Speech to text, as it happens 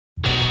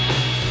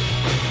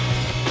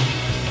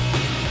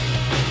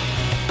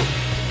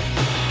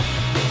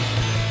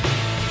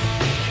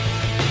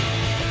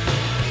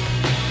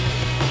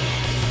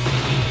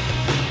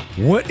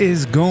What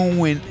is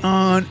going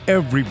on,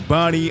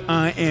 everybody?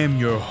 I am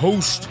your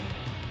host,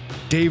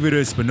 David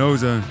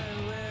Espinoza,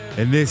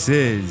 and this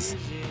is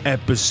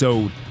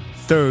episode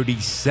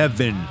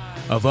 37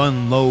 of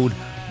Unload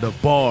the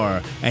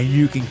Bar. And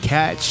you can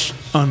catch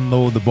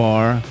Unload the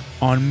Bar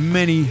on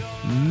many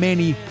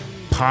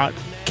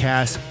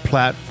podcast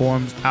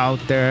platforms out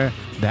there.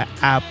 The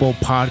Apple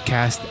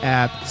Podcast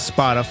app,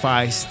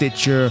 Spotify,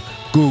 Stitcher,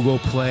 Google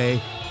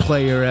Play,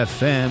 Player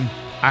FM,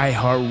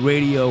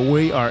 iHeartRadio.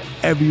 We are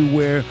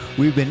everywhere.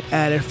 We've been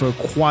at it for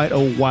quite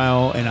a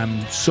while, and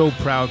I'm so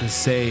proud to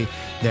say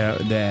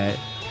that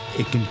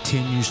it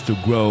continues to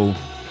grow.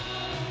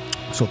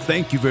 So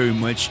thank you very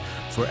much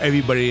for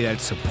everybody that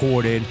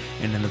supported,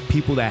 and then the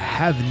people that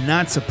have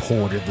not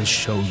supported the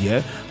show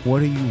yet.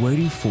 What are you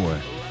waiting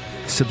for?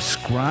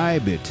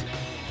 Subscribe it,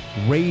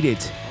 rate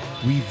it,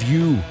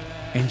 review,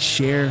 and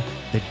share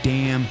the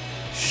damn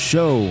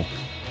show.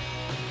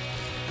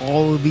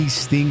 All of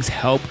these things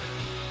help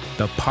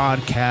the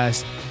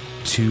podcast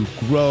to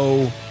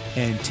grow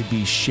and to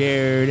be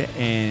shared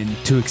and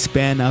to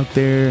expand out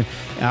there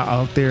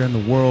in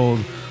the world.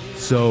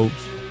 So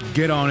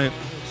get on it.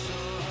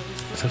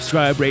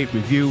 Subscribe, rate,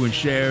 review, and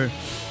share.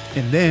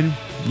 And then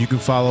you can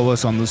follow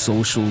us on the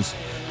socials,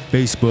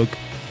 Facebook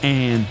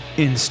and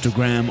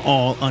Instagram,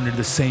 all under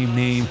the same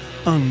name,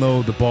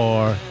 Unload the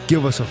Bar.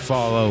 Give us a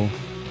follow.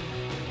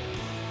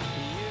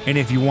 And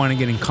if you want to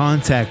get in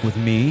contact with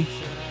me,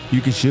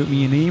 you can shoot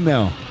me an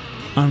email,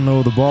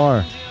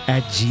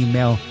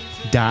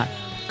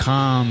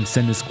 unloadthebar@gmail.com.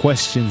 Send us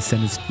questions,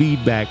 send us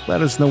feedback.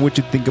 Let us know what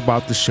you think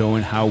about the show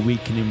and how we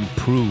can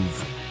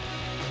improve.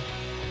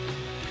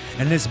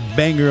 And this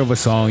banger of a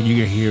song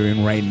you're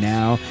hearing right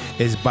now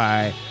is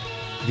by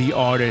the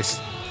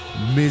artist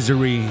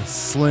Misery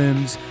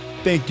Slims.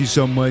 Thank you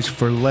so much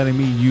for letting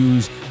me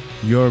use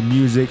your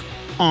music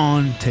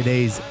on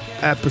today's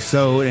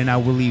episode, and I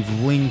will leave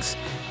links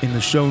in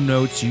the show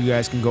notes. You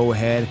guys can go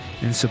ahead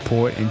and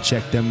support and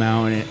check them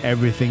out, and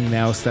everything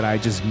else that I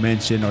just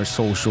mentioned, our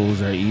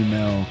socials, our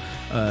email,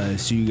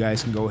 so you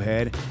guys can go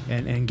ahead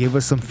and give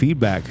us some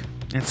feedback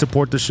and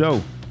support the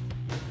show.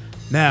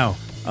 Now,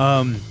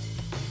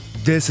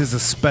 this is a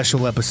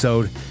special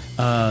episode.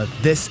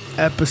 This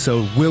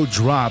episode will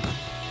drop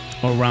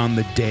around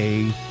the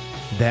day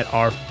that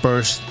our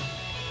first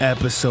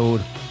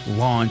episode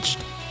launched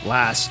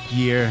last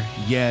year.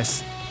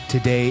 Yes,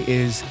 today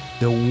is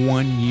the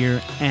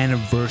 1-year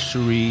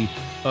anniversary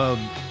of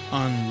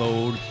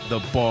Unload the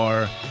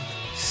Bar.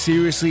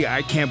 Seriously,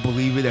 I can't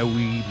believe it that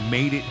we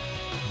made it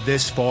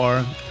this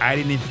far. I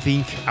didn't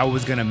think I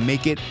was gonna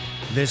make it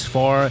this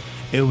far.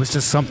 It was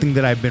just something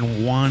that I've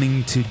been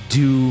wanting to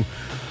do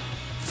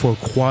for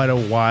quite a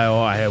while.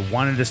 I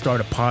wanted to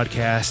start a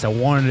podcast. I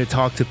wanted to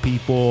talk to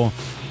people.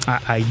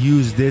 I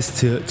use this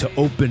to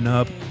open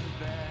up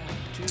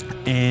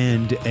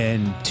and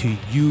to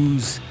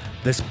use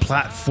this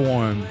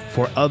platform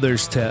for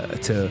others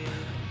to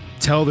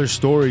tell their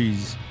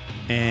stories,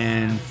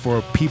 and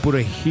for people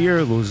to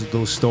hear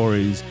those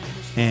stories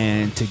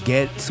and to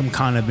get some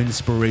kind of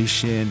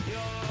inspiration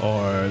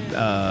or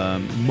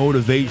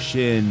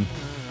motivation,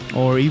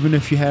 or even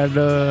if you had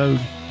a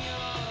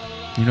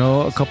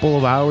couple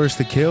of hours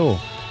to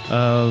kill.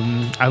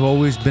 I've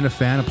always been a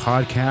fan of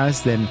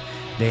podcasts, and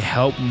they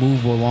help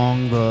move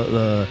along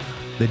the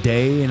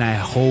day, and I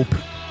hope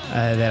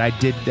that I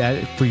did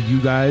that for you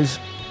guys.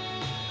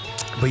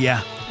 But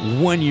yeah,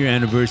 1-year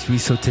anniversary.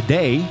 So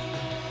today,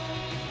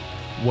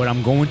 what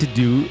I'm going to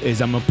do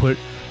is I'm going to put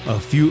a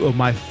few of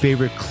my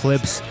favorite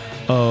clips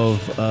of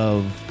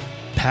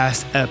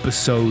past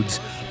episodes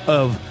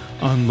of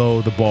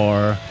Unload the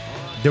Bar.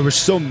 There were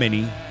so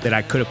many that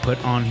I could have put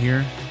on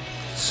here.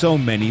 So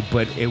many,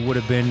 but it would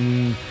have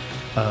been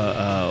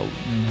a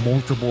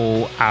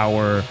multiple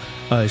hour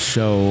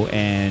show,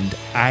 and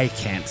I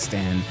can't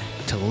stand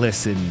to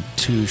listen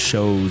to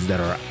shows that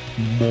are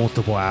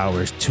multiple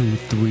hours, 2,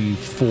 3,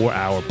 4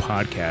 hour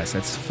podcasts.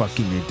 That's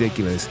fucking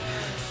ridiculous.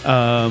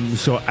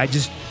 So I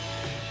just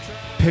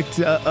picked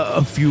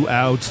a few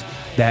out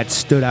that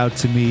stood out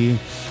to me.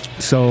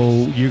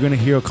 So you're gonna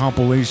hear a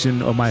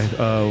compilation of my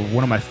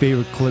one of my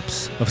favorite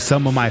clips, of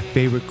some of my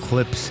favorite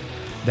clips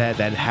that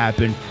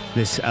happened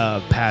this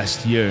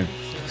past year.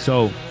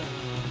 So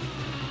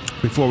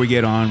before we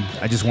get on,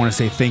 I just want to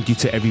say thank you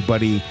to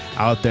everybody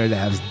out there that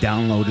has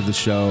downloaded the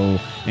show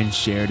and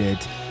shared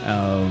it.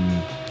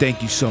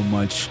 Thank you so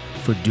much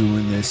for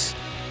doing this.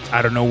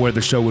 I don't know where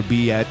the show would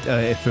be at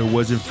if it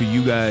wasn't for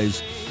you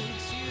guys.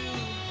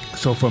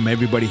 So from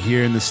everybody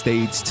here in the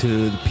States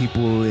to the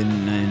people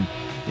in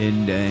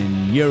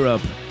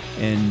Europe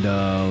and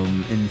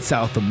in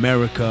South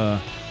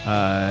America,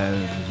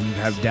 we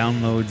have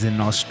downloads in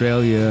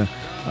Australia.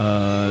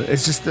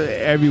 It's just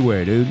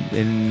everywhere, dude.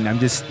 And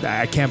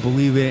I can't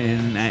believe it.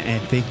 And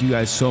thank you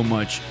guys so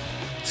much.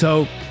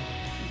 So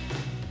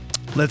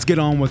let's get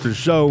on with the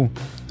show.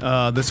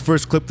 This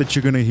first clip that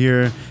you're going to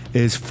hear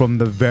is from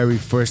the very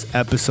first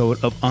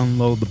episode of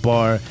Unload the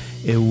Bar.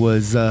 It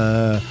was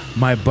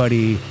my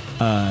buddy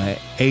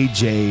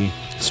AJ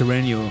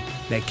Sereno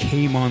that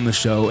came on the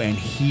show, and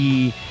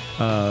he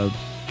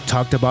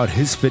talked about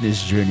his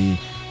fitness journey.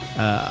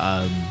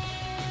 A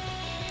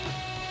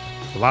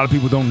lot of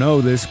people don't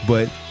know this,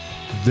 but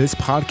this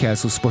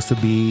podcast was supposed to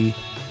be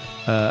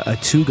a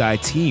 2-guy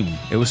team.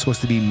 It was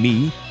supposed to be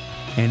me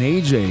and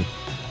AJ.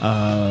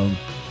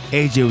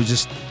 AJ was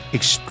just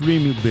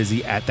extremely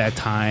busy at that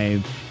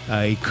time.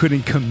 He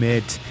couldn't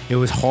commit. It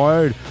was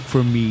hard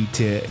for me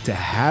to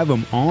have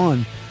him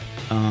on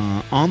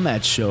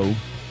that show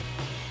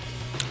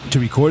to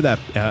record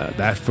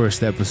that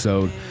first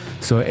episode.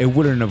 So it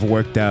wouldn't have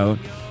worked out.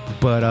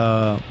 But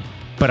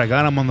I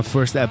got him on the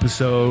first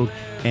episode,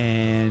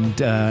 and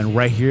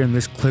right here in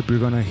this clip, you're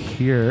gonna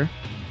hear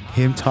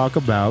him talk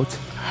about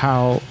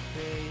how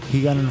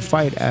he got in a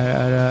fight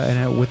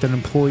with an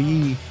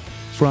employee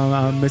from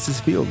Mrs.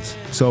 Fields.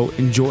 So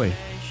enjoy.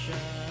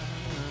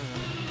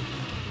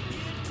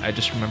 I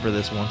just remember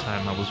this one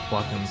time I was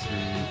walking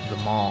through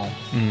the mall,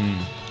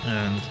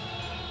 and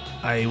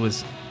I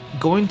was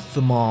going to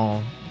the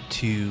mall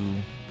to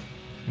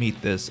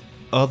meet this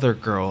other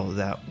girl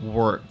that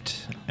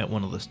worked at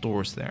one of the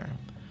stores there.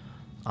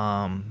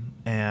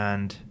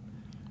 And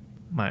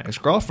my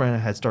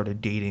ex-girlfriend had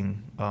started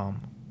dating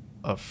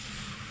a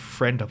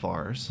friend of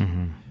ours,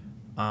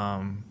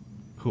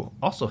 who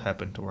also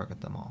happened to work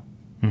at the mall.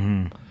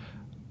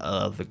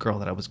 The girl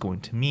that I was going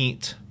to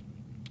meet,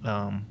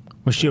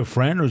 was she a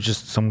friend or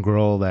just some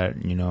girl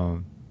that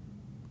you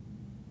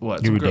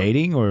were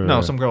dating, or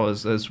no? Some girl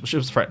she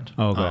was a friend.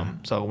 Oh, okay.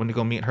 So I went to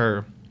go meet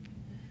her,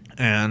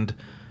 and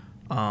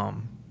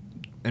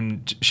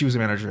she was a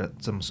manager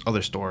at some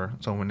other store.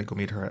 So I went to go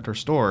meet her at her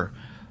store.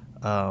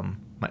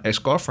 My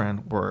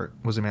ex-girlfriend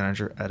was a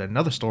manager at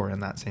another store in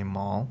that same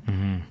mall,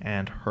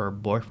 and her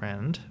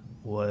boyfriend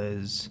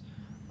was,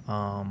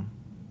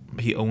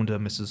 he owned a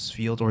Mrs.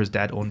 Fields, or his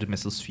dad owned a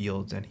Mrs.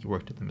 Fields, and he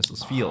worked at the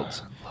Mrs.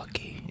 Fields.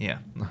 Lucky. Yeah,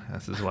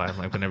 this is why I'm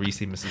like, whenever you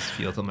see Mrs.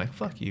 Fields, I'm like,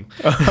 fuck you.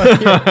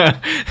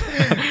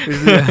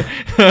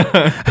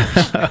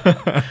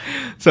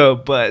 So,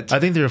 but I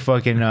think they're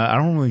fucking. I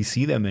don't really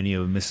see that many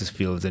of Mrs.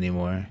 Fields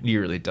anymore. You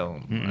really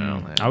don't.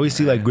 I always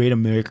see like Great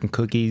American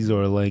Cookies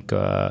or like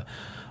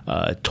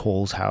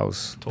Toll's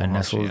House, Toll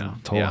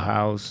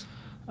House.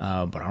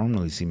 But I don't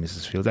really see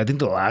Mrs. Fields. I think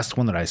the last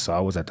one that I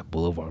saw was at the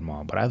Boulevard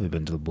Mall, but I haven't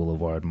been to the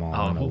Boulevard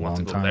Mall in a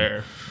long time.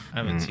 There? I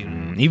haven't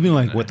seen it. Even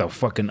like with the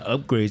fucking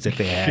upgrades that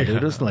they had,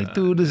 dude. It's like,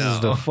 dude, this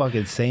is the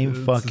fucking same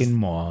fucking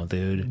mall,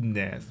 dude.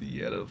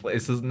 Nasty out of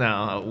places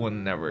now. I would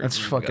never. That's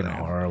fucking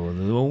horrible,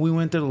 dude. Well, we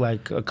went there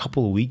like a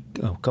couple of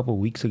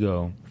weeks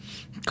ago,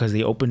 because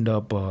they opened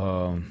up.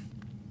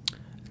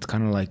 It's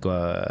kind of like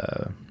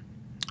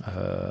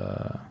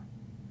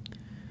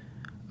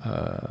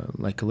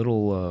like a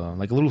little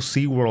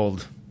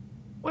SeaWorld.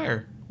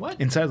 Where? What?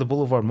 Inside the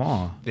Boulevard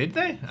Mall. Did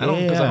they? I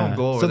don't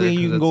go over so there. So then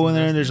you can go in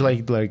there and there's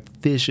like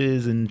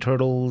fishes and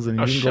turtles, and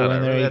you can go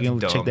in there and you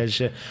can check that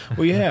shit.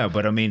 Well, yeah,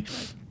 but I mean,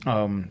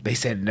 they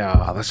said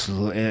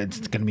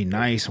it's gonna be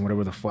nice and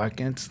whatever the fuck,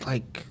 and it's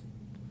like,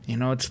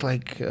 it's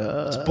like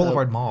it's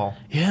Boulevard Mall.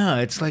 Yeah,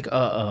 it's like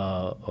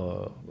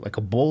a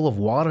bowl of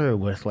water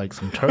with like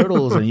some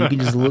turtles, and you can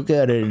just look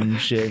at it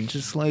and shit, and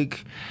just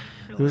like.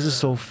 It was just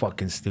so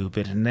fucking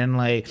stupid. And then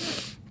like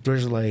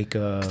there's like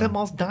because that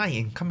mall's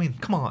dying. Come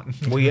on.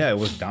 Well, yeah, it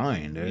was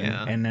dying, dude.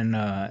 Yeah. And then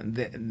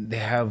they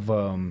have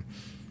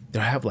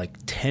like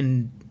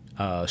 10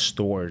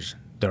 stores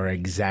that are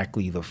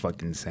exactly the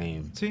fucking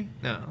same. See?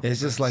 No.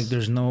 It's just like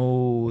there's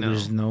no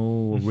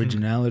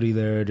originality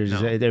there. There's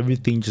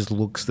everything just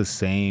looks the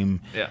same.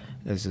 Yeah.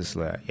 It's just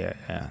like just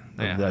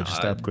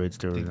upgrades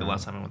to. I think the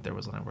last time I went there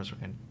was when I was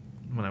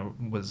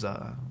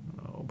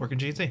working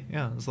GNC.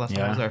 Yeah, this is the last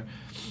time I was there.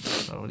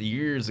 So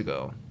years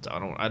ago.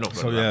 So I don't.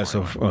 So yeah.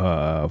 So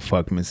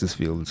fuck Mrs.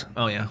 Fields.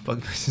 Oh yeah, fuck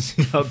Mrs.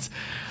 Fields.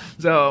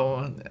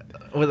 So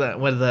I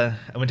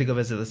went to go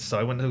visit this. So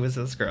I went to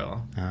visit this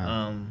girl.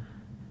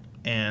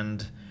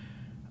 And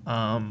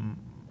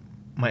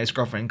my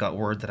ex-girlfriend got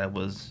word that I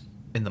was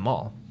in the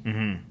mall.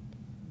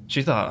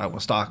 She thought I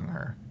was stalking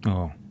her.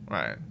 Oh.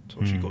 Right.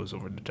 So she goes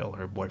over to tell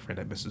her boyfriend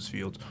at Mrs.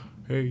 Fields,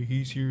 hey,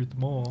 he's here at the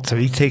mall. So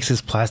he takes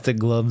his plastic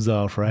gloves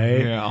off,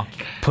 right? Yeah.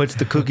 Puts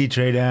the cookie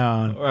tray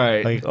down.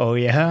 Right. Like, oh,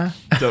 yeah?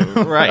 So,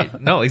 right.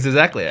 No, it's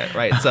exactly it.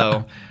 Right.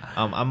 So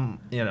I'm,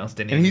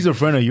 standing. And he's a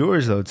friend of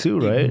yours, though, too,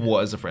 right? He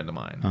was a friend of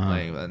mine.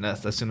 Like, and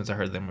that's, as soon as I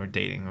heard them were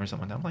dating or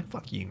something, I'm like,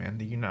 fuck you, man.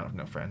 You're not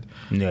no friend.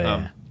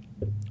 Yeah.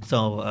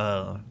 So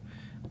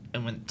I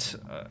went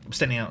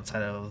standing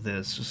outside of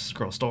this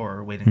girl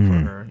store waiting for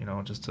her,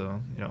 just to,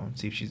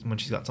 see if when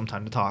she's got some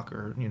time to talk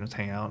or, to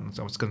hang out. And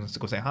so I was going to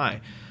go say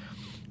hi.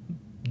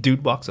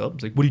 Dude walks up.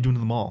 He's like, what are you doing in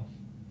the mall?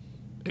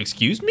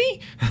 Excuse me?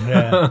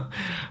 Yeah.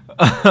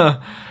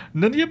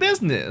 None of your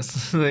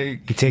business.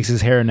 Like, he takes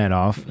his hairnet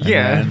off.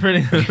 Yeah,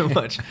 pretty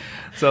much.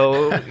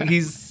 So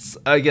he's,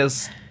 I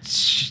guess,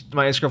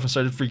 my ex-girlfriend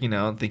started freaking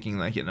out, thinking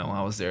like,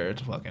 I was there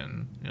to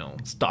fucking,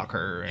 stalk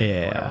her.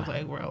 And I was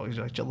like, bro, he's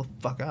like, chill the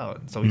fuck out.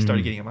 And so he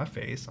started getting in my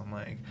face. I'm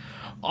like,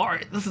 all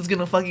right, this is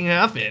gonna fucking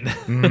happen.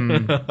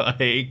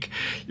 Like,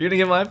 you're gonna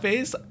get in my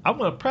face? I'm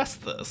gonna press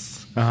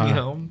this.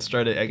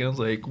 Started egging. I was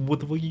like, what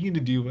the fuck are you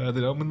gonna do about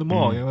it? I'm in the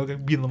mall. I'm gonna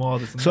be in the mall.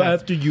 This and so that.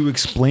 after you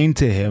explained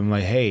to him,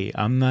 like, hey,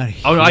 I'm not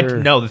here.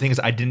 Oh no, the thing is,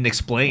 I didn't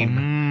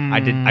explain.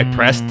 I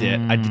pressed it.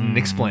 I didn't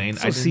explain.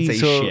 I didn't say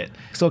shit.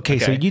 So okay,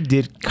 so you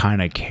did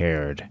kind of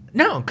cared.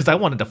 No, because I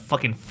wanted to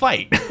fucking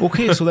fight.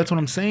 Okay, so that's what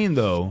I'm saying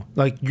though.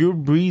 Like, your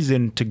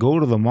reason to go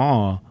to the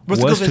mall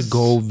was to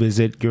go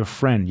visit your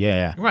friend.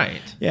 Yeah.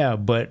 Right. Yeah,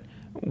 but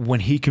when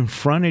he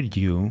confronted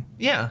you,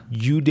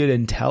 you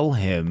didn't tell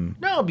him.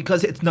 No,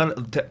 because it's none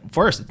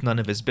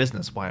of his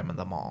business why I'm in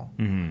the mall.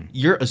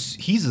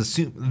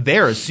 Mm-hmm.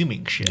 They're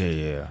assuming shit.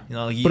 Yeah.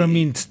 But I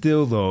mean,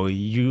 still though,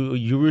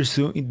 you were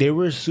assuming, they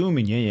were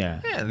assuming.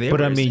 Yeah.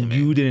 But I mean, assuming.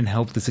 You didn't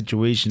help the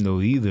situation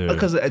though either.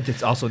 Because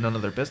it's also none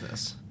of their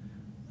business.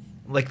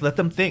 Like, let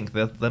them think.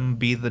 Let them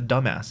be the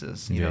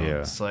dumbasses. You know?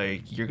 It's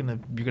like, you're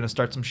gonna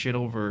start some shit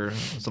over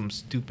some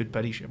stupid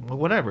petty shit. Well,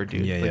 whatever,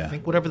 dude.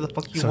 Think whatever the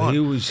fuck you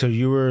want. So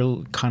you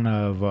were kind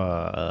of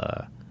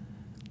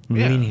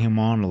leading him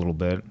on a little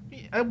bit.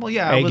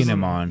 Egging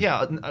him on.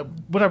 Yeah.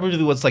 What I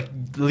really was like,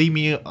 leave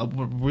me.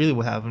 Really,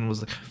 what happened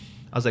was, I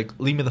was like,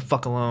 leave me the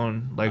fuck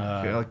alone. Like,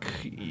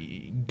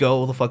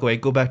 go the fuck away.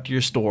 Go back to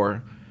your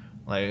store.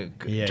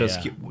 Like,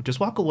 just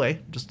walk away.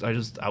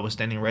 I was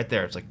standing right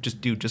there. It's like,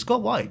 just go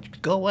away.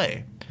 Go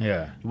away.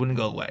 Yeah. He wouldn't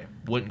go away.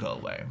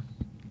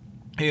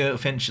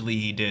 Eventually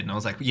he did, and I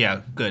was like,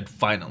 yeah, good,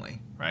 finally,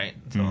 right?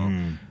 So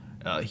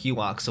he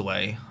walks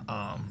away. So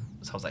I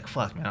was like,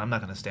 fuck, man, I'm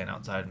not gonna stand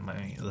outside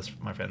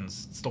my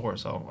friend's store.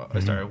 So I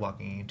started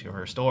walking into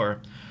her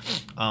store,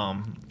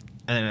 and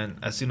then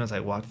as soon as I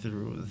walked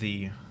through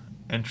the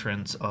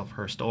entrance of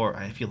her store,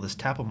 I feel this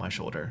tap on my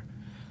shoulder.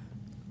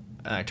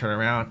 And I turn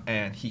around,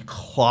 and he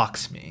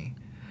clocks me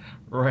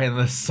right in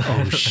the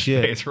side of the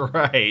face.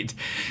 Right.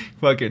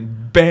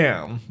 Fucking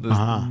bam. This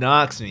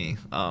knocks me.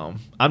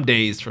 I'm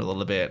dazed for a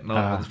little bit.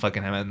 And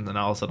fucking him. And then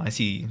all of a sudden, I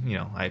see,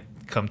 I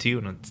come to,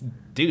 and it's,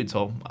 dude,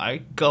 so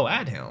I go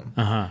at him.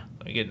 I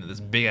get into this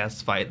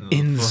big-ass fight.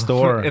 In the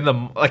store. In the,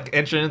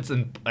 entrance,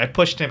 and I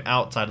pushed him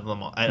outside of the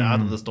mall,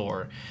 out of the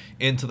store,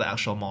 into the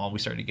actual mall. We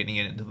started getting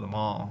into the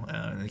mall,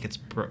 and it gets...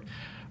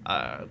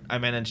 I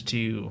managed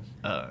to...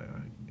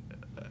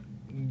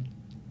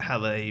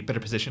 have a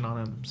better position on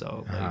him,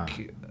 so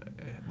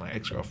my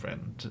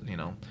ex-girlfriend,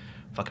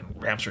 fucking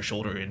rams her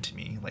shoulder into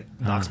me, like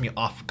knocks me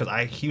off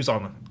because he was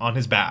on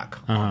his back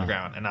on the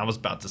ground, and I was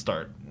about to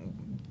start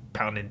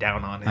pounding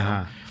down on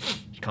him.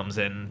 She comes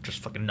in,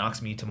 just fucking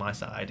knocks me to my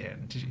side,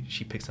 and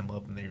she picks him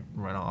up, and they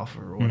run off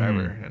or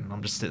whatever, and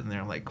I'm just sitting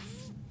there like,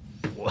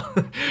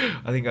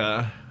 I think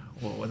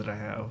what did I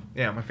have?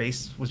 Yeah, my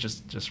face was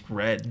just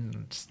red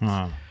and just.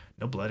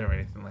 No blood or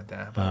anything like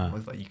that, but it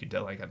was like, you could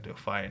tell I got into a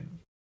fight.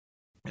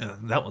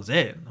 And that was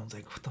it. And I was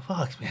like, what the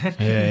fuck, man?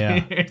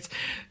 Yeah.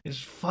 It's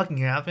fucking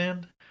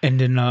happened. And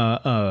then,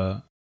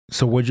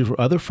 so what'd your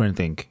other friend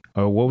think?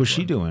 Or what was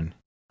she doing?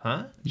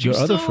 Huh? Your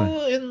other friend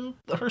in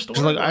her store.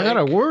 She's like, I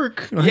gotta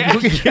work. Yeah.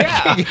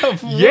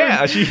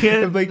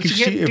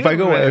 If I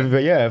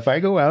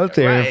go out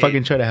there and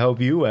fucking try to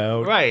help you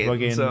out,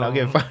 fucking, so, I'll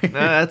get fired.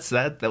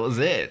 That was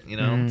it.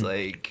 It's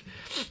like,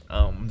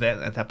 that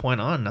at that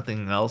point on,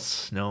 nothing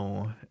else,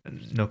 no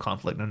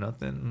conflict, no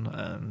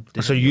nothing.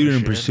 So you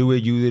didn't pursue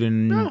it. You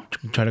didn't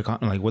try to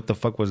like, what the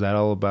fuck was that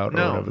all about?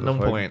 No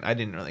point. I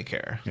didn't really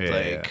care.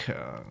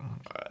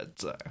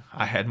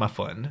 I had my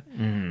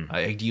fun.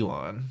 I egged you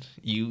on.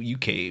 You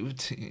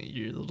caved.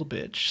 You're a little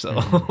bitch. So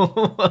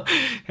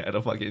had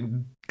to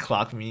fucking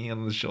clock me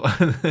on the shoulder,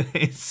 from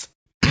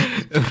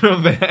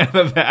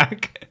the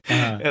back.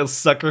 And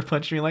sucker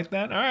punch me like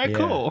that. All right,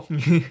 cool.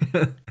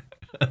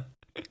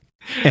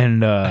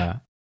 And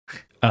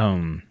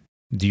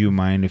do you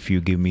mind if you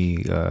give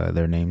me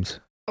their names?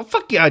 Oh,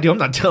 fuck yeah, I do. I'm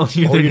not telling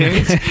you their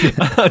names.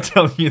 I'm not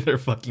telling you their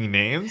fucking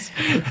names.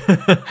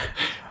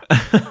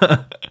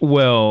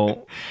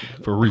 Well,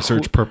 for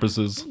research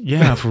purposes.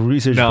 Yeah, for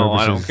research purposes. No,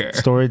 I don't care.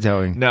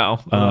 Storytelling. No.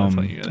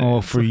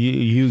 For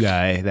you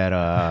guy that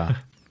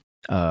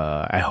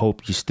I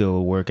hope you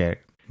still work at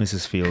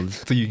Mrs.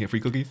 Fields. So you get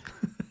free cookies?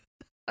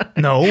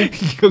 No.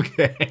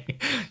 Okay.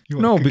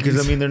 No,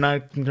 because I mean they're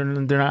not.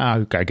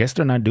 I guess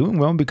they're not doing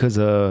well because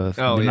they're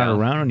not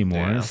around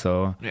anymore. Yeah.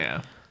 So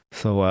yeah.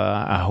 So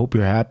I hope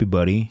you're happy,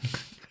 buddy.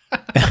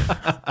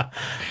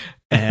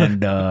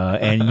 and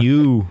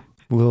you,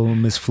 little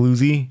Miss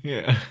Floozy.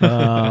 Yeah.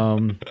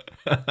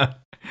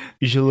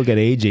 You should look at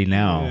AJ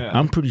now. Yeah.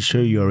 I'm pretty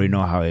sure you already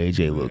know how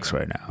AJ looks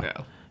right now. Yeah.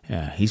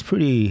 Yeah, he's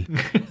pretty.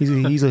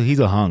 He's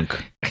a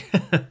hunk.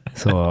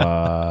 So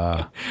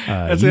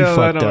that's you I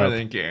fucked don't up.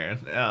 really care.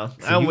 Yeah,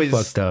 So you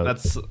fucked up.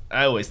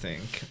 I always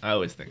think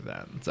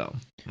that. So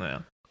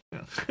yeah.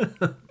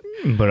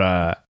 But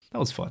that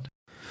was fun.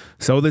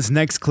 So this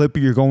next clip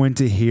you're going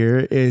to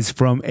hear is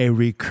from a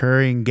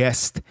recurring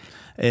guest.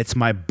 It's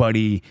my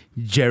buddy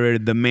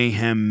Jared the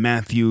Mayhem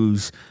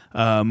Matthews.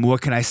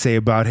 What can I say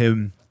about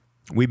him?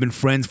 We've been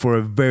friends for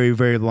a very,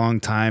 very long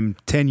time,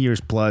 10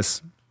 years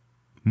plus.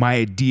 My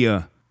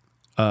idea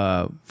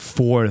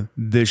for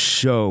this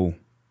show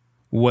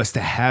was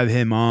to have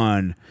him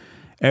on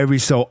every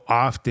so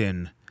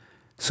often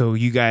so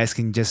you guys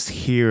can just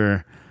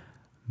hear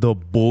the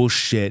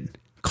bullshit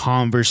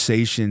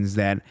conversations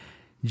that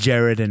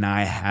Jared and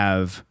I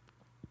have.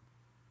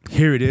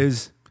 Here it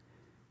is.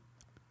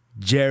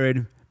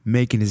 Jared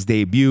making his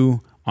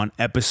debut on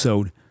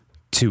episode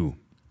 2.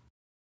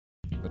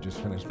 I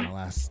just finished my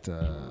last, what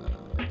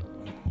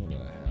did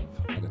I have?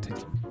 I had to take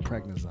some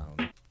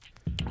prednisone.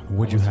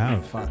 What'd you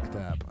have? Fucked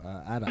up.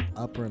 I had an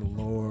upper and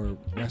lower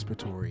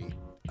respiratory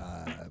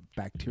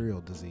bacterial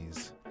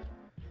disease.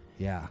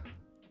 Yeah.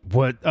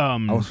 What? I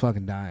was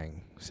fucking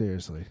dying.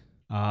 Seriously.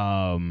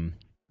 Are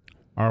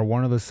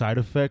one of the side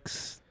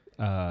effects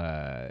you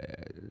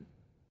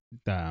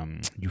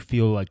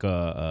feel like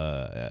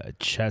a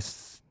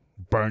chest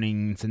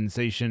burning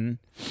sensation?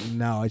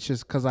 No, it's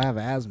just because I have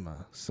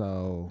asthma.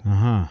 So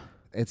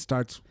it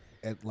starts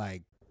at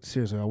like,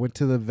 seriously, I went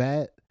to the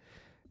vet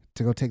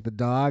to go take the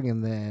dog,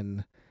 and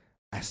then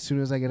as soon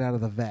as I get out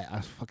of the vet, I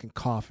was fucking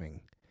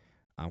coughing.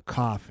 I'm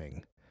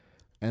coughing.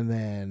 And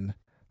then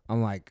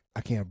I'm like,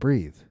 I can't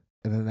breathe.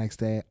 And then the next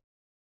day,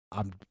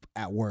 I'm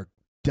at work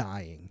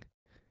dying.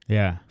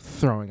 Yeah.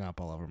 Throwing up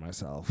all over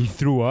myself. You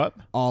threw up?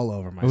 All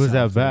over myself. It was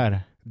that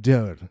bad?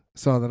 Dude.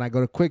 So then I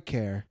go to Quick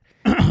Care.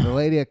 The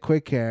lady at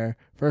Quick Care,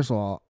 first of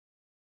all,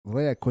 the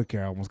lady at Quick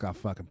Care almost got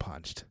fucking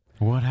punched.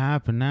 What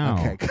happened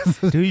now? Okay.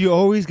 Dude, you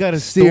always got a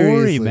story,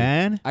 Seriously,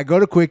 man. I go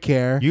to Quick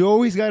Care. You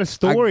always got a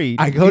story.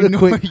 I go to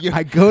Quick.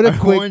 I go to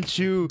Quick. Want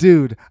you.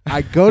 Dude,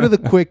 I go to the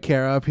Quick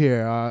Care up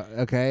here,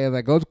 okay? And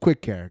I go to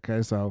Quick Care,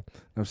 okay? So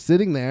I'm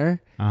sitting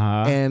there,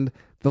 and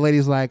the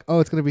lady's like, "Oh,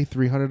 it's gonna be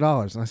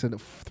 $300." And I said,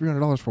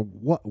 "$300 for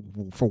what?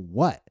 For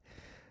what?"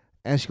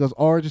 And she goes,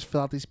 "Oh, just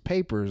fill out these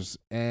papers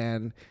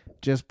and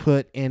just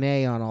put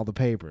NA on all the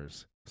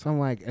papers." So I'm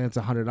like, and it's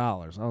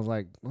 $100. I was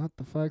like, "What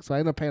the fuck?" So I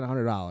end up paying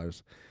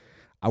 $100.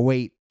 I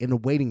wait in the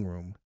waiting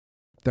room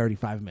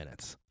 35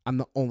 minutes. I'm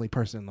the only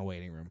person in the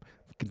waiting room,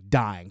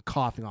 dying,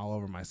 coughing all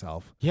over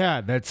myself. Yeah,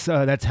 that's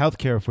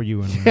healthcare for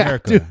you in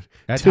America. Dude,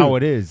 that's how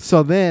it is.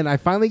 So then I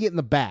finally get in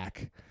the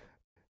back.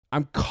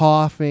 I'm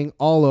coughing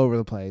all over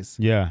the place.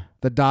 Yeah.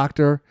 The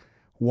doctor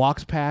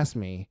walks past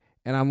me,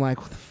 and I'm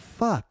like, "What the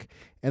fuck?"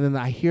 And then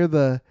I hear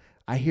the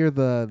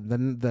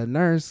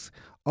nurse.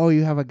 "Oh,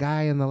 you have a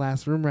guy in the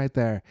last room right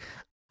there."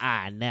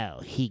 "I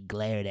know. He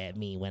glared at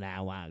me when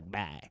I walked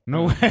by."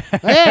 No way.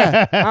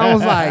 Yeah. I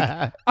was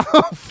like,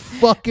 I'm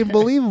fucking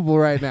believable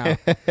right now.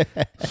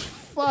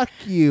 Fuck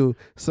you.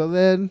 So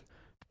then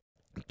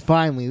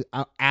finally,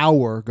 an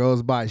hour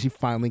goes by. She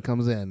finally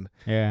comes in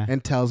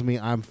and tells me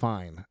I'm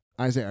fine.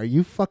 I say, "Are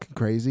you fucking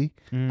crazy?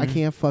 I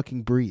can't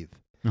fucking breathe."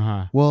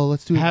 Well,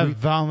 let's do have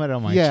vomit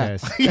on my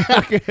chest.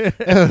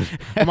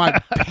 Am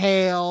I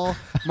pale?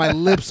 My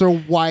lips are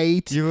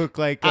white. You look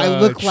like I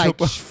look like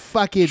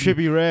fucking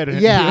Trippy Red.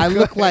 Yeah, I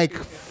look like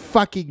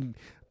fucking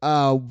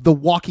The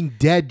Walking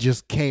Dead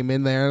just came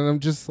in there, and I'm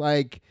just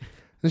like,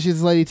 and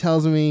this lady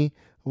tells me,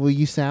 "Well,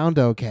 you sound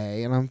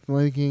okay," and I'm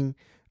thinking,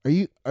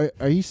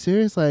 are you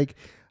serious? Like,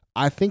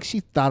 I think she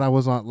thought I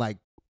was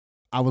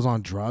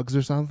on drugs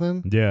or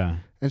something. Yeah.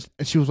 And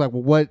she was like,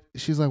 "Well, what?"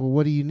 She's like, "Well,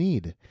 what do you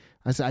need?"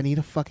 I said, "I need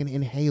a fucking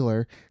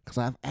inhaler because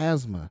I have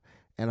asthma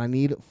and I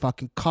need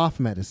fucking cough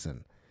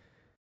medicine."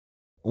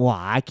 "Well,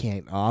 I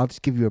can't. I'll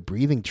just give you a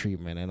breathing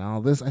treatment and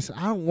all this." I said,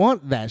 "I don't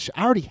want that shit.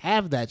 I already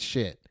have that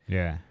shit."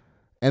 Yeah.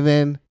 And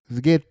then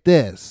get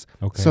this.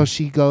 Okay. So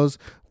she goes,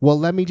 "Well,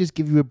 let me just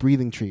give you a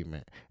breathing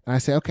treatment." And I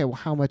say, "Okay, well,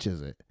 how much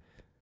is it?"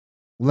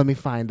 "Let me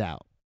find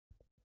out."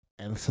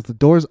 And so the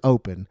door's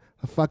open.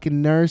 The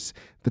fucking nurse,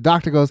 the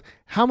doctor goes,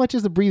 "How much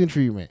is the breathing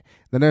treatment?"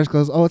 The nurse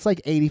goes, "Oh, it's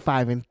like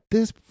 $85. And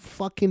this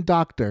fucking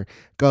doctor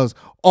goes,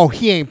 "Oh,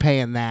 he ain't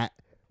paying that."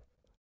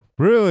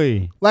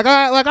 Really? Like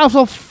I'm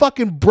so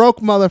fucking broke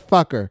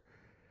motherfucker.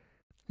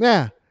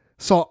 Yeah.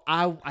 So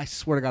I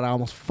swear to God, I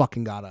almost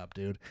fucking got up,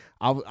 dude.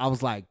 I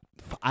was like,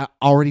 I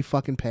already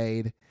fucking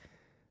paid.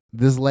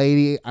 This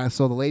lady,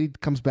 so the lady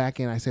comes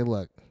back in. I say,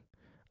 "Look,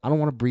 I don't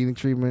want a breathing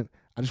treatment.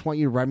 I just want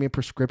you to write me a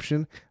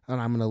prescription,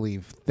 and I'm going to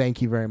leave.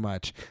 Thank you very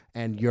much.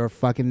 And your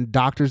fucking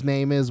doctor's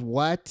name is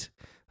what?"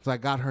 So I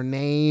got her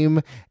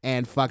name,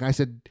 and I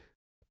said,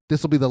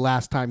 "This will be the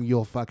last time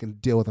you'll fucking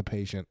deal with a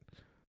patient.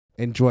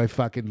 Enjoy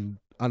fucking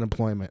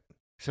unemployment."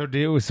 So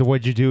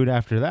what'd you do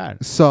after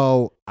that?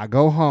 So I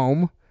go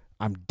home.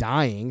 I'm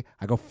dying.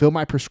 I go fill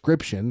my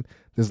prescription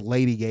this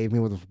lady gave me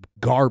with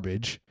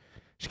garbage.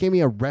 She gave me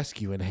a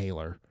rescue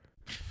inhaler.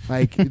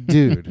 Like,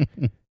 dude,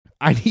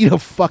 I need a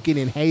fucking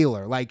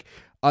inhaler. Like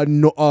a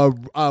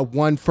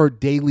one for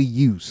daily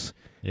use.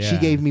 Yeah. She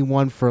gave me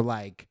one for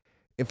like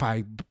if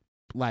I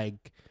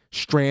like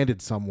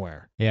stranded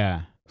somewhere.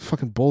 Yeah. It's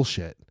fucking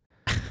bullshit.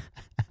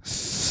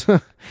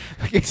 Dude.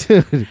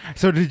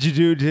 So what'd you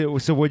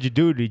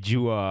do? Did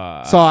you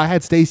So I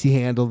had Stacy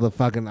handle the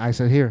fucking, I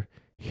said,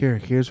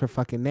 here's her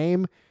fucking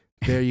name.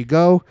 there you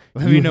go.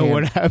 Let me know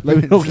what Let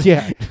me know. happens.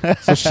 Yeah.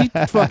 So she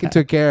fucking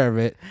took care of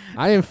it.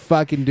 I didn't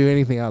fucking do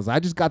anything else. I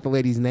just got the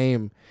lady's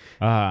name.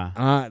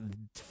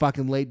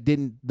 Fucking late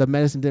the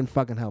medicine didn't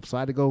fucking help. So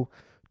I had to go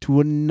to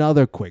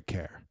another quick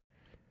care.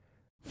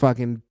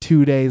 Fucking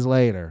 2 days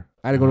later,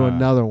 I had to go to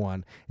another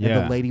one.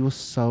 And the lady was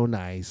so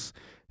nice.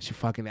 She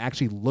fucking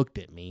actually looked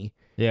at me.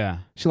 Yeah.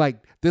 She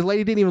the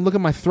lady didn't even look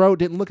at my throat,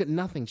 didn't look at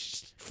nothing.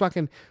 She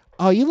fucking,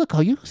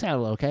 you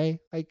sound okay.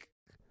 Like,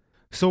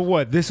 So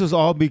what? This was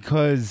all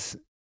because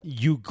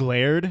you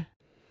glared?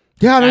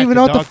 yeah, I don't At even the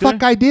know what the doctor?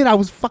 fuck I did. I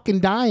was fucking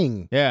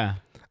dying. Yeah.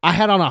 I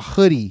had on a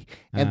hoodie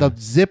and the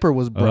zipper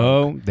was broke.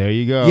 Oh, there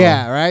you go.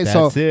 Yeah, right?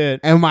 That's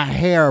it. And my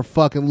hair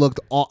fucking looked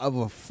all of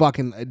a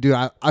fucking, dude,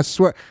 I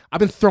swear, I've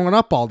been throwing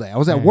up all day. I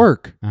was at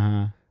work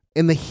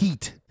in the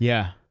heat,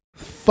 Yeah.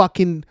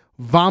 fucking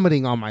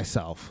vomiting on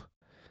myself.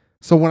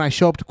 So when I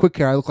show up to quick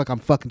care, I look like I'm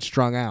fucking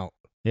strung out.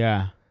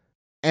 Yeah.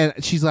 And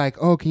she's like,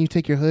 oh, can you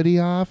take your hoodie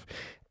off?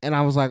 And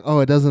I was like,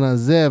 oh, it doesn't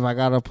unzip. I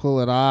got to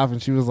pull it off.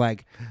 And she was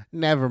like,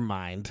 never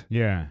mind.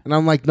 Yeah. And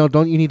I'm like, no,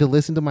 don't you need to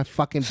listen to my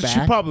fucking So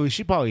back?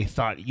 she probably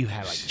thought you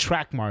had like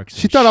track marks.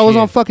 She and thought I was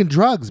shit. on fucking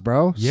drugs,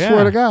 bro. Yeah.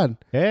 Swear to God.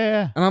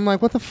 Yeah. And I'm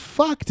like, what the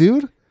fuck,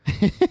 dude?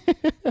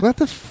 What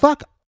the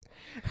fuck?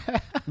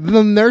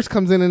 The nurse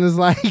comes in and is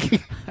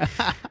like,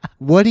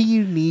 what do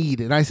you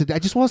need? And I said, I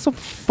just want some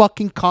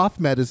fucking cough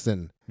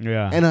medicine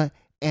Yeah.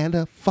 and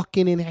a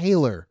fucking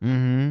inhaler.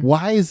 Mm-hmm.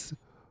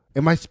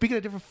 Am I speaking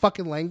a different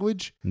fucking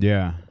language?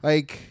 Yeah.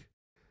 Like,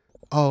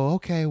 oh,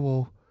 okay,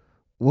 well,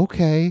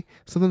 okay.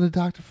 So then the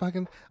doctor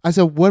I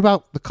said, what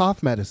about the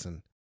cough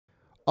medicine?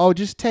 Oh,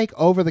 just take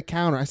over the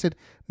counter. I said,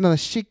 no, the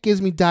shit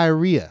gives me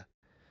diarrhea.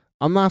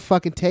 I'm not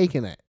fucking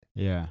taking it.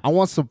 Yeah. I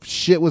want some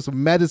shit with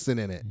some medicine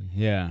in it.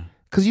 Yeah.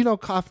 Because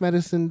cough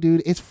medicine,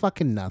 dude, it's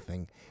fucking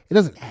nothing. It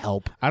doesn't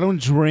help. I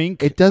don't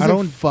drink. It doesn't I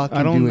don't, fucking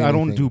I don't, do I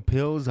don't anything. do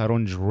pills. I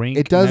don't drink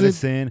It doesn't-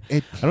 medicine.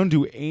 it- I don't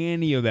do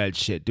any of that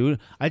shit, dude.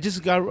 I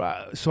just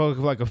got so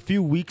like a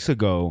few weeks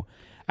ago,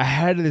 I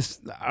had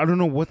this. I don't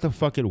know what the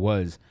fuck it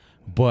was,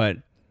 but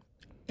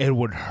it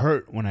would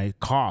hurt when I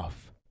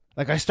cough.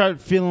 Like I start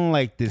feeling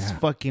like this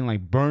fucking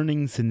like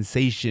burning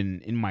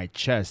sensation in my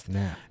chest,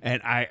 Yeah.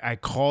 and I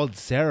called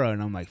Sarah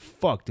and I'm like,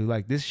 "Fuck, dude!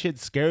 Like this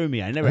shit's scaring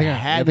me. I never I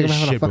had think this I'm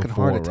having a shit fucking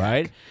before, heart attack.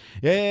 right?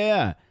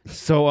 Yeah.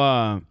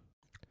 So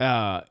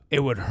it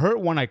would hurt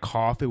when I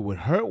cough. It would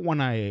hurt when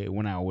I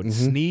would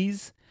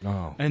sneeze,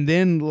 Oh. and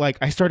then like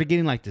I started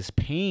getting like this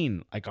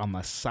pain like on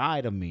the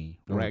side of me,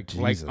 Oh, right,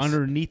 like Jesus.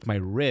 underneath my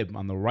rib,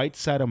 on the right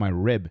side of my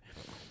rib.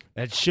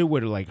 That shit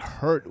would like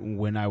hurt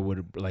when I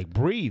would like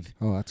breathe.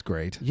 Oh, that's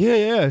great.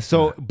 Yeah.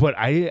 So, but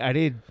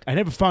I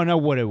never found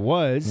out what it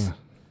was.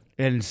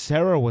 And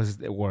Sarah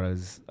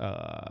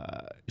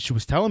she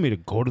was telling me to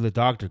go to the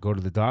doctor.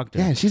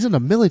 Yeah, and she's in the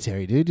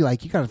military, dude.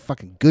 You got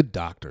fucking good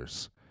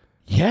doctors.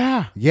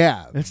 Yeah.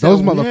 Yeah, That's those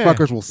that-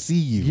 motherfuckers will see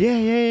you.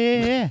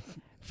 Yeah.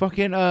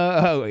 Fucking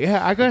yeah,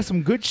 I got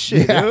some good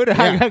shit, Yeah, dude.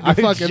 yeah, I got I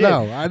good fucking shit.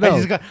 know, I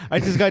know. I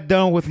just got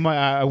done with my.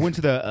 I went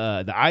to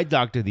the eye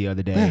doctor the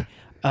other day.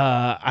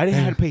 I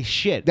didn't have to pay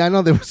shit. I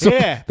know they were so.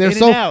 Yeah, They're in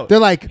so. and out. They're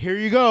like, Here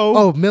you go.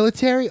 oh,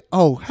 military.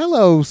 Oh,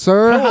 hello,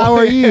 sir. How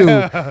are you?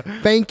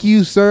 Thank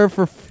you, sir,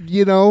 for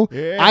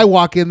Yeah. I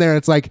walk in there.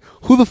 It's like,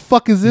 who the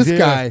fuck is this Yeah.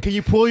 guy? Can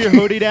you pull your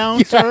hoodie down,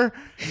 Yeah. sir?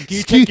 Can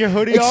you take your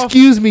hoodie off?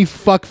 Excuse me,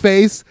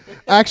 fuckface.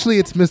 Actually,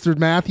 it's Mr.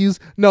 Matthews.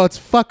 No, it's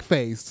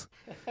fuckface.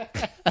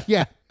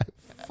 Yeah,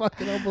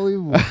 fucking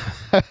unbelievable.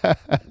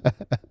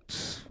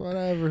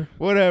 Whatever.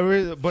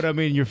 But I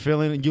mean, you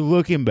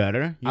looking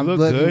better. You look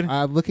good.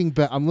 I'm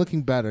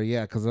looking better.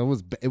 Yeah, because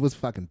it was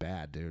fucking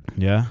bad, dude.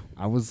 Yeah.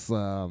 I was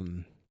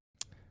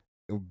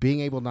being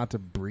able not to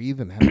breathe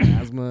and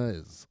have asthma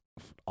is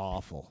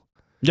awful.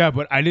 Yeah,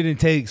 but I didn't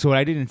take anything. So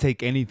I didn't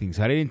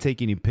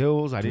take any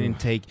pills. I didn't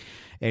take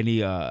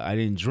any I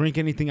didn't drink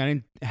anything. I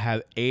didn't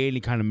have any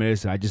kind of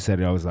medicine. I just said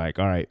it. I was like,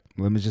 all right,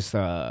 let me just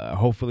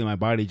hopefully my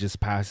body just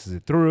passes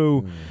it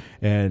through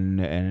and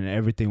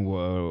everything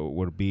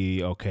would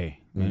be okay.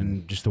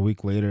 And just a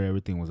week later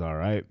everything was all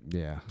right.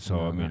 Yeah. So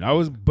No, I mean,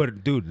 no.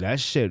 but dude,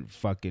 that shit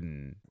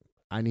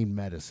need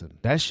medicine.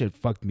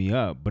 fucked me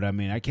up. But I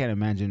mean, I can't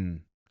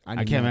imagine I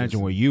can't need imagine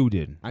medicine. what you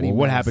did. I need Or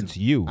what medicine. happened to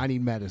you. I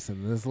need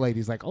medicine. And this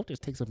lady's like, oh,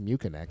 just take some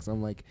Mucinex.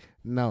 I'm like,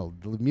 no,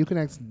 the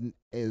Mucinex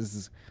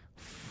is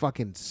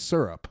fucking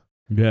syrup.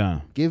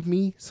 Yeah. Give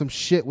me some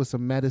shit with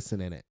some medicine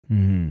in it.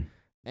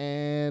 Mm-hmm.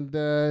 And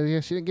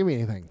yeah, she didn't give me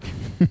anything.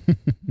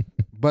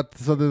 But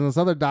so then this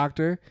other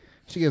doctor,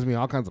 she gives me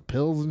all kinds of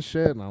pills and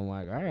shit. And I'm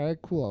like, all right,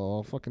 cool.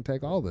 I'll fucking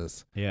take all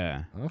this.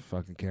 Yeah. I don't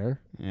fucking care.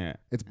 Yeah.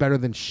 It's better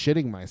than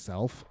shitting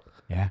myself.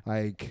 Yeah.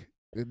 Like,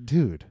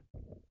 dude,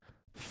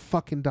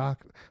 fucking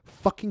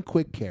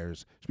quick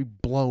cares should be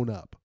blown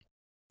up.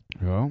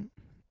 Well,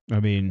 I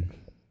mean,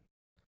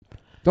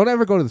 Don't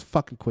ever go to this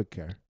fucking quick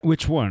care.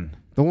 which one?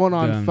 The one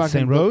on fucking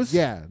St. Rose?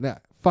 Yeah,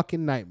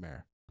 fucking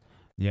nightmare.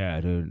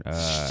 Yeah, dude.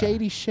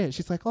 Shady shit.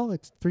 She's like, oh,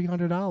 it's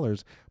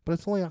 $300, but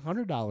it's only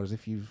 $100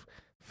 if you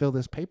fill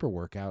this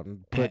paperwork out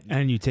and put.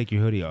 And you take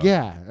your hoodie off.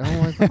 Yeah, and I'm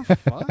like, what the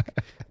fuck?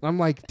 And I'm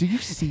like, do you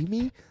see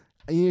me?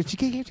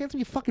 She hands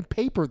me fucking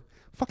paper,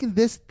 fucking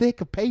this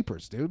thick of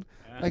papers, dude.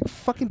 Like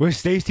fucking. Was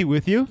Stacy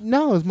with you?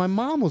 No, it was my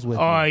mom was with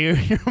Oh, me. your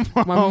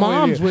mom. My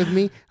mom's with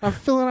me. I'm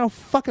filling out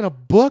fucking a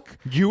book.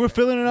 You were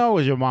filling it out, or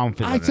was your mom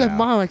filling it out? I said,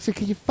 Mom,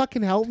 can you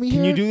fucking help me Can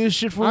here? you do this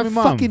shit for I'm me,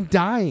 Mom? fucking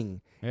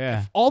dying.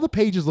 Yeah. All the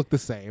pages look the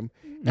same.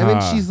 And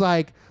then she's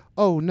like,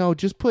 oh, no,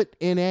 just put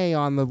NA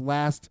on the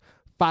last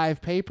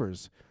 5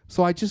 papers.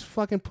 So I just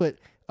fucking put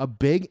a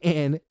big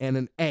N and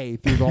an A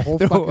through the whole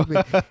fucking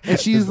thing. And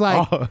she's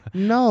like,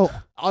 no,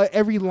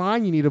 every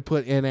line you need to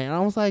put NA. And I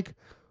was like,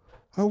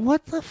 oh,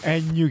 what the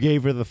And you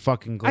gave her the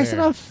fucking glare. I said,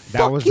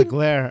 that was the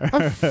glare.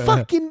 I'm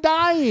fucking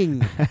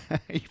dying.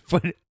 You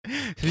put it,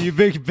 so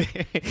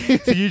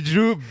you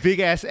drew big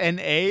ass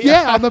NA?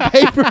 Yeah, on the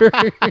paper.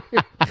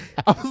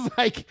 I was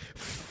like,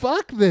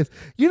 fuck this.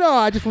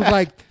 I just was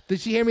like,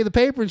 did she hand me the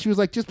paper? And she was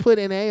like, just put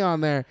NA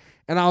on there.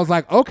 And I was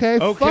like, okay.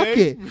 Fuck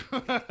it.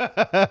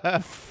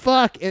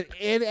 Fuck it,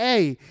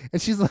 NA.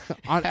 And she's like,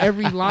 on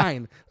every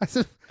line. I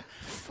said,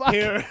 fuck.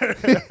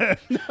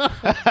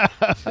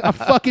 I'm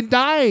fucking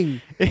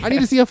dying. I need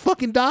to see a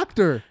fucking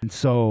doctor. And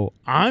so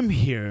I'm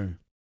here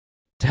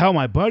to help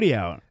my buddy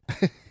out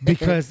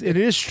because it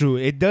is true.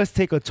 It does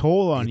take a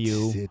toll on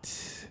you.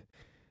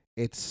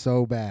 It's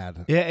so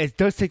bad. Yeah, it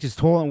does take its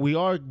toll, and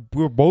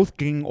we're both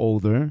getting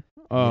older.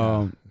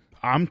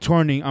 I'm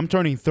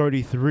turning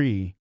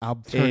 33.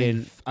 I'm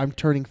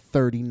turning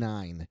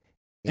 39.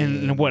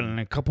 In what, in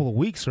a couple of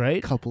weeks,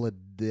 right? Couple of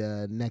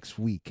next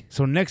week.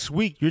 So next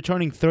week you're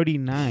turning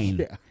 39.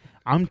 Yeah.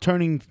 I'm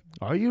turning.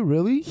 Are you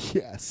really?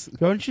 Yes.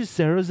 Aren't you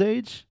Sarah's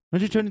age?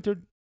 Aren't you turning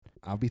 30?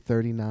 I'll be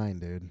 39,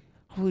 dude.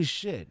 Holy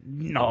shit!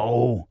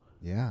 No.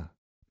 Yeah.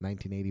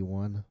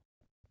 1981.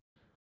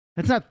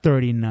 That's not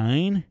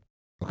 39.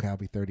 Okay, I'll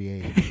be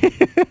 38.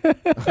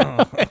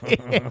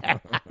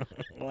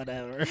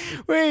 Whatever.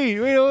 Wait,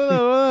 hold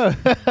on.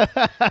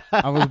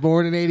 I was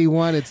born in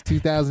 81. It's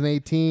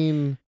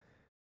 2018.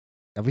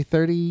 I'll be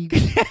 30.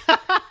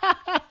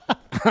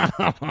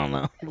 I don't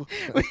know.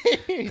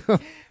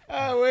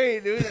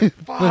 Wait, dude.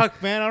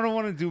 Fuck, man. I don't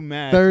want to do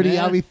math. 30. Man.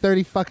 I'll be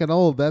 30 fucking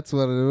old. That's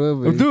what it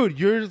will be. Oh, dude,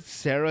 you're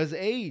Sarah's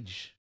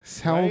age.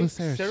 How right? old is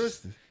Sarah?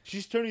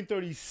 She's turning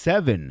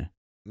 37.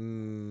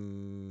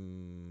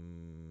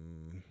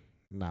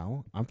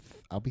 No,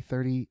 I'll be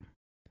 30.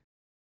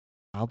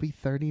 I'll be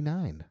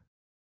 39.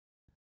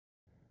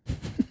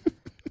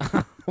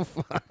 Oh,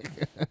 fuck.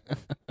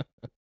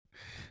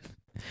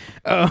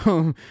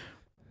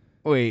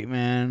 Wait,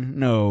 man.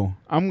 No.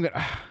 I'm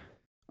gonna.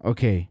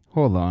 Okay,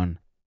 hold on.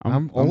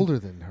 I'm older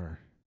than her.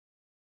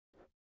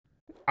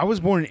 I was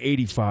born in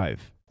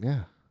 85.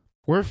 Yeah.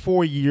 We're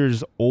 4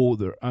 years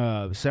older.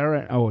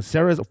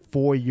 Sarah's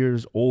 4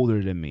 years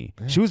older than me.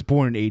 Yeah. She was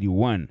born in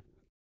 81.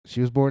 She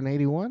was born in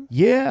 81?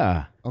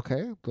 Yeah.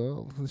 Okay,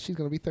 well, she's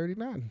going to be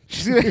 39.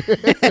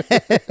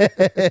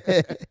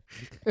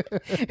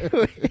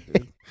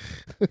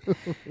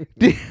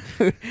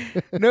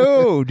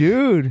 No,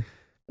 dude.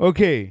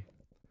 Okay.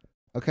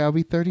 Okay, I'll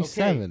be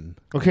 37.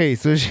 Okay,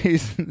 so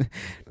she's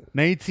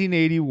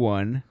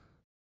 1981.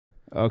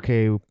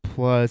 Okay,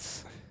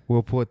 plus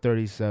we'll put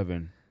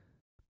 37.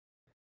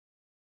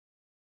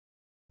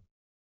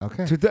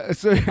 Okay.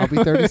 So I'll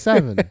be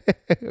 37.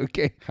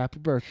 Okay. Happy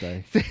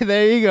birthday.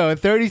 There you go,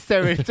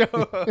 37.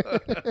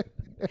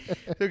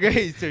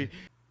 Okay, so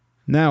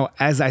now,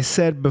 as I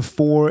said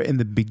before in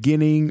the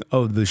beginning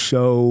of the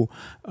show,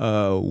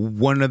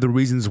 one of the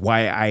reasons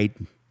why I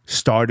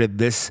started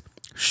this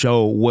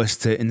show was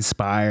to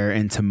inspire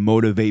and to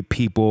motivate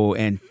people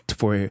and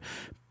for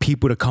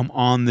people to come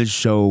on the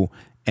show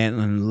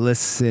and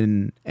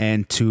listen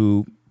and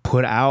to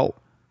put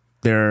out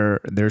their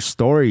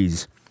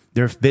stories,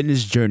 their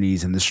fitness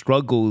journeys and the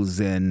struggles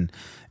and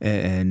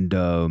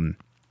the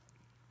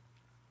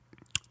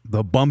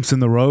bumps in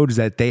the roads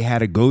that they had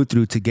to go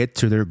through to get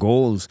to their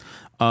goals.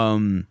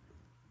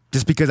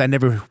 Just because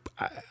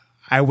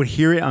I would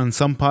hear it on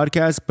some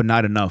podcasts, but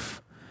not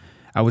enough.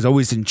 I was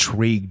always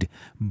intrigued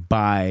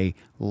by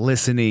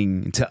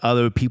listening to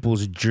other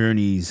people's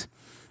journeys.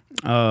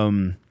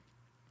 So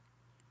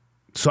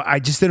I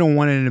just didn't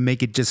want to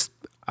make it just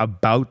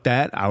about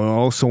that. I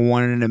also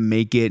wanted to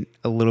make it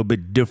a little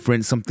bit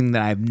different, something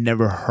that I've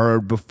never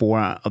heard before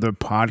on other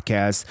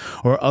podcasts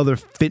or other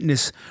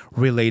fitness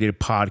related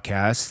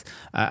podcasts.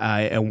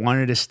 I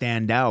wanted to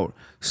stand out.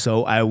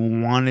 So I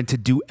wanted to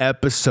do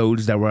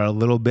episodes that were a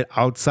little bit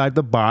outside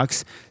the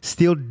box,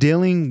 still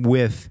dealing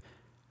with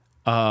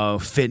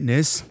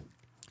fitness,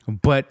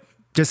 but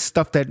just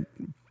stuff that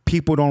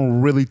people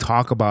don't really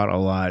talk about a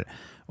lot.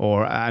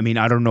 Or, I mean,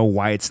 I don't know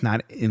why it's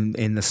not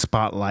in the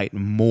spotlight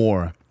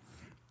more.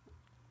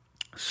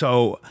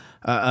 So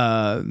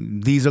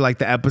these are like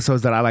the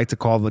episodes that I like to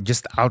call the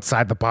just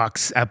outside the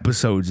box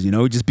episodes,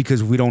 just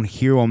because we don't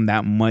hear them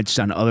that much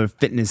on other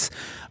fitness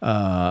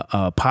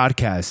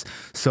podcasts.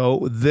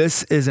 So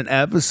this is an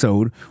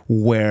episode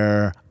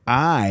where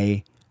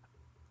I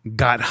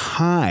got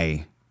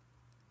high.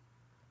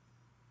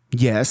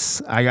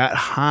 Yes, I got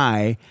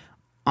high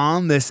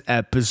on this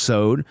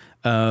episode.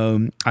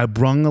 I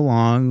brung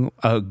along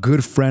a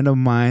good friend of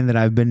mine that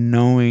I've been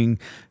knowing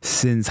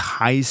since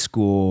high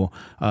school.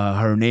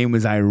 Her name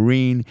is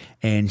Irene,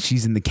 and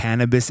she's in the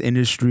cannabis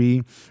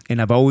industry,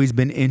 and I've always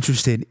been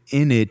interested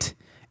in it.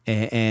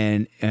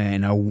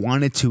 And I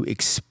wanted to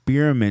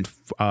experiment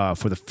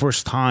for the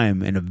first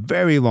time in a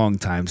very long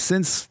time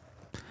since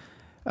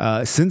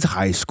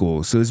high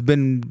school. So it's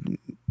been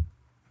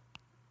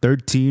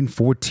 13,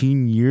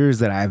 14 years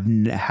that I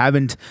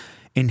haven't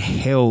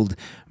inhaled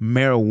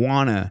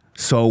marijuana.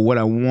 So what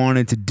I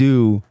wanted to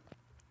do,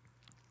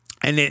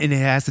 and it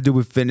has to do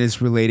with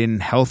fitness related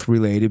and health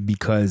related,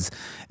 because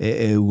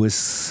it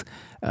was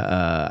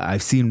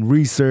I've seen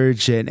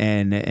research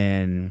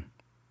and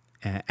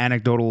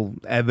anecdotal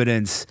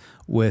evidence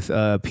with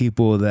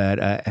people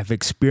that have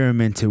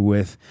experimented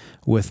with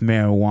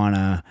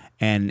marijuana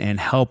and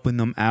helping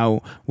them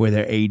out with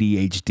their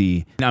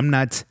ADHD. I'm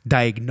not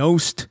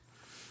diagnosed,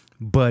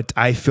 but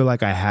I feel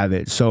like I have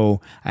it.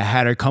 So I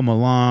had her come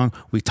along.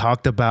 We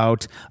talked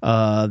about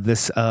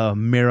this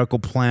miracle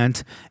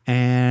plant,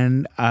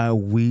 and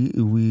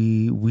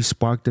we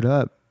sparked it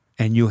up.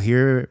 And you'll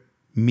hear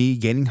me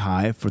getting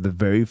high for the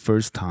very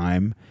first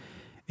time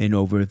in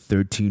over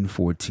 13,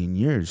 14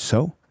 years.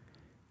 So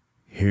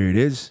here it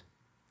is,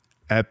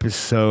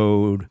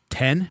 episode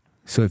 10.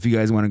 So if you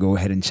guys want to go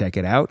ahead and check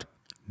it out,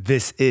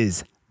 this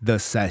is The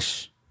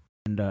Sesh.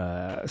 And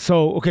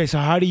so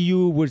how do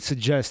you would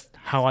suggest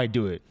how I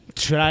do it?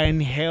 Should I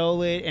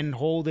inhale it and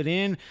hold it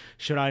in?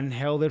 Should I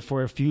inhale it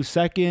for a few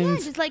seconds?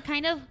 Yeah, just like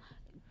kind of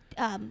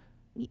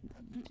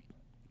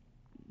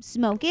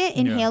smoke it,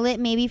 inhale it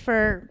maybe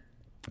for,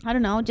 I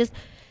don't know, just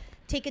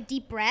take a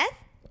deep breath.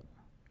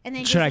 And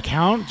then should I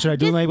count? Should I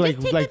do like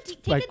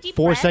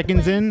 4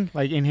 seconds in,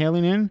 like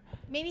inhaling in?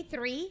 Maybe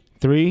 3.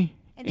 3,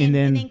 and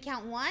then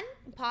count 1,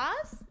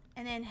 pause,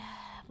 and then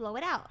blow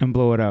it out. And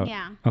blow it out.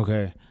 Yeah.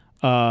 Okay.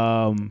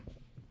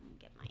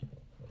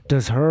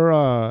 Does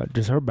her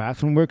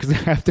bathroom work? Because I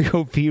have to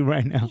go pee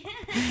right now.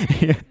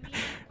 Yeah.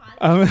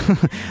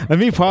 Let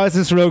me pause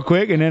this real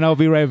quick, and then I'll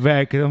be right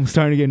back because I'm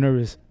starting to get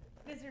nervous.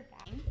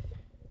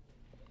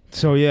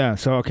 So yeah,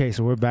 so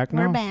we're back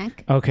now. We're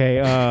back.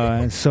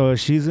 Okay, so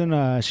she's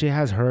in. She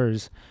has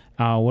hers.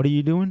 What are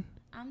you doing?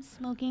 I'm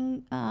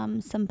smoking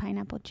some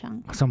pineapple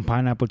chunk. Some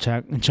pineapple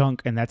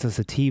chunk, and that's a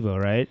sativa,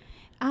 right?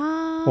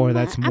 Or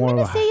that's more. I'm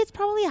gonna say it's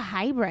probably a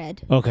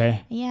hybrid.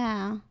 Okay.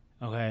 Yeah.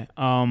 Okay.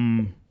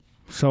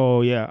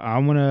 So yeah,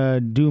 I'm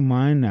gonna do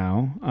mine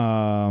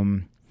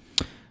now.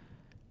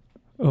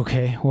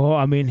 Okay. Well,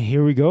 I mean,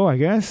 here we go, I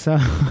guess.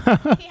 Okay, how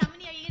many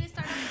are you gonna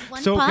start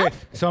with? One puff? Okay.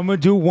 So I'm gonna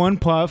do one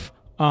puff.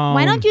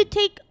 Why don't you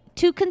take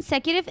 2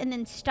 consecutive and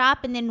then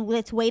stop and then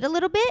let's wait a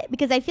little bit,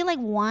 because I feel like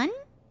 1,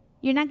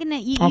 you're not gonna.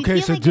 You okay,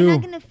 feel so like do. You're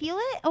not gonna feel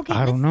it. Okay.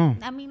 I don't know.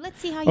 I mean, let's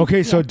see how you.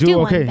 Okay, feel. so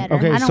do. Okay.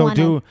 Okay. So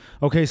do. Wanna,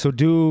 Okay, so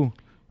do.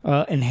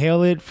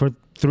 Inhale it for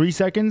 3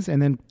 seconds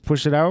and then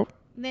push it out.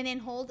 Then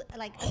hold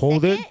like.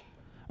 Hold it.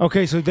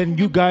 Okay, so then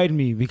you guide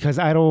me, because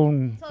I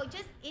don't. So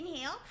just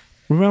inhale.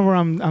 Remember,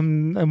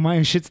 I'm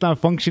my shit's not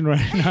functioning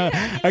right now.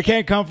 I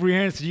can't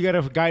comprehend, so you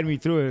gotta guide me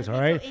through it. Okay, all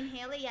right. So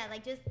inhale it, yeah,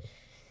 like just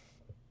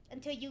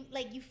until you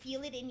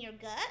feel it in your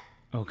gut.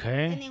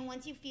 Okay. And then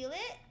once you feel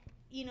it,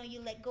 you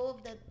let go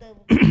of the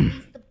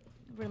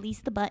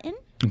release the button.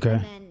 Okay.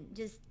 And then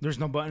just. There's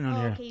no button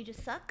on here. Okay, you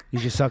just suck. You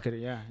just suck it,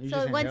 yeah.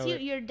 So once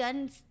you're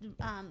done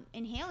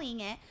inhaling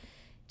it,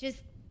 just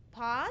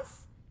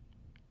pause.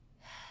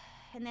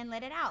 And then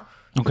let it out.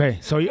 Okay,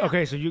 so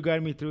you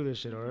guide me through this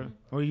shit, all right?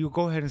 Mm-hmm. Or you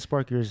go ahead and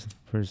spark yours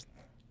first.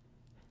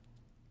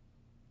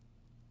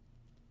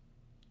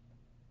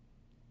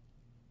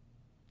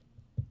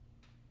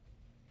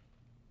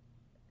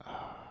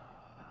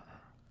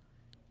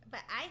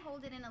 But I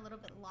hold it in a little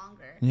bit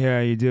longer.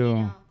 Yeah, you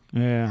do.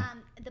 Yeah.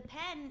 The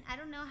pen, I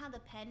don't know how the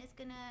pen is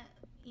gonna.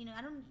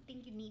 I don't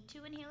think you need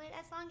to inhale it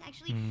as long.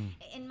 Actually,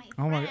 in my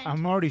friend,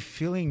 I'm already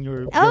feeling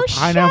your shut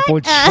pineapple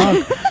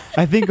chunk.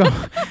 I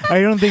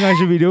don't think I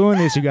should be doing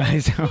this, you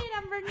guys. I'm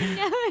burning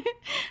down.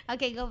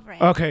 Okay, go for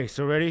it. Okay,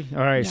 so ready?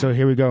 All right, so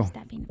here we go.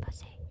 Stop being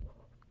pussy.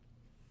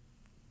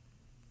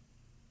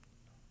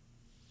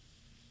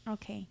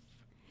 Okay.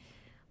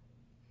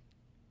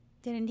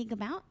 Didn't think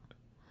about?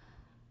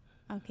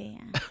 Okay,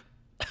 yeah.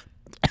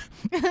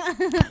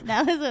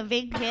 That was a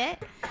big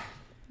hit.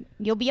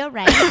 You'll be all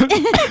right.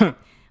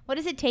 What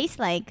does it taste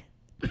like?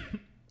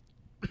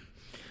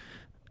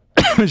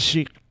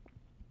 Shit.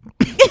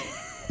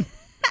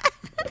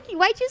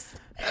 Why just?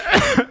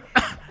 I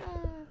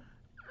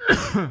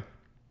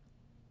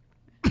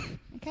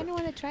kind of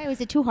want to try.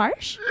 Was it too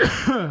harsh?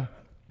 A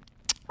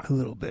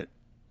little bit.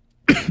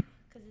 Because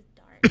it's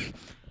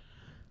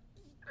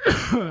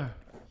dark.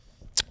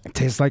 It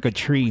tastes like a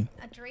tree.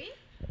 A tree?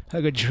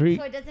 Like a tree.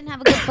 So it doesn't have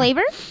a good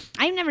flavor?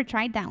 I've never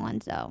tried that one,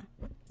 so.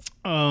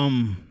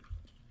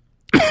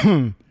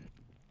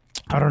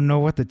 I don't know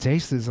what the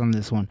taste is on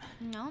this one.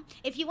 No.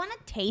 If you want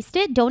to taste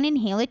it, don't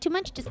inhale it too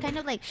much. Just kind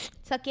of like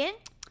suck in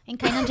and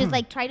kind of just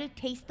like try to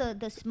taste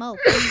the smoke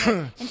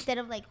instead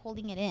of like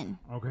holding it in.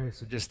 Okay,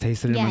 so just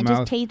taste it in my Yeah,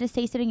 mouth. just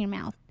taste it in your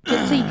mouth.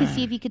 Just so you can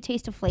see if you could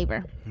taste the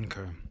flavor.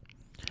 Okay.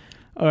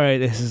 All right,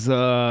 this is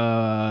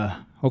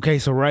okay.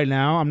 So right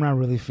now, I'm not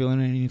really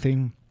feeling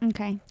anything.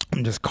 Okay.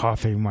 I'm just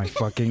coughing my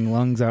fucking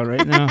lungs out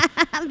right now.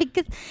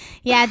 Because,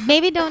 yeah,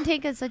 maybe don't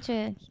take such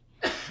a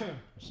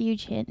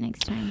huge hit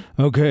next time.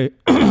 Okay.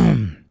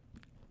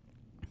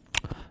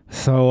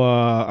 So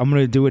I'm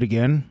gonna do it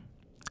again.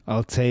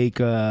 I'll take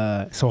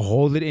so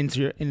hold it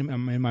into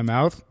in my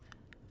mouth.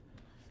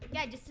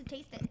 Yeah, just to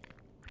taste it.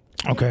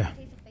 Okay.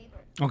 Taste the flavor.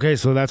 Okay,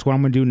 so that's what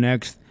I'm gonna do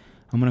next.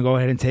 I'm gonna go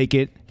ahead and take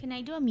it. Can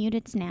I do a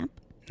muted snap?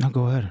 No,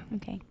 go ahead.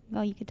 Okay.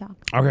 Well, you could talk.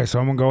 Okay, so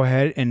I'm gonna go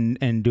ahead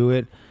and do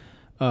it.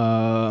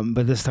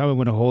 But this time I'm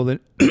gonna hold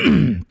it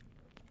in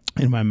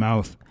my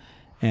mouth,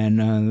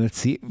 and let's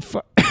see if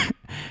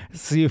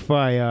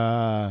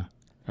I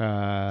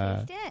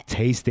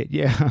taste it.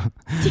 Yeah.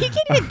 You can't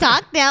even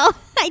talk now.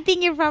 I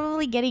think you're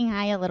probably getting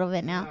high a little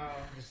bit now.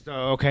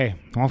 Okay.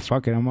 Oh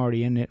fuck it, I'm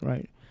already in it,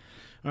 right?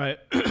 All right.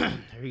 Here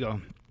we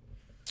go.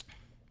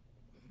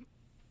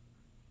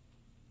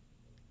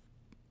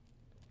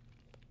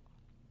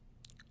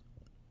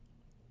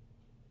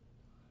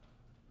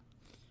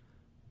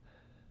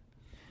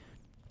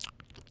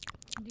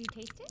 Do you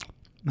taste it?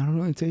 I don't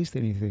really taste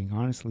anything,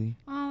 honestly.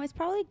 Oh, it's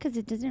probably because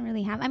it doesn't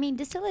really have. I mean,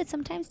 distillate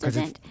sometimes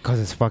doesn't. Because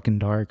it's fucking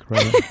dark,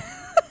 right?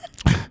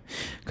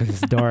 Because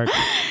it's dark.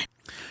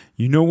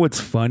 You know what's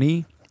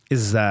funny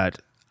is that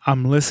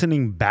I'm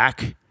listening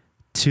back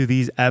to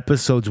these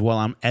episodes while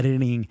I'm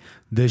editing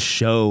this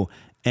show,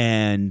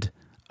 and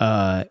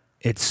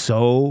it's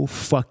so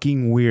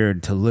fucking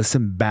weird to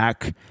listen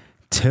back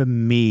to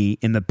me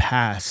in the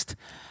past.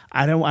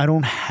 I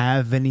don't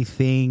have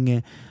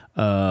anything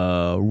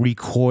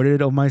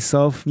recorded of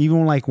myself,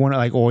 even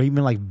or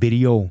even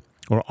video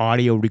or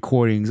audio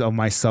recordings of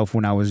myself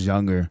when I was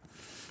younger.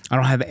 I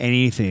don't have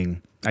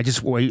anything. I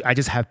just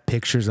have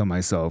pictures of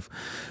myself.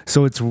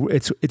 So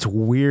it's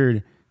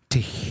weird to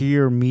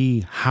hear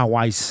me, how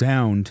I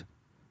sound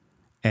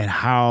and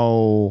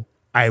how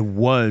I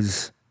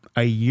was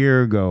a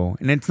year ago.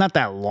 And it's not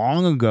that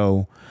long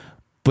ago,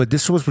 but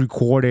this was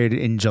recorded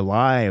in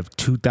July of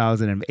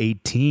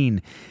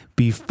 2018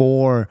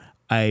 before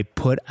I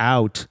put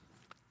out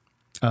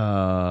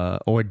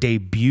or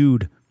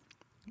debuted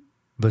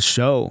the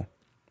show.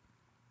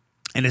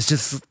 And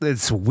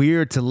it's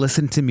weird to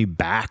listen to me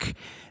back.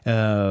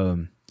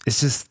 It's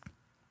just,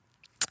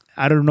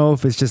 I don't know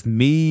if it's just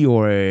me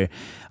or a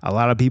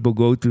lot of people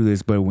go through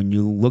this, but when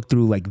you look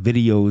through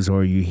videos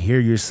or you hear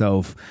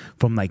yourself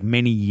from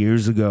many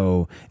years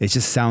ago, it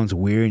just sounds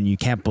weird and you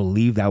can't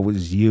believe that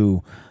was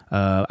you.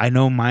 I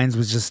know mine's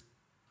was just,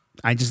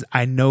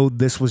 I know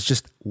this was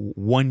just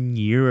 1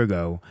 year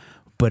ago,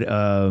 but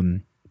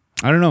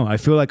I don't know. I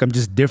feel like I'm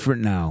just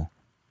different now.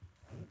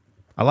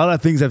 A lot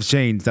of things have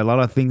changed. A lot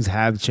of things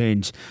have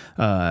changed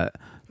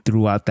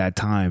throughout that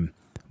time.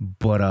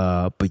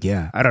 But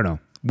yeah, I don't know.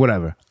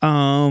 Whatever.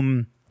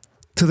 To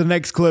the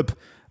next clip.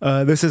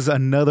 This is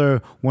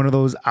another one of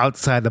those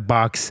outside the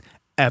box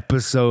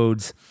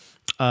episodes.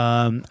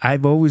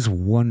 I've always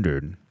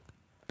wondered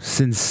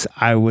since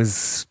I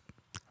was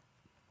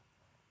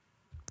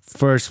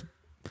first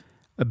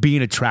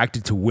being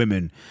attracted to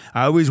women.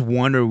 I always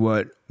wondered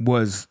what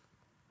was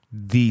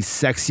the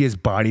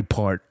sexiest body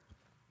part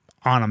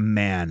on a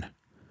man.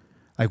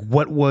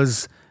 What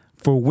was,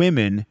 for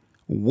women,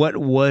 what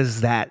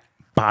was that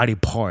body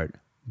part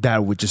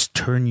that would just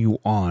turn you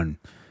on?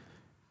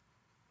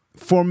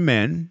 For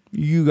men,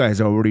 you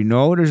guys already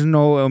know. There's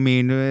no, I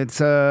mean,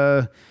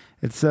 but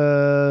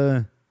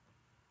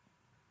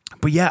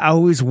yeah, I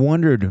always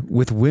wondered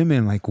with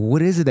women,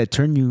 what is it that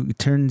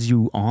turns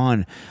you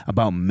on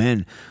about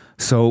men?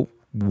 So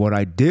what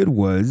I did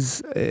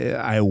was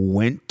I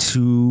went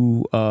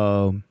to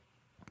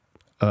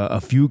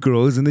a few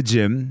girls in the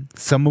gym.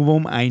 Some of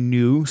them I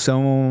knew,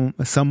 some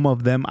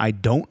of them I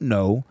don't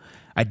know.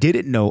 I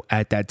didn't know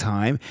at that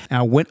time. And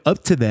I went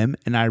up to them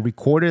and I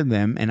recorded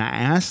them and I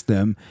asked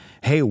them,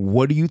 hey,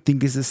 what do you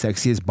think is the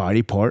sexiest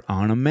body part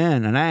on a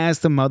man? And I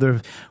asked them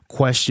other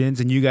questions,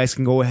 and you guys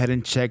can go ahead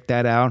and check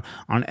that out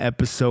on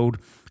episode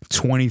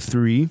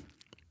 23.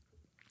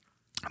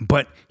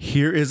 But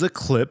here is a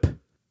clip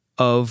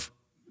of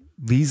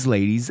these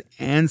ladies'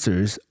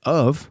 answers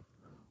of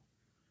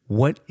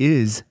what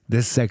is the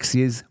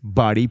sexiest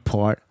body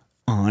part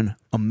on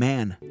a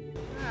man.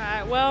 All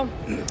right, well,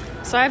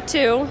 so I have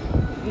two.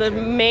 The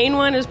main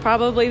one is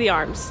probably the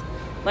arms.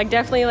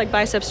 Definitely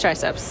biceps,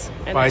 triceps.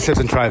 And biceps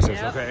and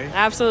triceps, yep, okay.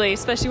 Absolutely,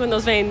 especially when the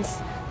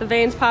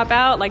veins pop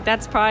out.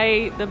 That's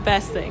probably the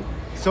best thing.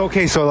 So,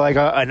 okay, so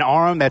an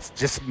arm that's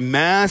just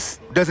mass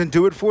doesn't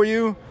do it for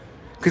you?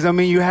 Because, I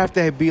mean, you have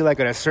to be at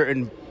a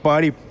certain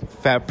body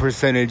fat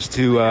percentage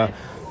to...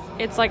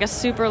 It's a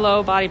super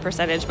low body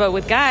percentage, but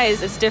with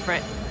guys, it's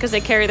different because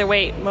they carry their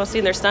weight mostly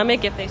in their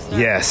stomach if they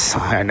start. Yes,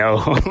 I know.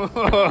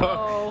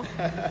 So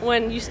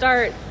when you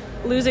start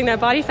losing that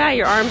body fat,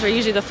 your arms are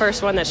usually the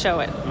first one that show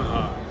it.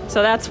 Uh-huh.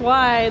 So that's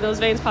why those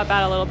veins pop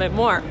out a little bit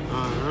more.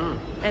 Uh-huh.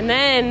 And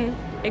then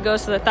it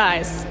goes to the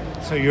thighs.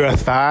 So you're a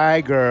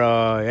thigh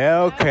girl.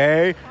 Yeah,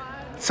 okay.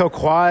 So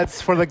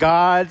quads for the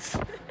gods.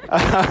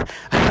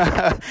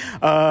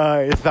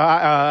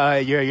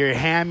 your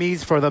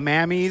hammies for the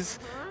mammies.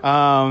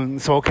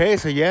 So okay,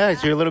 so yeah,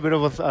 so you're a little bit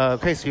of a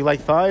okay. So you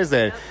like thighs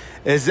then?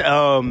 Is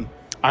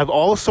I've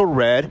also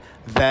read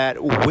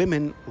that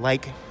women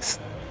like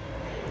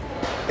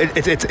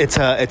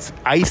it's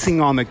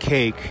icing on the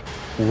cake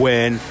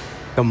when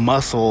the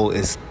muscle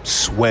is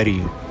sweaty,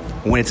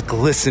 when it's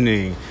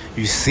glistening.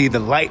 You see the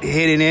light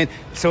hitting it.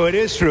 So it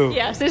is true.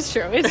 Yes, it's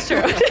true. It's true.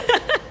 Okay.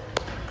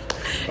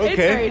 It's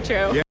very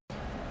true. Yeah.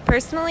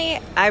 Personally,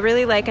 I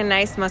really like a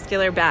nice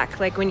muscular back.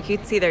 Like when you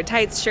can see their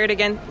tights shirt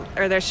again,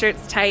 or their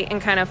shirt's tight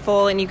and kind of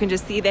full, and you can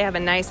just see they have a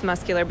nice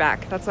muscular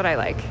back. That's what I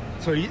like.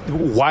 So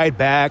wide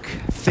back,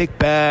 thick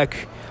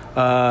back.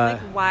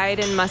 Like wide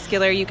and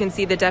muscular, you can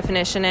see the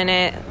definition in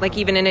it. Like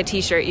even in a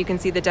t-shirt, you can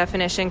see the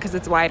definition because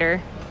it's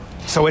wider.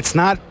 So it's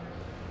not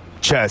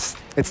chest.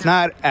 It's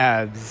not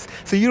abs.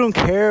 So you don't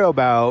care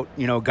about,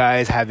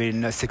 guys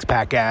having a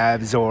six-pack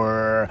abs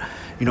or,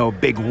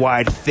 big,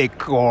 wide,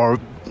 thick, or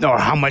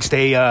how much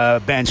they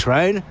bench,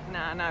 right?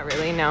 Nah, not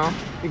really, no.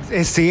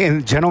 See,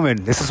 and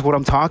gentlemen, this is what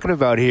I'm talking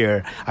about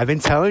here. I've been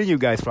telling you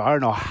guys for I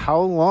don't know how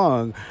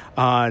long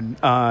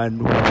on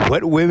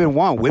what women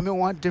want. Women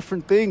want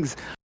different things.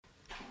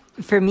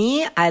 For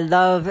me, I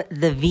love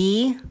the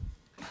V,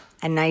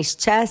 a nice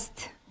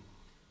chest,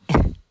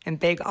 and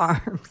big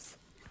arms.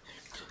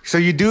 So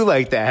you do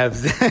like the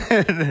abs.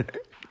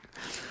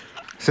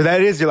 So that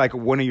is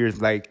one of your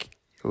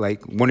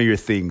one of your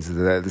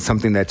things,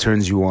 something that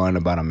turns you on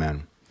about a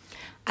man.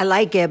 I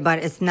like it, but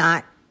it's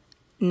not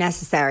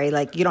necessary.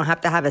 Like, you don't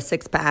have to have a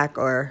six-pack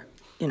or,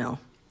 an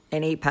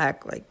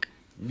eight-pack. Like,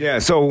 yeah,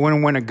 so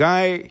when a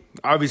guy,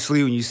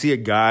 obviously when you see a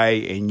guy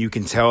and you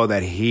can tell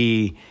that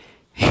he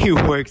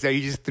works out,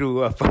 you just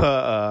threw up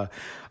a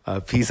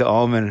piece of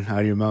almond out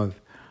of your mouth.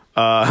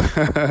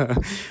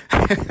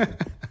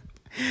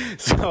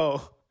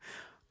 So,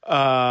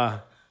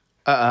 but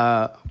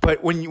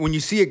when you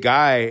see a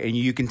guy and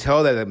you can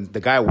tell that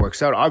the guy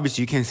works out,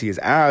 obviously you can't see his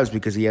abs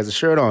because he has a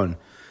shirt on.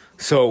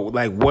 So,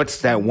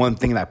 what's that one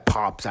thing that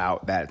pops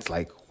out that's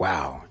like,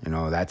 wow,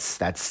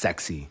 that's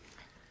sexy?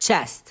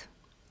 chest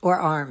or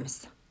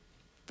arms,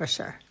 for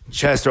sure.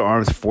 Chest or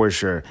arms, for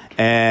sure.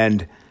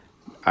 And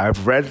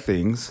I've read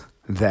things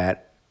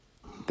that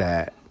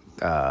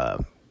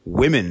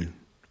women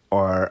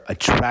are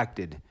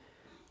attracted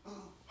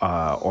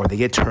or they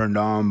get turned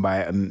on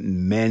by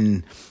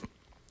men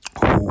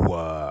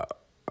who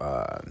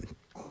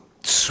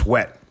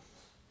sweat.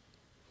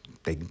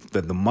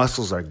 The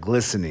muscles are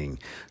glistening.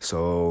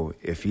 So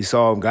if you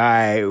saw a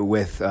guy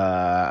with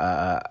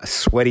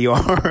sweaty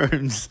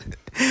arms,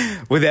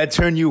 would that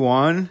turn you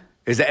on?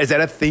 Is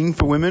that a thing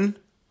for women?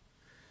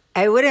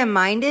 I wouldn't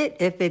mind it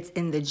if it's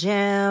in the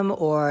gym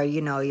or,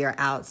 you're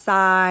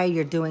outside,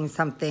 you're doing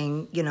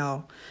something,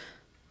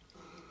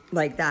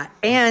 like that.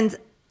 And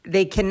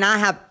they cannot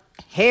have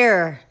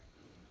hair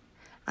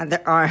on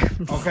their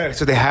arms. Okay,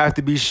 so they have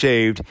to be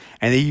shaved,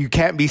 and you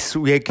can't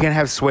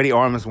have sweaty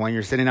arms when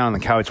you're sitting down on the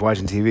couch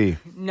watching TV.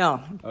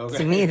 No, Okay.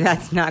 To me,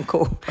 that's not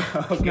cool.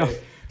 Okay. No.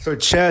 So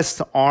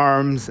chest,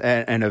 arms,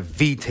 and a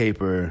V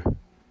taper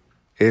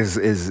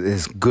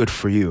is good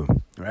for you,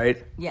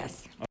 right?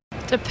 Yes.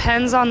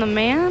 Depends on the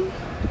man.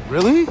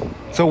 Really?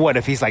 So what,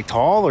 if he's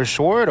tall or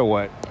short or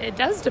what? It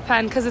does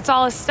depend because it's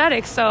all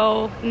aesthetic.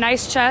 So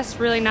nice chest,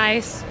 really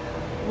nice.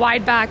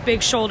 Wide back,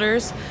 big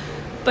shoulders.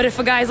 But if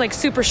a guy's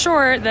super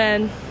short,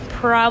 then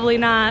probably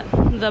not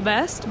the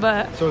best.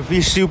 But So if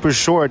he's super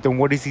short, then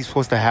what is he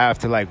supposed to have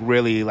to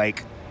really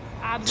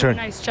abs turn- and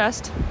a nice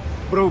chest.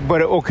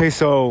 But okay,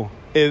 so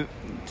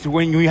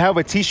when you have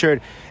a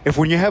t-shirt,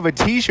 when you have a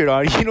t-shirt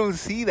on, you don't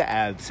see the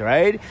abs,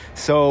 right?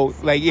 So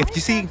if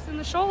you see Biceps and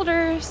the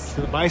shoulders.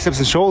 the biceps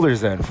and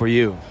shoulders, then for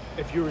you,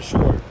 if you were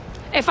short.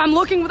 If I'm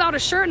looking without a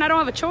shirt and I don't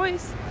have a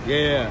choice.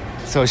 Yeah.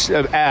 So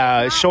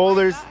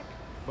shoulders,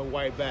 but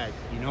wide back.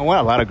 You know what?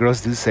 A lot of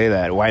girls do say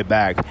that, wide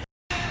back.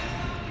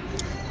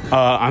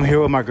 I'm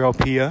here with my girl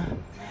Pia,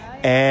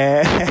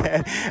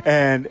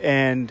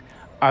 and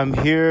I'm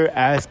here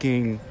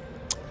asking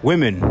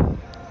women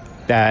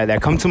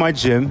that come to my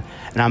gym,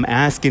 and I'm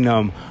asking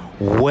them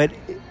what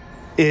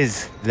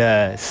is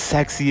the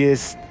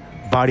sexiest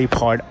body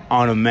part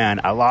on a man.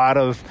 A lot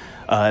of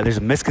there's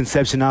a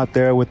misconception out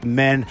there with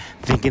men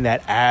thinking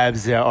that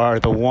abs are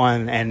the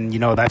one, and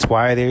that's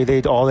why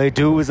they all they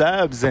do is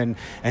abs, and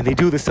they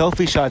do the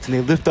selfie shots and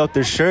they lift up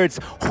their shirts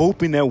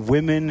hoping that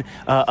women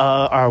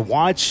are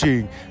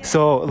watching.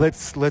 So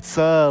let's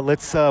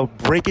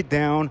break it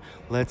down.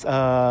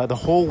 The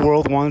whole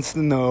world wants to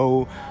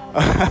know,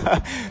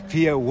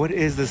 Pia, what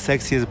is the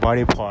sexiest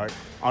body part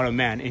on a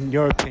man in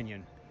your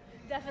opinion?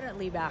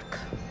 Definitely back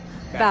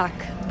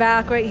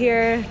right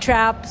here,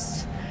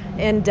 traps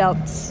and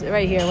delts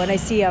right here when I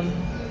see them.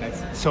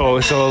 So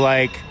Because I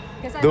like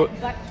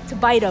to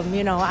bite them,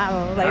 I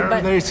don't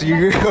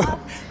know,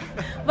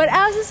 but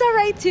abs is all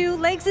right too.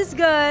 Legs is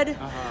good.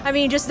 I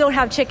mean, just don't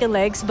have chicken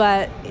legs,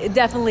 but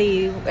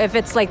definitely if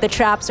it's the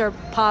traps are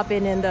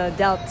popping and the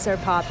delts are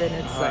popping,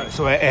 it's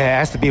so it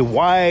has to be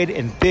wide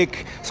and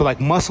thick, so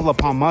muscle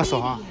upon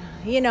muscle, huh?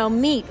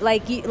 meat,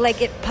 like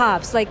it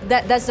pops. Like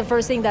that's the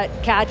first thing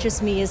that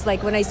catches me is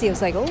like when I see it,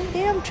 it's like, oh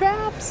damn,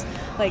 traps,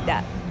 like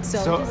that.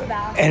 So just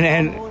that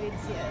and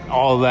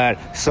all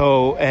that.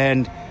 So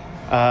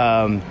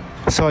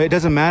so it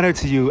doesn't matter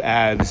to you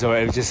abs or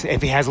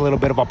if he has a little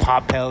bit of a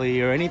pot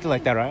belly or anything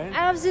like that, right?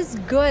 Abs is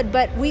good,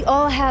 but we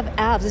all have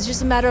abs. It's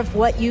just a matter of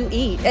what you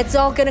eat. It's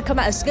all gonna come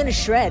out. It's gonna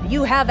shred.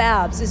 You have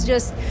abs.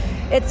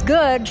 It's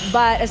good,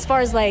 but as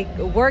far as like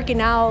working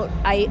out,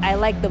 I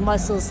like the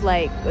muscles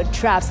like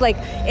traps. Like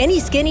any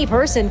skinny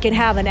person can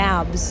have an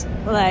abs,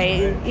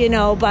 like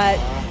but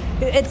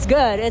it's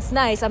good. It's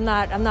nice. I'm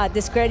not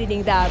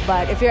discrediting that,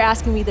 but if you're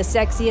asking me, the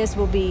sexiest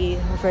will be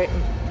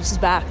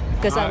just back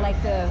because I like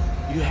to.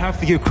 You have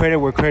to give credit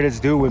where credit's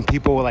due when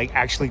people like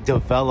actually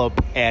develop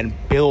and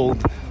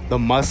build the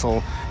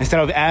muscle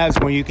instead of abs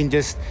when you can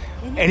just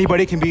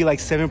anybody can be like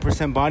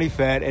 7% body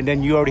fat and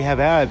then you already have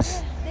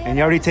abs and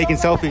you're already taking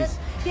selfies.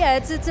 Yeah,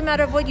 it's a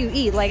matter of what you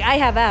eat. Like I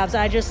have abs,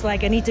 I just I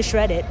need to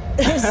shred it.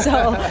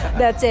 So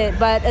that's it.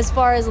 But as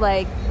far as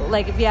like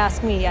if you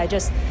ask me, I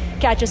just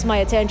catches my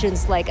attention.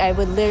 Like I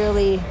would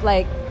literally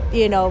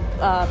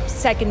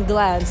second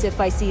glance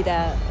if I see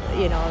that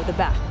the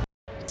back.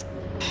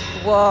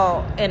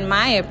 Well, in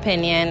my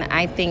opinion,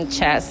 I think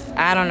chest.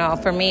 I don't know.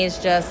 For me,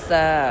 it's just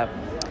an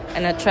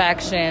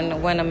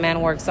attraction when a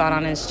man works out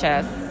on his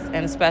chest,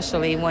 and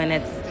especially when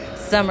it's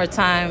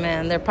summertime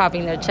and they're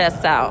popping their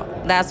chests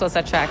out. That's what's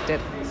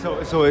attractive.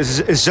 So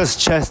it's just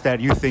chest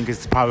that you think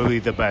is probably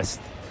the best?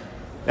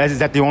 Is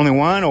that the only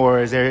one,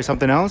 or is there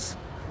something else?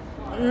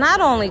 Not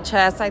only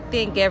chest, I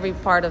think every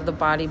part of the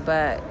body,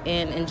 but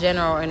in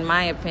general, in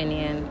my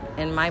opinion,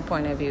 in my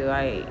point of view,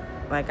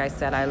 like I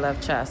said, I love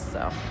chest,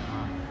 so...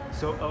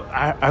 So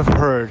I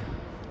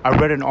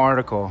read an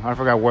article. I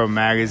forgot what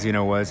magazine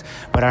it was,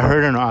 but I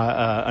heard an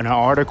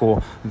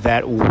article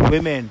that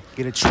women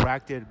get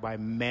attracted by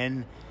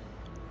men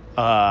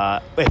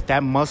if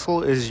that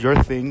muscle is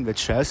your thing, the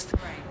chest.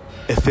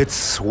 If it's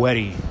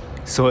sweaty,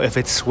 so if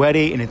it's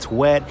sweaty and it's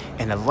wet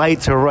and the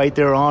lights are right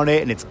there on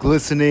it and it's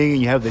glistening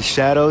and you have the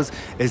shadows,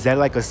 is that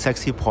like a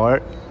sexy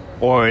part,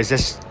 or is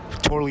this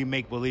totally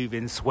make believe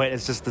in sweat?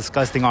 It's just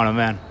disgusting on a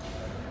man.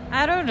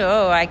 I don't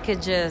know.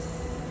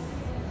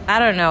 I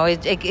don't know.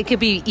 It could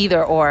be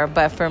either or,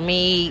 but for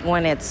me,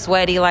 when it's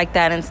sweaty like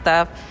that and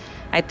stuff,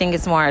 I think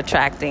it's more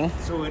attracting.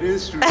 So it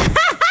is true.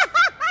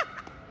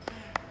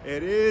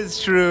 It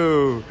is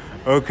true.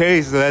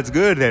 Okay, so that's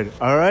good then.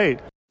 All right.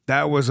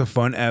 That was a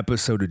fun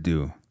episode to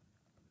do.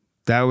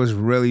 That was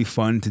really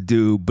fun to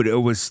do, but it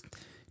was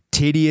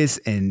tedious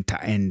and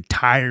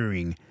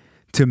tiring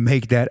to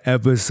make that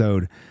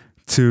episode,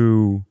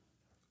 to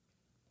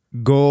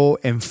go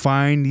and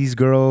find these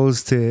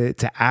girls, to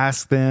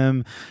ask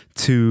them,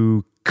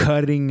 to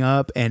cutting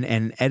up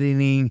and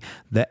editing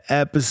the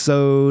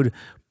episode,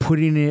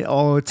 putting it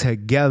all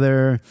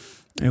together.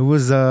 It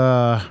was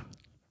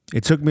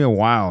it took me a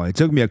while. It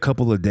took me a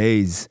couple of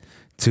days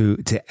to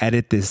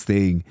edit this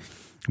thing,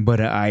 but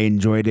I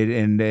enjoyed it,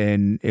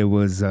 and it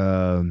was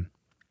I'm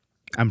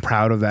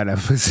proud of that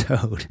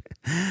episode.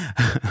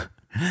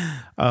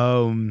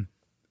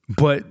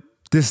 But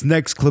this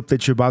next clip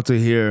that you're about to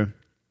hear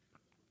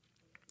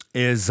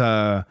is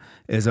a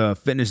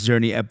fitness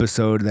journey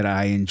episode that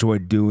I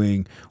enjoyed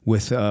doing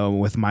with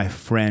my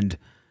friend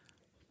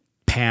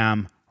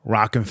Pam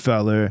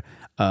Rockefeller.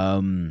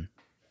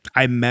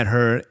 I met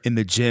her in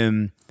the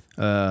gym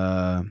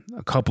a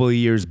couple of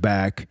years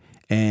back,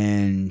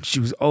 and she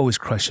was always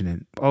crushing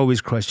it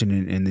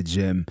in the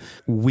gym.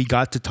 We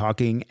got to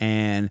talking,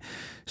 and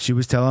she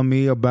was telling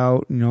me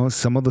about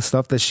some of the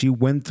stuff that she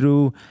went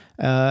through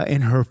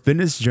in her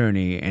fitness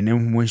journey. And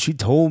then when she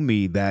told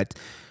me that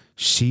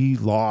she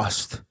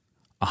lost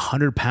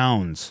 100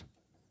 pounds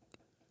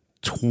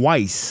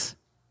twice,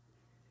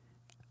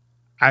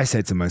 I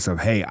said to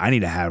myself, hey, I need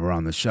to have her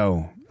on the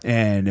show.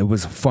 And it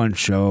was a fun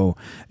show.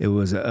 It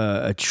was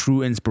a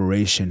true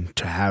inspiration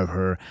to have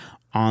her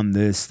on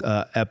this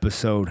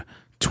episode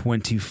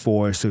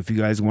 24. So if you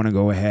guys want to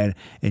go ahead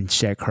and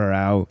check her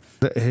out,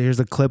 here's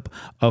a clip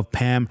of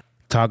Pam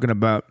talking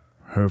about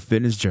her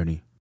fitness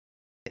journey.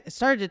 I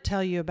started to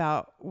tell you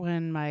about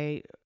when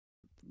my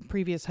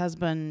previous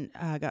husband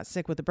got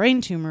sick with a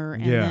brain tumor,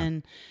 and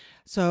then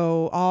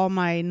so all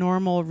my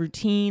normal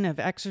routine of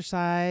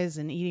exercise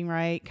and eating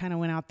right kind of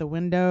went out the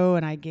window,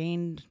 and I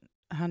gained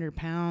 100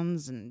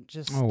 pounds and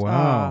just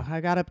I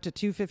got up to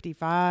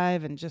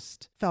 255 and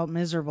just felt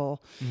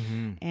miserable.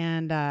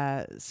 And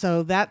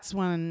so that's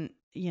when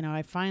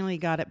I finally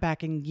got it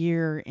back in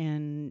gear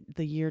in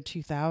the year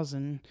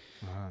 2000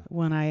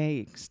 when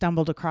I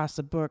stumbled across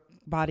the book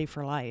Body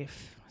for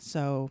Life.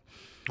 So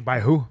by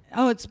who?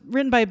 Oh, it's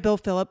written by Bill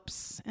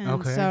Phillips.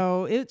 And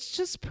so it's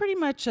just pretty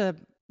much a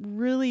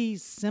really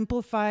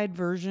simplified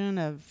version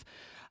of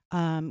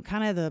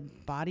kind of the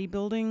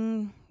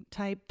bodybuilding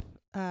type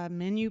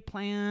menu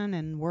plan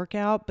and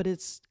workout, but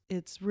it's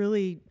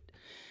really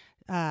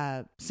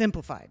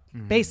simplified,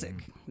 basic.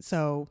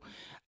 So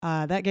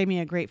that gave me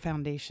a great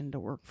foundation to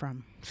work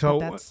from. So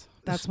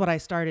that's what I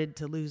started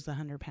to lose the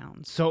 100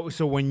 pounds. So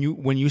when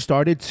you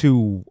started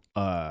to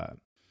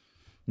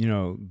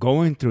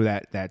going through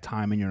that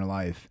time in your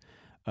life,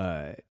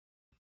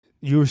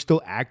 you were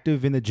still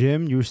active in the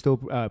gym. You were still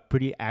a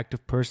pretty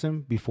active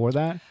person before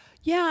that.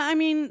 Yeah, I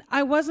mean,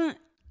 I wasn't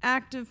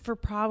active for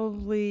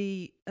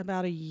probably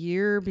about a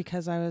year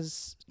because I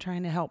was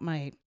trying to help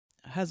my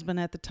husband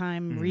at the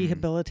time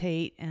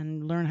rehabilitate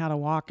and learn how to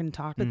walk and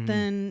talk. But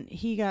then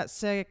he got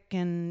sick,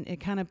 and it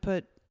kind of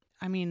put,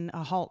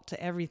 a halt to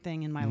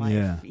everything in my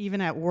life, even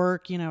at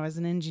work, as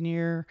an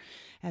engineer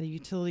at a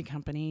utility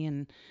company.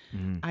 And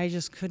I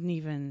just couldn't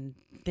even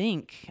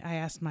think. I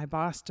asked my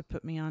boss to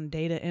put me on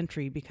data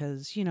entry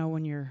because,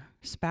 when your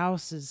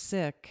spouse is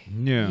sick,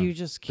 you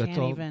just can't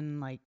even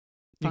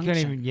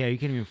function. You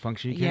can't even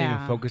function. You can't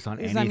even focus on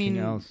anything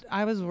else.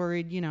 I was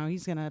worried,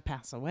 he's going to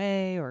pass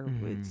away, or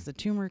it's the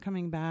tumor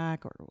coming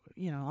back, or,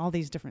 all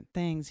these different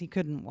things. He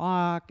couldn't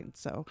walk. And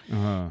so,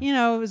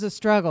 it was a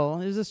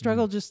struggle. It was a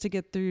struggle just to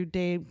get through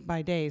day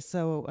by day.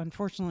 So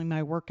unfortunately,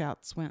 my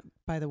workouts went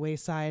by the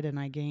wayside, and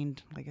I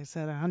gained, like I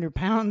said, 100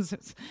 pounds.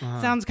 It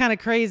sounds kind of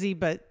crazy,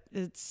 but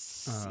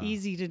it's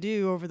easy to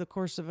do over the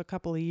course of a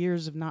couple of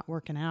years of not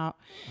working out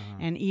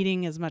and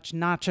eating as much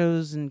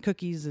nachos and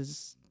cookies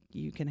as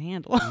you can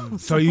handle.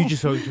 So you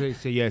just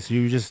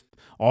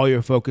all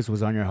your focus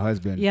was on your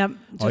husband. Yep,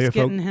 just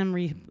getting him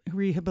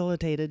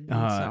rehabilitated.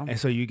 And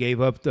so you gave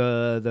up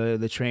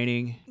the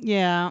training.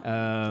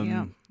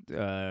 Yeah.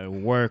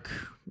 Work,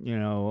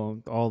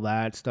 all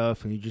that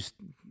stuff, and you just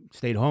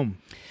stayed home.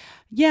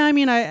 Yeah,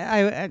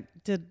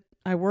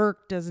 I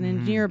worked as an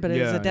engineer, but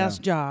it was a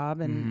desk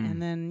job,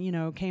 and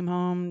then came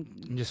home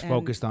and just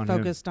focused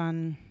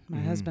on my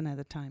husband at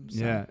the time.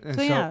 So. And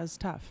so it was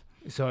tough.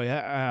 So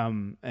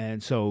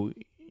and so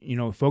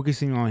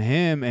focusing on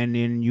him, and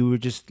then you were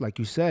just, like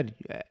you said,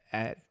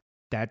 at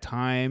that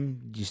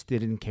time just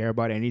didn't care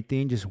about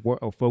anything, just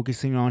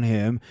focusing on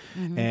him,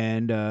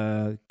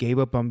 and gave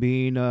up on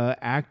being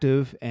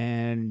active,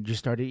 and just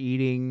started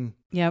eating.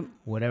 Yep.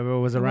 Whatever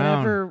was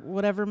around.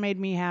 Whatever made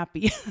me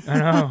happy. I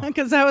know.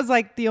 Because that was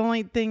like the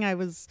only thing I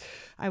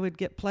would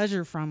get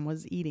pleasure from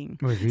was eating.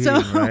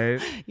 Right?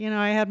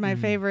 I had my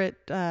favorite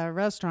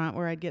restaurant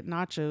where I'd get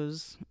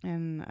nachos,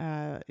 and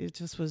it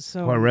just was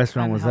so What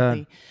restaurant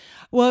unhealthy. was that?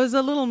 Well, it was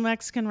a little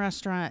Mexican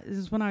restaurant. This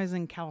is when I was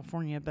in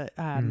California, but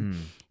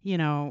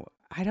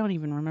I don't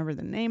even remember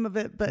the name of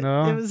it, but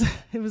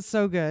it was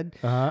so good.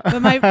 But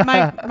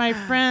my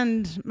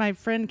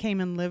friend came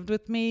and lived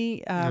with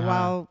me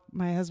while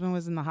my husband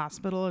was in the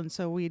hospital, and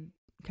so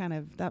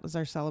that was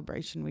our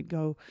celebration. We'd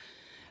go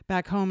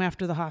back home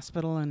after the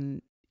hospital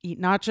and eat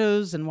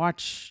nachos and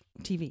watch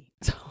TV.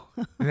 So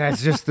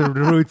that's just the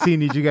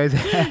routine that you guys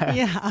have.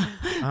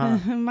 Yeah,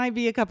 might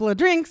be a couple of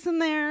drinks in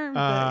there,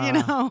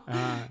 but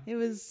it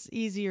was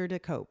easier to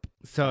cope.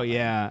 So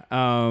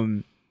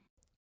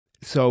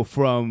So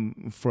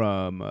from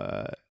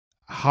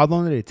how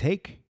long did it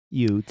take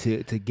you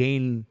to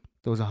gain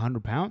those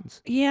 100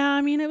 pounds?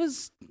 Yeah, it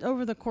was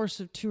over the course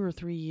of 2 or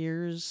 3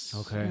 years.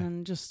 Okay.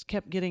 And just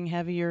kept getting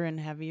heavier and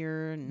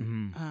heavier,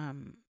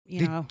 and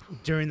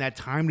during that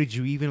time, did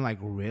you even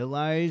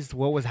realize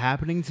what was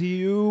happening to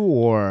you,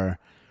 or?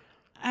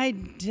 I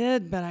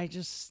did, but I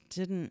just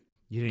didn't.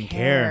 You didn't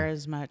care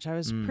as much. I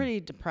was pretty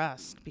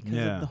depressed because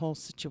of the whole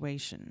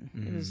situation.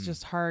 It was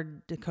just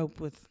hard to cope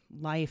with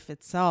life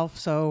itself.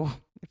 So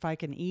if I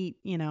can eat,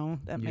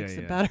 that makes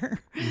it better.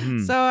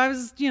 So I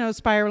was,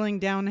 spiraling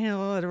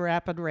downhill at a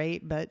rapid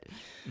rate. But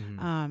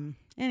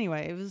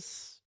anyway, it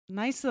was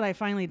nice that I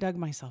finally dug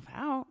myself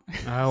out.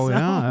 Oh,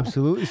 yeah,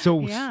 absolutely.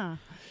 So,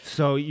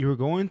 so you were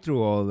going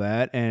through all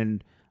that,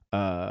 and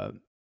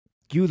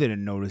you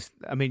didn't notice.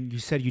 You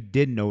said you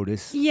did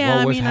notice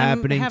what was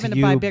happening I'm having to to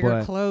you, buy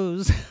bigger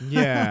clothes.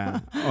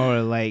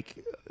 Or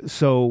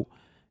so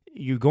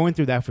you're going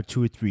through that for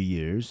 2 or 3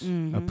 years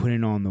of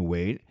putting on the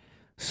weight.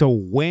 So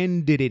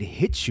when did it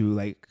hit you?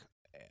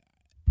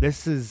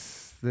 This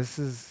is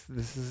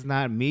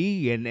not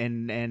me,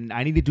 and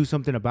I need to do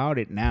something about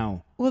it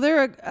now. Well, there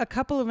are a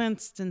couple of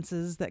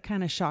instances that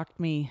kind of shocked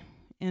me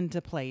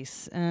into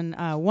place, and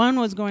one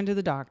was going to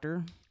the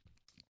doctor,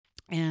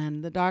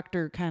 and the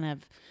doctor kind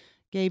of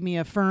gave me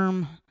a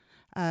firm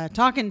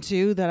talking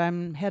to that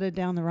I'm headed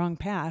down the wrong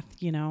path,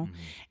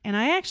 and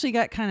I actually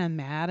got kind of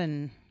mad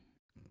and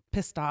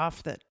pissed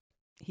off that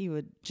he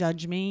would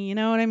judge me, you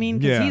know what I mean?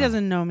 Because he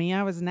doesn't know me.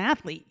 I was an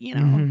athlete,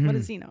 what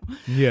does he know?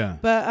 Yeah.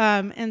 But,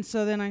 and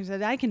so then I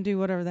said, I can do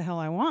whatever the hell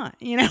I want,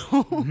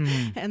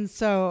 And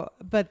so,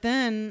 but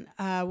then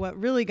what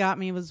really got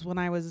me was when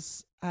I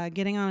was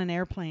getting on an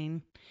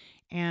airplane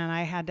and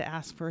I had to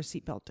ask for a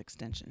seatbelt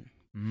extension.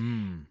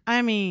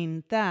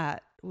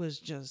 That was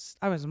just,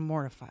 I was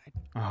mortified,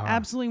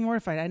 absolutely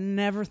mortified. I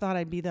never thought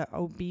I'd be the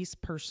obese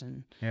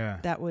person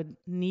that would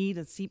need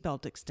a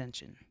seatbelt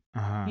extension,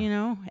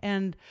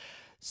 and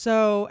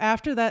so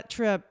after that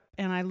trip,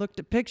 and I looked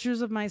at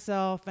pictures of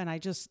myself, and I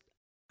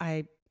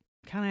kind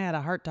of had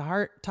a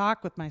heart-to-heart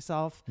talk with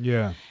myself.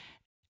 Yeah.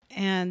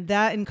 And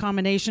that in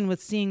combination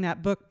with seeing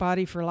that book,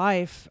 Body for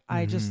Life,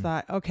 I just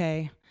thought,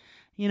 okay,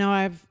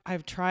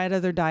 I've tried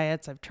other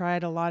diets. I've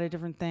tried a lot of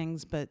different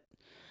things, but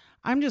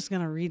I'm just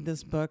going to read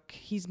this book.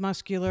 He's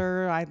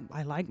muscular.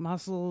 I like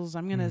muscles.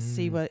 I'm going to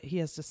see what he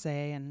has to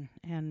say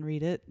and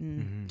read it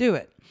and do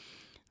it.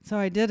 So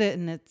I did it,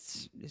 and it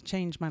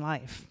changed my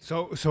life.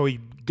 So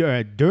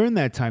during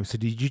that time, so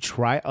did you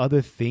try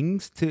other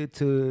things to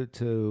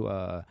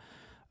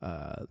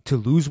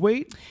lose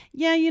weight?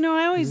 Yeah,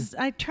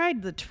 I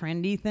tried the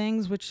trendy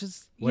things, which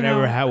is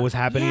whatever was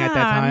happening at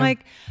that time. I'm like,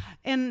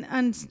 and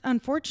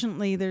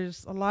unfortunately,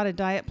 there's a lot of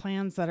diet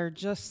plans that are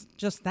just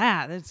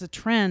that. It's a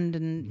trend,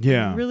 and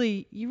you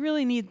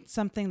really need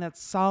something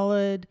that's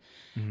solid.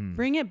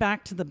 Bring it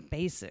back to the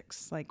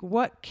basics. Like,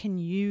 what can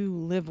you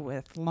live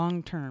with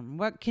long term?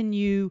 What can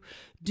you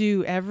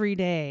do every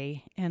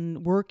day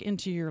and work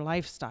into your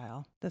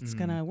lifestyle that's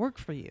going to work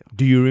for you?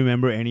 Do you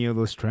remember any of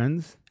those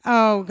trends?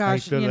 Oh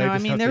gosh, like there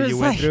was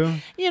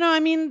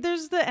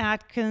there's the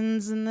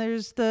Atkins and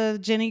there's the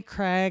Jenny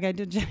Craig. I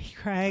did Jenny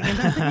Craig,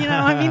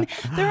 and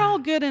they're all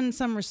good in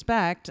some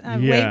respect.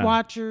 Weight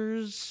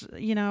Watchers,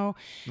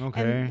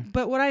 Okay.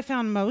 But what I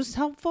found most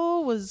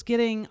helpful was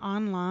getting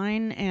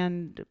online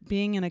and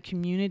being in a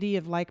community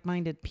of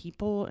like-minded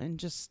people and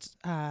just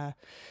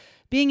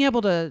being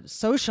able to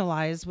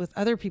socialize with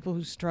other people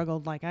who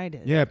struggled like I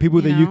did. Yeah,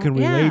 people that you can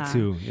relate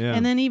to. Yeah.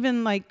 And then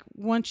even like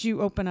once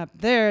you open up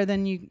there,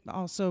 then you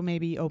also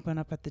maybe open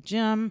up at the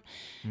gym.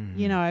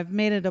 I've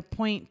made it a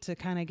point to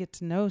kind of get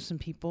to know some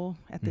people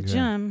at the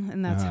gym,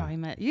 and that's how I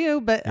met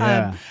you. But,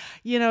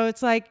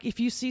 it's like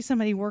if you see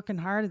somebody working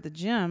hard at the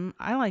gym,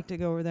 I like to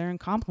go over there and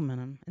compliment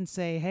them and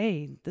say,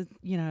 hey,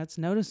 it's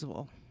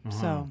noticeable.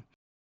 So...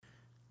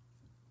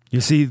 You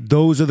see,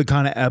 those are the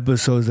kind of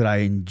episodes that I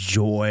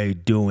enjoy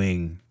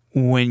doing.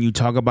 When you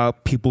talk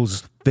about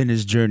people's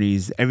fitness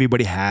journeys,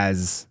 everybody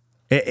has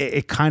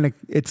it's kind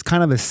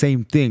of the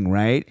same thing,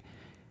 right?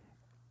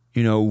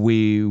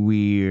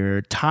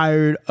 We're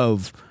tired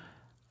of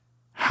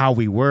how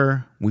we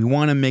were. We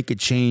want to make a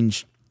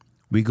change.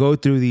 We go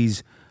through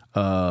these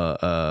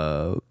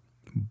bumps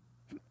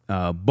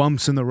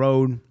in the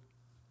road,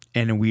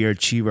 and we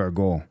achieve our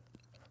goal.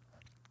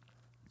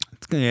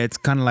 It's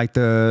kind of like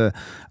the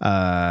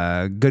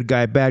good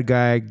guy, bad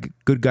guy.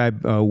 Good guy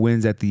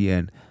wins at the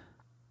end.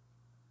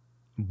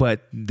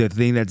 But the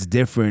thing that's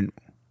different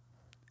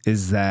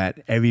is that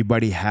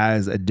everybody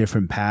has a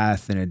different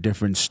path and a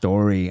different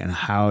story and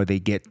how they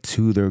get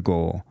to their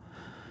goal.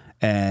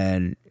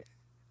 And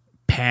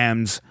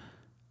Pam's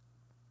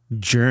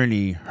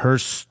journey, her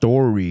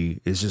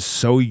story is just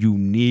so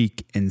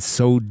unique and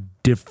so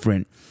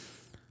different.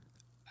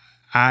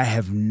 I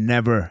have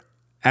never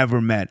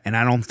ever met, and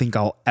I don't think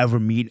I'll ever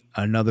meet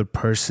another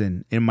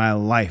person in my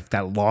life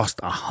that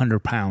lost 100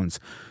 pounds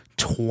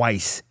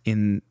twice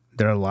in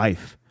their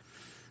life.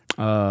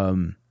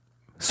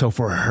 So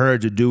for her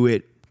to do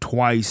it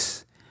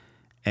twice,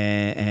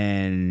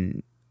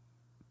 and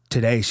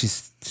today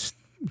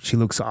she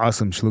looks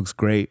awesome. She looks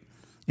great.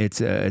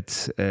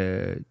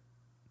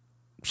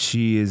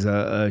 She is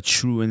a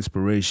true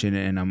inspiration,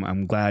 and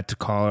I'm glad to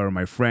call her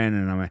my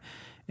friend,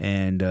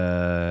 and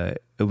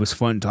it was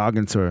fun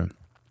talking to her.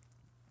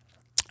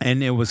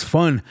 And it was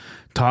fun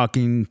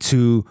talking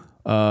to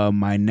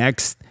my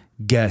next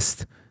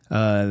guest.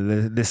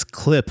 This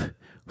clip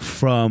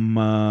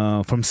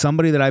from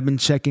somebody that I've been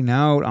checking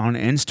out on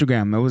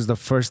Instagram. It was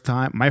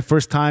my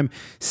first time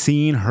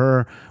seeing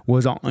her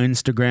was on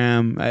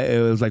Instagram. It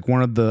was like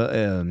one of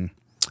the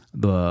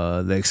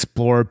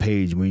Explorer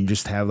page when you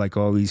just have like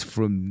all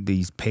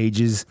these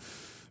pages,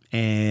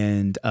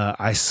 and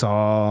I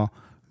saw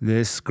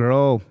this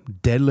girl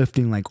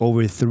deadlifting like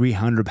over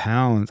 300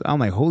 pounds. I'm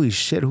like, holy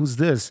shit, who's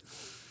this?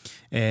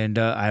 And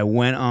I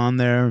went on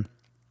there.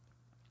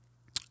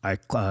 I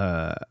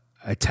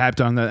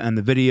tapped on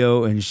the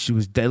video, and she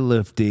was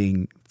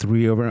deadlifting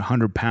over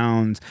 100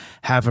 pounds.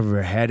 Half of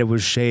her head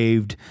was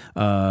shaved.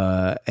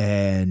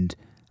 And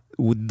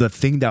the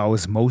thing that I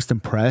was most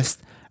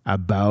impressed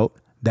about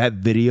that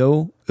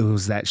video, it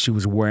was that she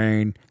was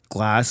wearing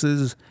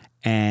glasses,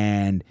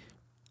 and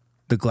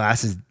the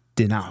glasses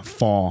did not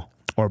fall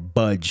or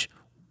budge,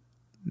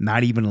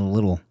 not even a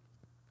little.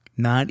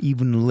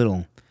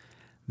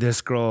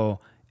 This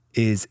girl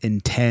is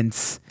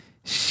intense.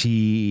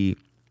 She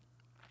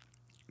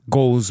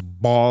goes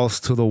balls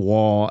to the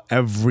wall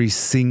every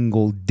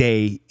single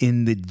day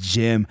in the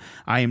gym.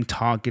 I am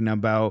talking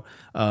about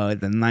the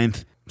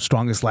 9th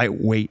strongest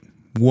lightweight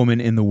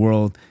woman in the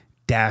world,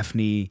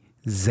 Daphne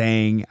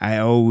Zhang.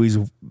 I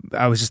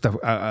was just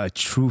a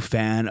true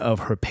fan of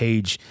her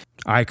page.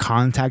 I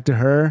contacted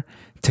her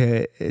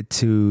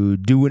to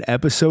do an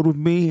episode with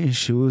me, and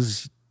she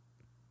was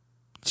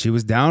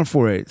down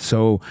for it.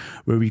 So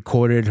we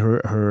recorded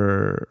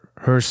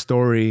her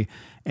story,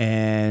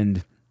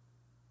 and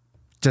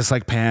just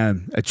like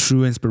Pam, a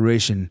true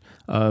inspiration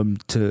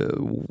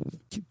to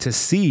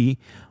see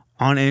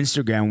on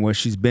Instagram what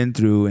she's been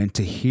through, and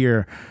to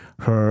hear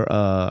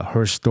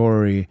her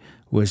story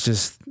was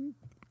just.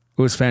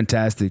 It was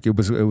fantastic. It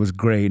was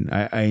great.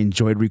 I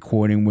enjoyed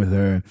recording with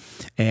her,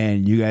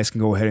 and you guys can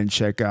go ahead and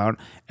check out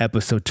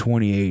episode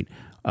 28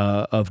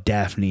 of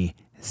Daphne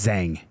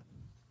Zhang.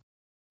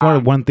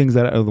 one things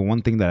that the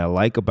one thing that I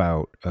like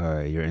about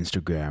your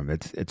Instagram.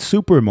 It's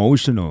super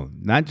emotional,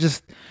 not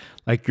just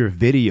like your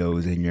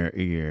videos and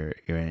your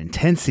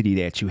intensity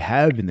that you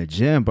have in the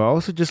gym, but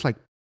also just like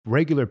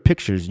regular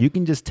pictures. You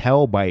can just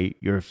tell by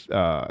your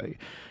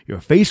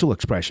facial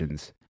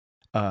expressions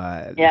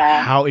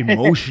how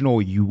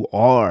emotional you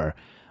are.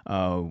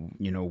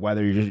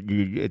 Whether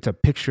it's a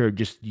picture of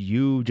just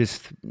you,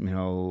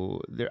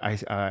 I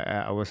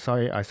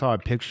saw a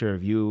picture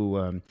of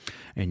you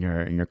in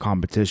your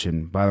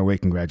competition. By the way,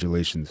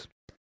 congratulations.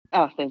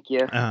 Oh, thank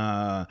you.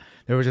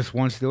 There was just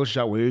one still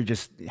shot where you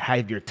just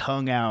had your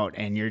tongue out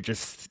and your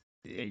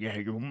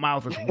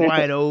mouth is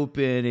wide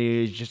open.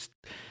 It's just,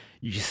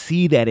 you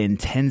see that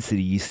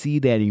intensity, you see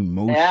that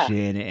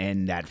emotion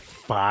and that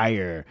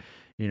fire.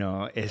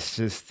 It's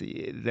just,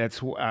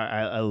 that's what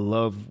I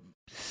love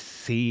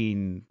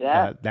seeing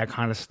that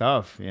kind of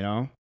stuff.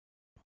 Yeah,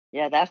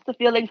 that's the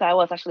feelings I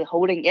was actually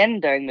holding in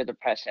during the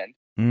depression.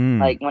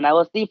 Like when I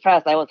was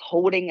depressed, I was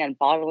holding and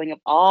bottling up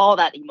all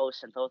that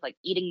emotion. So it was like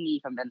eating me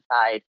from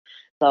inside.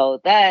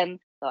 So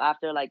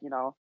after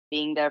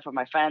being there for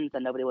my friends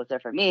and nobody was there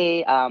for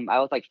me, I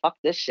was like, fuck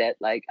this shit.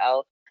 Like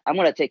I'm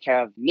gonna take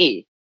care of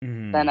me.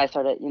 Then I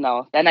started,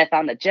 then I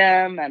found a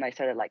gym and I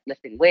started like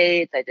lifting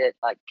weights. I did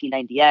like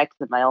P90X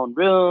in my own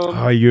room.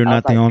 Oh, you're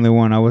not the only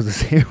one. I was the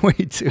same way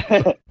too.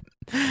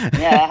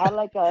 Yeah, I had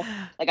like a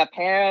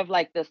pair of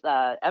like this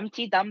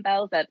empty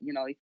dumbbells that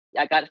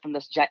I got it from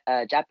this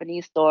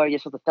Japanese store. You're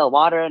supposed to fill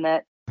water in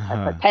it.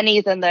 I put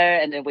pennies in there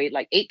and it weighed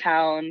like 8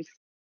 pounds.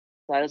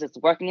 So I was just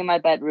working in my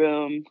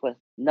bedroom with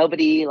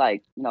nobody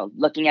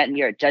looking at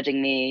me or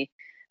judging me.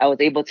 I was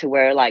able to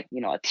wear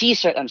a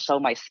t-shirt and show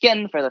my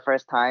skin for the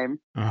first time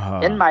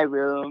in my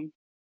room.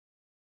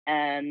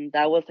 And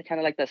that was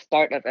kind of like the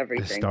start of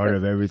everything. The start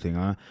of everything,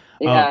 huh?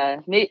 Yeah.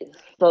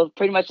 So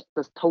pretty much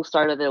the whole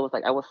start of it was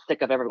like I was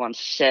sick of everyone's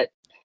shit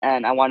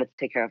and I wanted to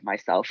take care of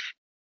myself.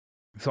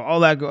 So all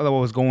that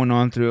was going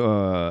on through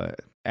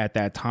at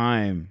that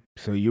time,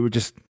 so you were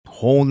just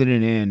holding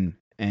it in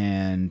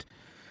and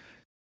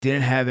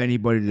didn't have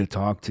anybody to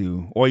talk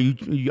to, or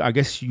you I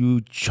guess you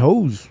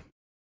chose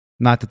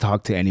not to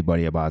talk to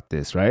anybody about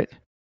this, right?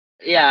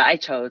 Yeah, I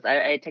chose.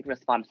 I take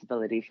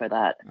responsibility for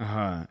that.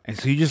 And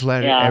so you just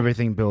let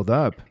everything build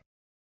up.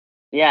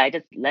 Yeah, I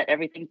just let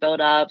everything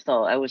build up.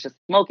 So I was just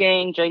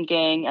smoking,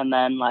 drinking, and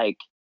then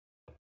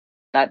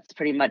that's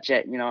pretty much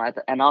it,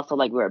 and also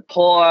we were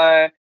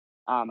poor.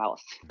 I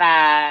was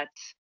fat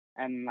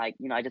and I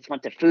just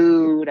went to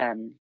food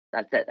and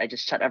that's it. I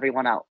just shut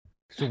everyone out.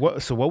 So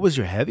what was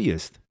your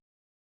heaviest?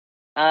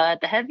 The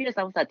heaviest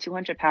I was at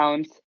 200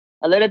 pounds,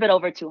 a little bit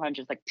over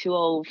 200, like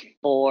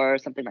 204,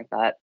 something like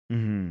that.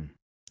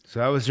 So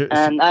that was your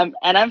and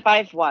I'm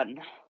 5'1".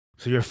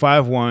 So you're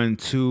 5'1",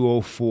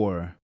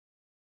 204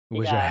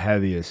 was your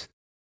heaviest.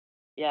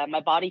 Yeah, my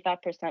body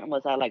fat percent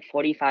was at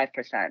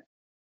 45%.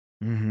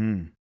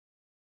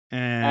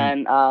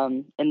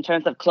 And in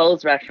terms of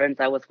clothes reference,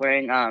 I was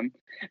wearing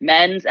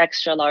men's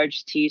extra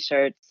large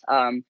t-shirts.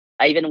 I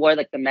even wore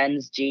the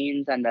men's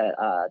jeans and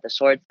the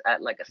shorts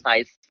at a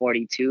size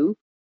 42.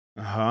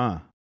 Oh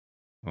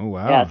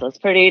wow. Yeah, so it's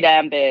pretty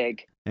damn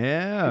big.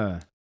 Yeah.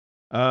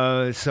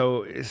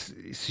 So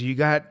you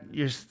got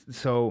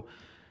so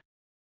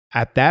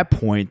at that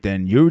point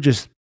then you were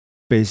just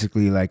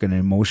basically like an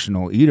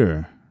emotional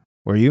eater,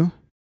 were you?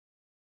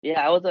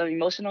 Yeah, I was an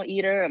emotional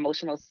eater,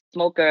 emotional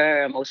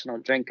smoker, emotional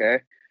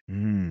drinker.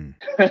 Pretty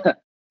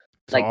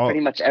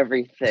much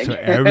everything. So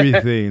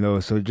everything though.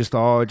 So just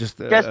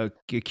accumulated.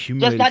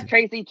 Just not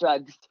crazy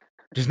drugs.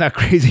 Just not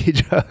crazy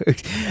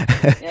drugs.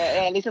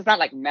 Yeah, at least it's not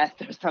like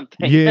meth or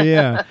something.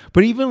 Yeah.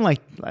 But even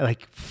like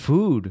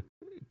food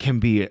can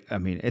be. I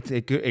mean,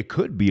 it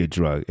could be a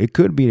drug. It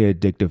could be an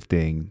addictive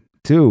thing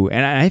too.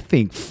 And I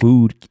think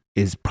food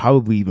is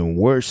probably even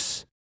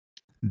worse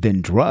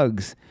than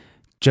drugs,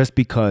 just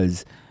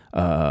because.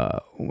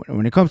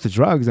 When it comes to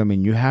drugs, I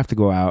mean, you have to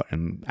go out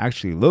and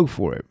actually look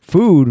for it.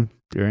 Food,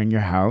 they're in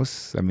your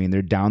house. I mean,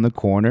 they're down the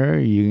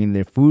corner.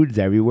 Their food's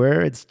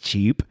everywhere. It's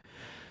cheap.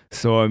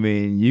 So, I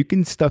mean, you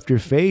can stuff your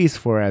face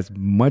for as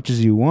much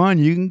as you want.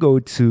 You can go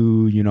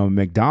to,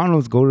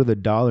 McDonald's, go to the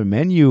dollar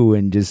menu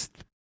and just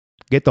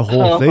get the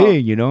whole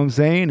thing, you know what I'm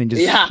saying? And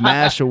just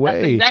smash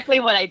away. That's exactly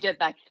what I did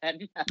back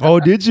then. Oh,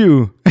 did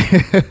you?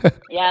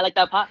 Yeah,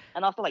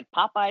 and also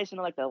Popeyes, the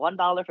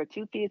 $1 for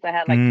 2-piece. I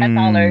had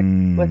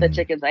 $10 worth of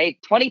chickens. I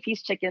ate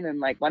 20-piece chicken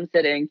in one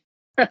sitting.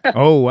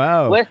 Oh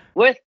wow!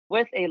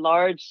 With a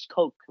large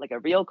Coke, like a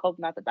real Coke,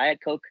 not the Diet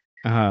Coke.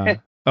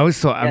 Oh,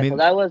 so I mean, so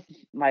that was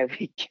my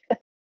week.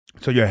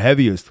 So your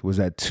heaviest was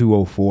at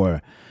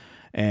 204,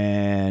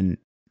 and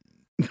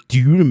do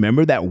you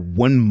remember that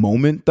one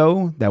moment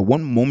though? That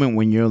one moment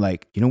when you're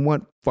like, you know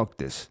what? Fuck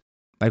this.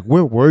 Like,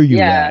 where were you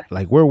at?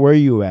 Like, where were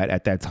you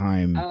at that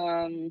time?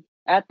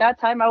 At that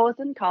time, I was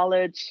in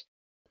college.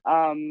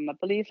 I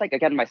believe,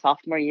 again, my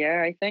sophomore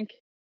year, I think.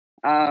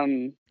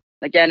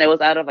 Again, it was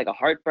out of a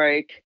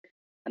heartbreak,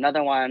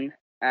 another one,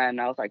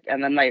 and I was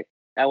and then I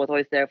was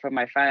always there for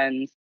my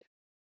friends,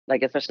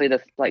 especially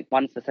this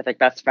one specific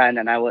best friend,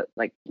 and I would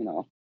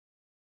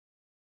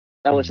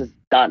that was just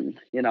done.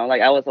 You know,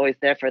 like I was always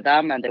there for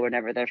them, and they were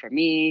never there for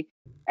me.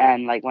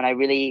 And like when I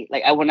really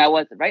when I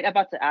was right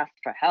about to ask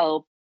for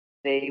help,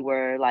 they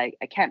were like,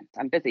 "I can't.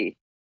 I'm busy."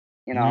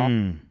 You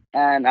know.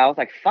 And I was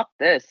like, "Fuck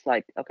this!"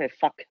 Like, okay,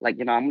 fuck. Like,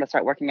 you know, I'm gonna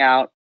start working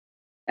out.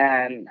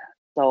 And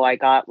so I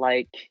got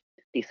like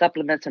these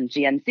supplements from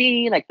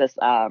GNC, like this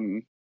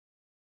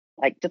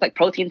like just like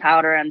protein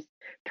powder and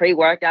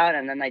pre-workout,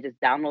 and then I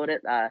just downloaded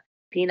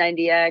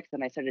P90X,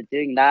 and I started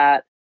doing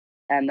that.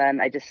 And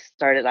then I just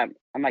started. I'm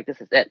like, this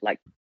is it.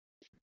 Like,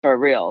 for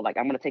real. Like,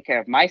 I'm gonna take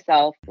care of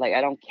myself. Like, I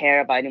don't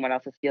care about anyone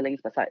else's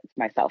feelings besides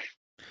myself.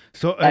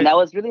 So, and that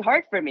was really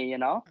hard for me, you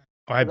know.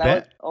 I bet. I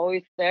was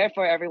always there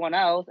for everyone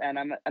else, and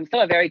I'm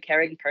still a very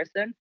caring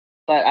person.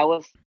 But I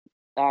was,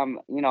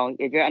 you know,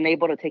 if you're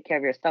unable to take care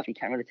of yourself, you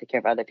can't really take care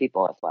of other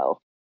people as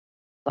well.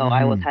 So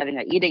I was having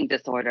an eating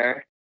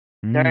disorder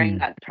during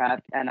that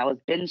prep, and I was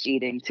binge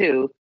eating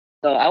too.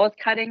 So I was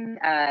cutting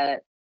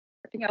at,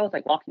 I think I was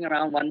like walking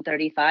around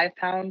 135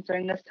 pounds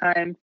during this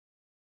time.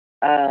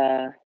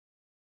 My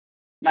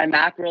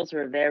macros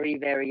were very,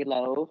 very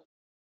low.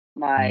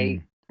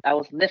 I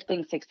was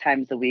lifting 6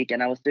 times a week,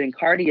 and I was doing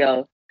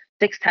cardio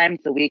 6 times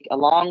a week,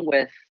 along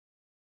with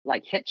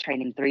like HIIT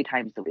training 3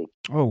 times a week.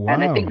 Oh wow!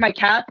 And I think my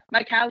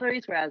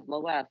calories were as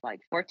low as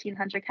like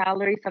 1,400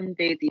 calories. Some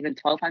days even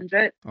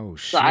 1,200. Oh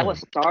shit! So I was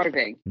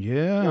starving.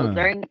 Yeah.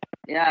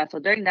 So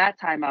during that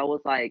time, I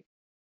was like,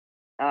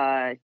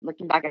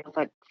 looking back, I was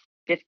like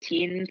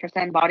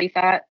 15% body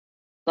fat.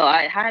 So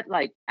I had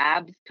like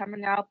abs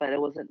coming out, but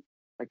it wasn't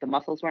like the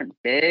muscles weren't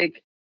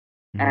big,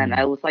 and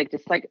I was like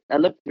just like I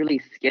looked really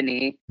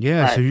skinny.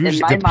 Yeah, but so you're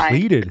just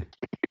depleted.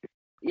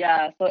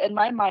 So in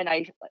my mind,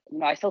 I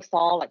still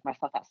saw like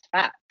myself as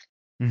fat.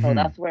 So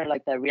that's where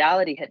like the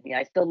reality hit me.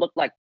 I still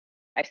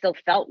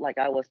felt like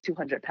I was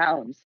 200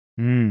 pounds.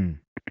 So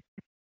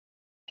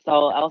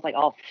I was like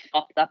all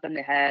fucked up in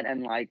the head,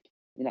 and like,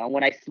 you know,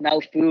 when I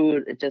smell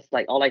food, it just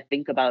like all I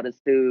think about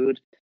is food.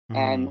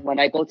 And when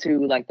I go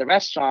to like the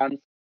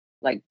restaurants,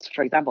 like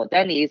for example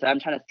Denny's, I'm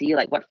trying to see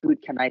like what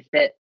food can I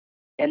fit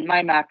in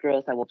my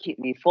macros that will keep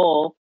me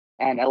full,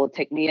 and it will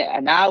take me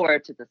an hour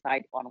to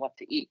decide on what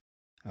to eat.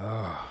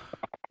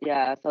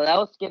 Yeah, so that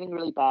was getting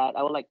really bad.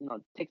 I would like, you know,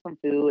 take some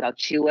food, I'll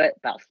chew it,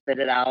 but I'll spit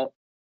it out.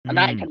 I'm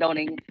not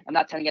condoning. I'm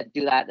not telling you to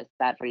do that. It's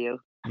bad for you.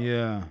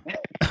 Yeah.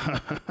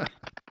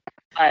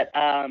 But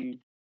that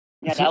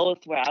was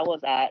where I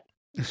was at.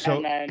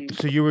 So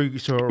you were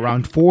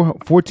around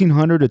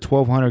 1,400 to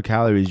 1,200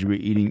 calories you were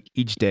eating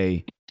each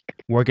day,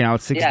 working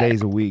out 6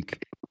 days a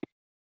week.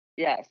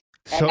 Yes.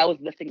 And I was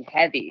lifting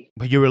heavy.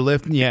 But you were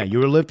lifting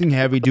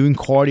heavy, doing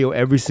cardio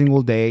every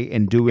single day,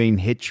 and doing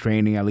HIIT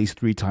training at least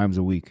 3 times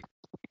a week.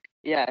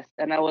 Yes,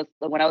 and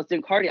when I was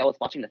doing cardio, I was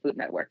watching the Food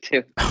Network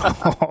too.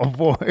 Oh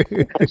boy!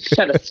 I was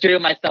trying to screw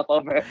myself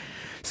over.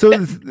 So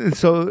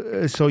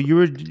you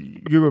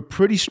were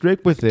pretty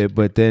strict with it,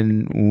 but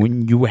then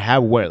when you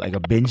have like a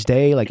binge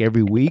day, like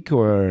every week,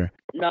 or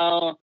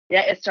no?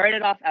 Yeah, it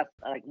started off as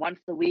like once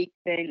a week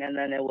thing, and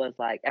then it was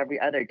like every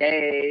other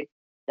day.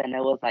 Then it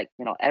was like,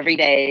 you know, every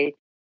day,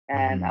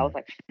 and I was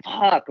like,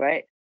 fuck,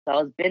 right? So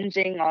I was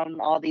binging on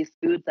all these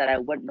foods that I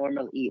wouldn't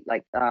normally eat,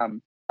 like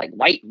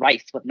white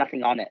rice with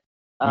nothing on it,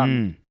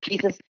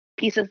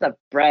 pieces of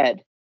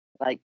bread,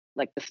 like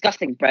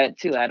disgusting bread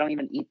too. I don't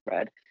even eat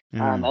bread.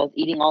 I was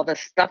eating all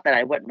this stuff that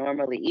I wouldn't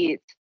normally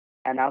eat,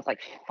 and I was like,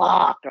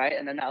 fuck, right?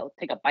 And then I'll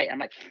take a bite, and I'm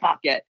like,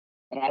 fuck it,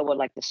 and I would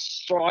like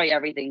destroy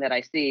everything that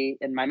I see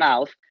in my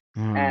mouth,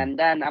 and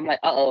then I'm like,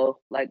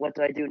 like what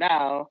do I do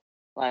now?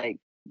 Like,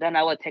 then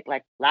I would take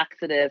like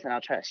laxatives, and I'll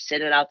try to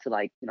shit it out to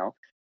like, you know,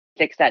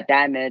 fix that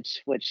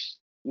damage, which,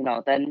 you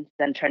know, then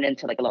turn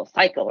into like a little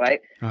cycle,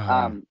 right?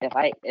 If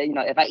I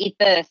eat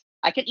this,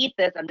 I can eat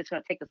this, I'm just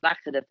gonna take this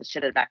laxative to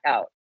shit it back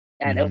out.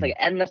 And it was like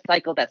an endless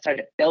cycle that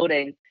started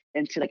building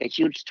into like a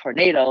huge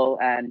tornado,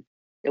 and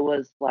it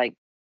was like,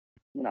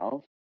 you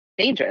know,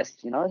 dangerous.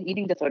 You know,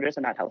 eating disorders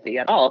are not healthy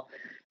at all.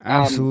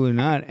 Absolutely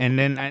not. And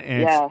then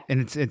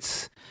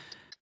it's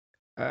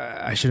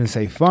I shouldn't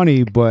say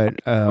funny, but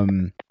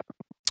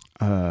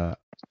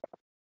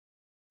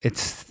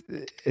it's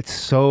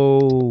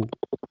so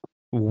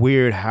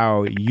weird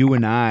how you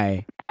and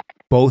I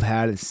both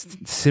had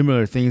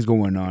similar things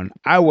going on.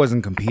 I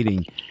wasn't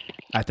competing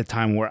at the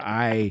time where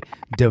I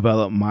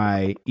developed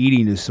my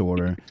eating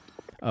disorder,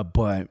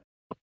 but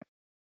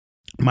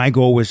my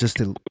goal was just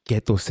to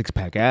get those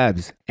 6-pack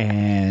abs.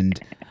 And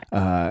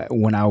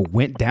when I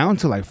went down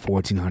to like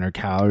 1,400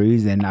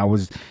 calories, and I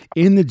was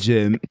in the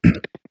gym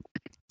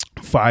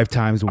 5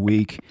 times a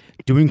week,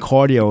 doing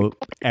cardio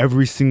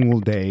every single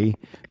day,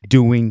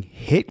 doing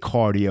HIIT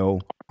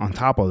cardio on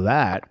top of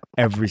that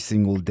every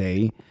single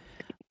day,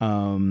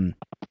 and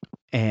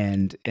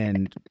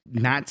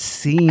not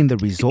seeing the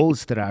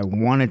results that I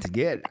wanted to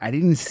get. I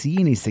didn't see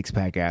any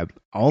 6-pack ab.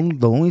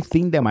 The only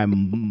thing that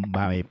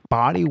my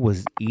body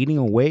was eating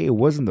away, it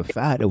wasn't the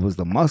fat, it was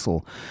the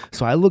muscle.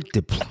 So I looked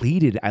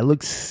depleted. I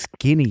looked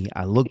skinny.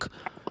 I looked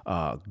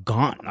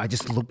gaunt. I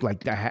just looked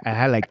like I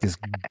had like this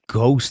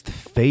ghost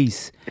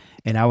face.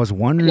 And I was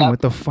wondering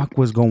what the fuck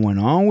was going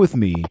on with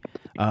me.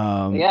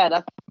 Yeah,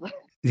 that's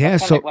Yeah,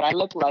 that's so like what I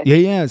look like.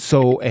 yeah.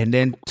 So and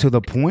then to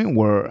the point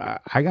where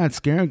I got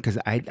scared because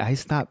I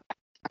stopped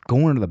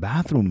going to the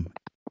bathroom.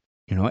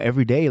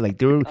 Every day. Like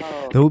there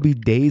would be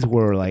days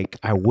where like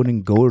I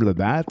wouldn't go to the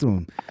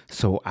bathroom,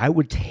 so I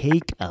would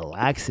take a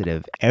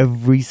laxative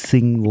every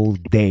single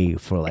day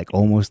for like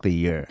almost a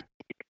year.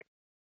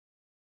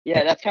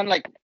 Yeah, that's kind of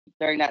like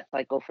during that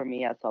cycle for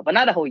me as well, but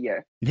not a whole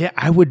year. Yeah,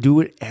 I would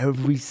do it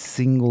every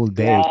single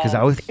day because I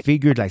Yeah. always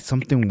figured like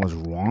something was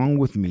wrong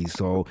with me.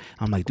 So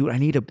I'm like, dude, I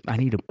need to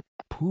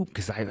poop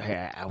because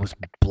I was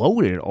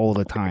bloated all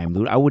the time,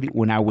 dude.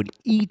 When I would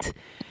eat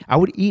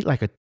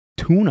like a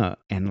tuna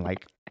and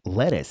like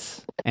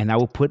lettuce, and I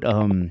would put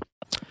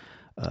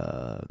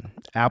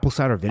apple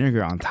cider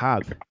vinegar on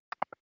top.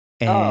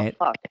 And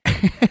fuck.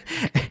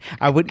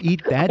 I would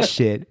eat that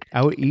shit.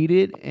 I would eat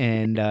it,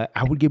 and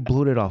I would get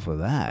bloated off of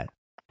that.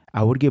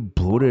 I would get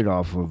bloated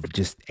off of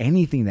just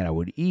anything that I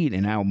would eat,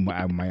 and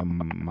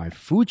my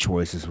food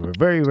choices were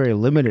very, very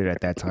limited at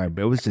that time.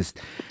 But it was just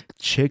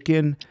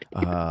chicken,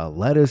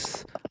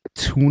 lettuce,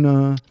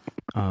 tuna,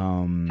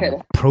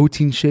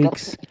 protein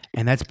shakes,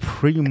 and that's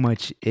pretty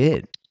much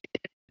it.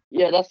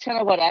 Yeah, that's kind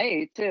of what I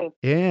ate too.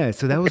 Yeah,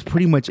 so that was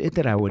pretty much it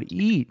that I would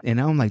eat, and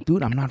now I'm like,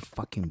 dude, I'm not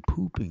fucking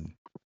pooping.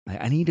 Like,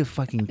 I need to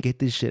fucking get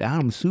this shit out.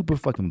 I'm super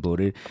fucking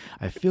bloated.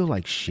 I feel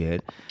like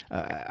shit.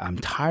 I'm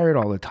tired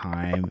all the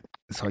time.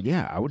 So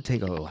yeah, I would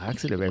take a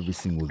laxative every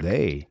single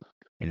day,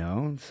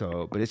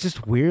 So, but it's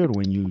just weird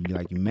when you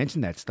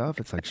mention that stuff.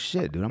 It's like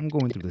shit, dude. I'm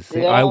going through the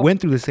same. I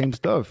went through the same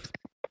stuff.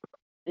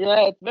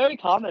 Yeah, it's very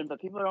common, but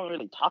people don't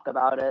really talk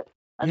about it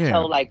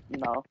until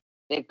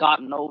they've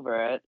gotten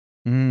over it.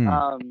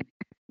 Yeah,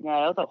 it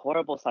was a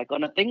horrible cycle.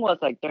 And the thing was,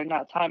 like, during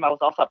that time, I was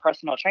also a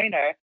personal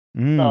trainer.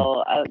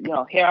 So,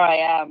 here I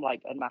am,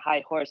 like, on my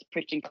high horse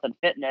preaching clean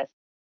fitness,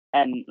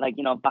 and like,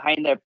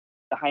 behind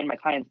my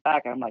client's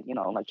back, I'm like,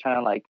 like trying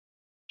to like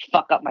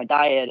fuck up my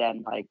diet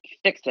and like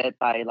fix it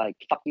by like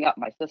fucking up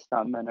my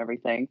system and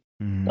everything.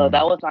 So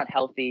that was not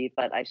healthy,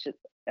 but I should.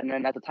 And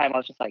then at the time, I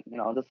was just like,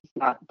 this is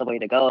not the way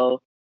to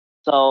go.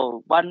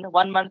 So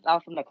one month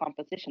out from the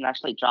competition, I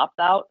actually dropped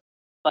out.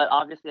 But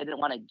obviously, I didn't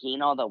want to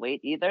gain all the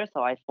weight either,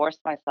 so I forced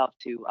myself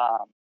to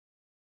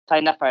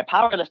sign up for a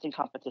powerlifting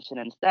competition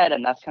instead,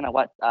 and that's kind of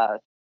what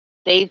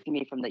saved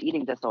me from the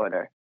eating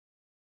disorder.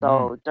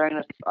 So during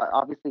this,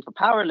 obviously for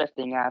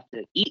powerlifting, I have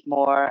to eat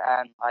more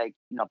and like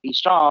be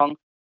strong.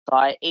 So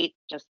I ate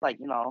just like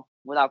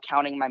without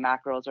counting my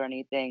macros or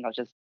anything. I was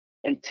just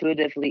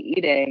intuitively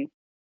eating,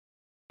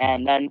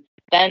 and then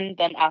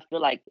after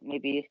like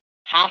maybe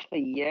half a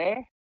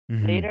year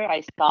later, I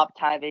stopped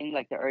having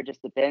like the urges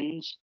to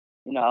binge.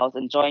 I was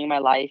enjoying my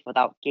life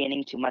without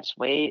gaining too much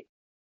weight,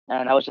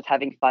 and I was just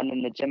having fun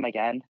in the gym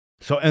again.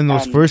 So in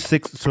those first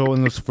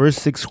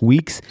 6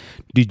 weeks,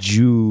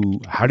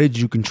 how did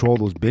you control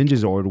those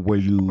binges, or were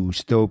you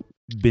still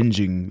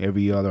binging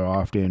every other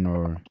often,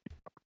 or?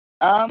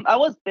 I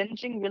was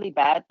binging really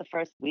bad the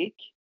first week.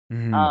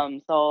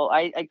 So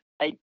I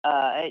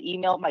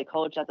emailed my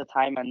coach at the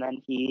time, and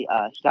then he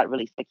got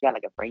really sick. He had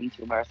like a brain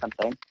tumor or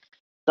something,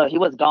 so he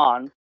was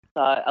gone. So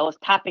I was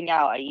tapping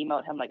out. I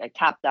emailed him like I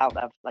tapped out.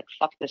 I was like,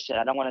 fuck this shit.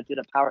 I don't want to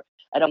do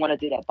I don't want to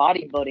do that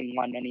bodybuilding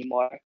one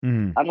anymore.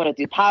 I'm going to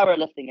do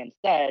powerlifting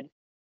instead.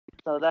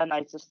 So then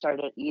I just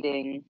started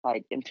eating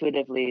like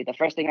intuitively. The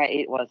first thing I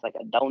ate was like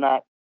a donut.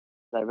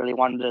 I really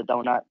wanted a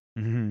donut.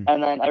 And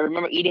then I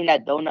remember eating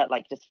that donut,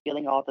 like just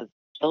feeling all this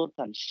guilt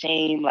and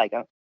shame, like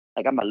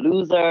I'm a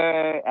loser,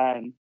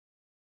 and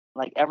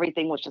like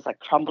everything was just like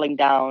crumbling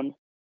down.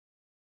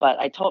 But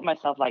I told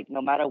myself, like,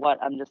 no matter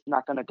what, I'm just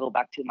not going to go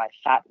back to my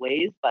fat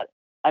ways, but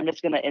I'm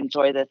just going to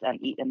enjoy this and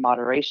eat in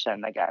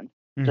moderation again.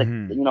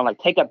 Like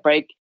take a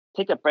break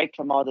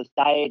from all this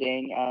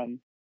dieting and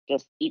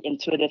just eat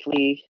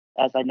intuitively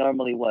as I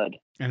normally would.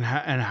 And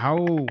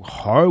how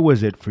hard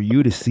was it for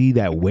you to see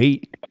that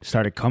weight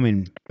started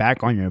coming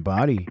back on your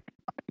body?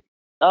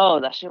 Oh,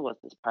 that shit was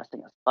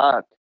depressing as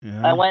fuck.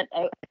 Yeah.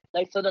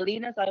 So the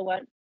leanest I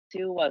went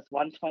to was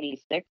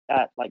 126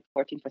 at like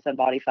 14%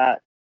 body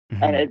fat,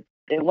 and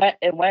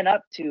it went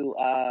up to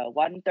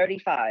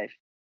 135.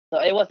 So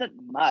it wasn't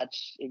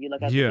much if you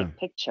look at the big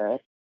picture.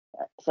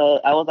 So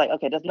I was like,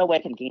 okay, there's no way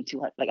I can gain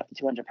up to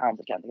 200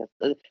 pounds again,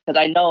 because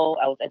I know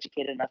I was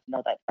educated enough to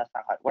know that that's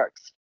not how it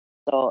works.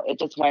 So it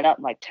just went up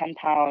like 10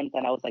 pounds,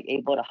 and I was like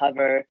able to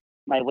hover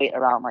my weight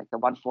around like the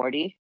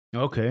 140.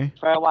 Okay.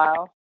 For a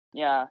while,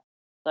 yeah.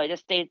 So I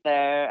just stayed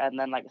there, and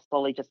then like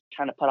slowly just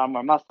trying to put on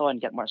more muscle and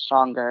get more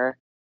stronger.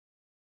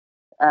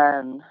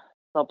 And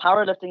so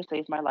powerlifting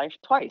saved my life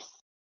twice.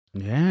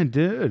 Yeah, it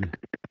did.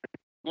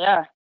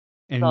 Yeah.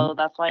 And So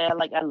that's why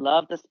I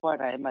love the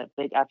sport. I'm a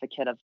big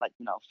advocate of like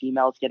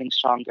females getting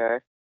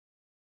stronger.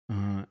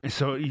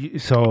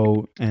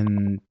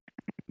 and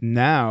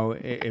now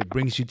it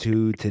brings you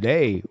to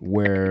today,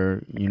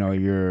 where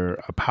you're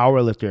a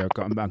power lifter,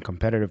 a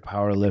competitive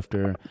power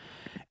lifter,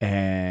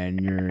 and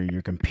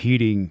you're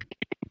competing,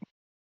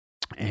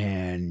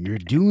 and you're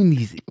doing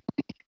these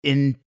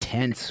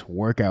intense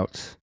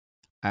workouts.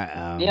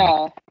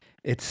 Yeah.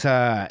 It's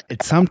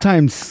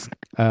sometimes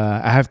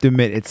I have to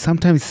admit, it's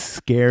sometimes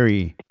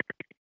scary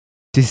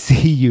to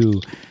see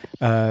you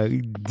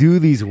do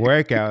these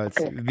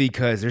workouts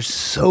because there's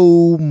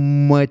so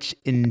much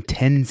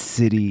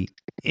intensity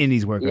in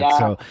these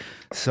workouts.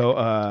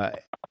 Yeah.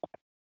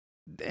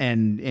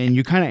 And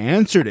you kind of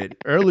answered it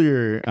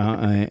earlier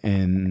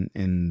in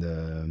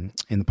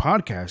the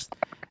podcast.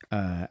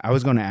 I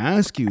was going to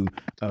ask you,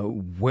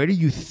 where do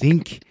you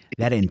think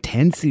that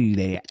intensity,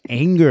 that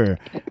anger,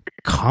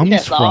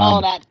 comes from?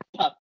 All that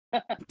stuff.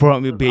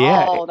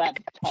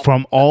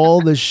 From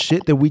all the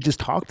shit that we just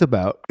talked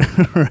about,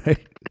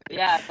 right?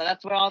 Yeah, so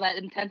that's where all that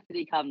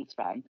intensity comes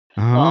from.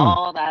 So Uh-huh.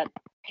 all that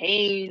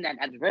pain and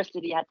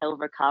adversity I had to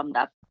overcome.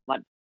 That's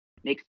what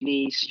makes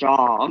me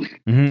strong.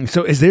 Mhm.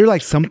 So is there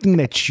like something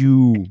that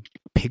you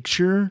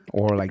picture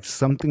or like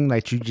something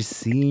that you just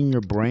see in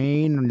your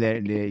brain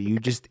that you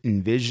just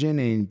envision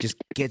and just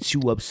gets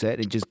you upset,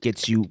 it just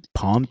gets you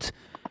pumped?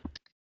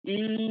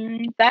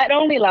 That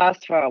only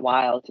lasts for a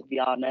while, to be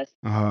honest.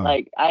 Uh-huh.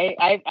 Like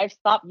I've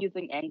stopped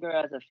using anger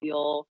as a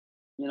fuel.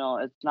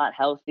 It's not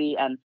healthy,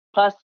 and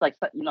plus, like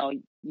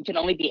you can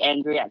only be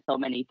angry at so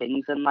many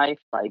things in life.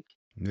 Like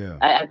Yeah.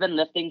 I've been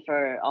lifting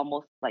for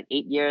almost like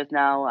 8 years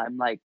now.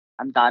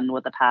 I'm done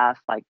with the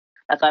past. Like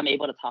that's why I'm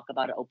able to talk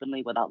about it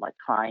openly without like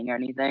crying or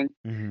anything.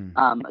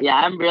 Yeah,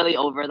 I'm really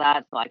over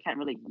that, so I can't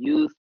really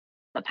use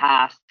the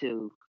past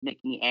to make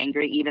me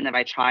angry. Even if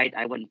I tried,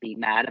 I wouldn't be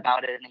mad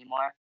about it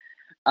anymore.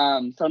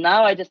 So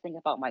now I just think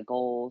about my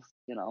goals,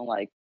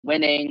 like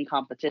winning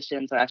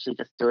competitions or actually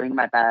just doing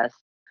my best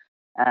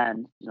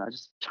and,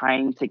 just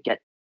trying to get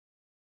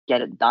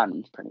it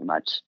done pretty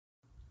much.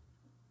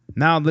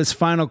 Now, this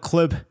final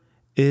clip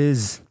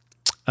is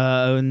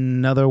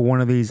another one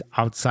of these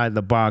outside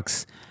the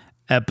box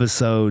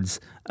episodes.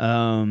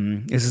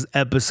 This is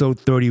episode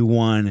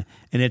 31,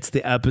 and it's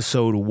the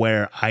episode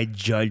where I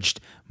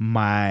judged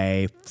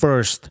my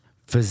first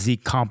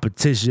physique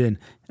competition.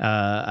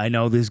 I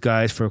know these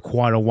guys for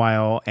quite a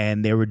while,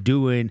 and they were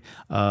doing,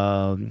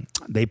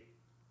 they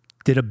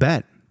did a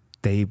bet.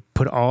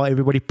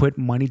 Everybody put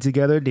money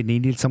together. They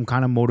needed some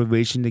kind of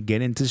motivation to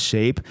get into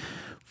shape.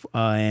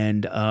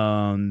 And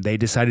they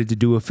decided to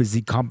do a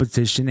physique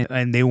competition,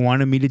 and they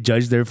wanted me to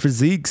judge their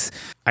physiques.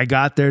 I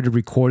got there to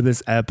record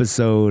this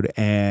episode,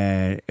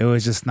 and it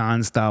was just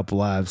nonstop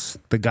laughs.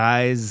 The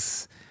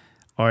guys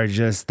are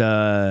just,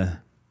 when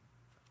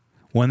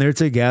they're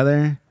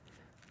together,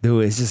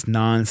 dude, it's just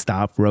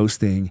nonstop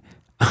roasting.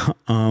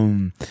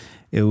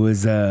 It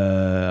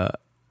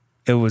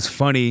was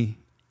funny.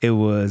 It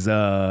was,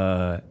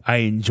 I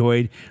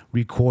enjoyed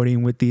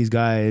recording with these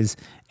guys,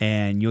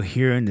 and you'll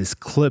hear in this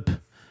clip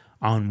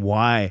on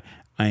why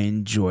I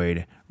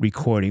enjoyed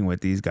recording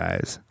with these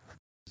guys.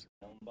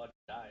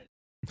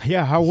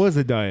 Yeah, how was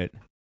the diet?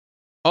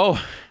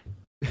 Oh,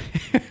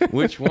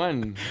 which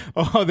one?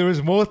 Oh, there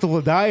was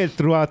multiple diets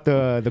throughout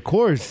the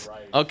course.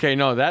 Okay,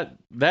 no,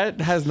 that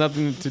has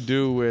nothing to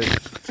do with...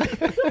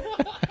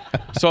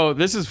 So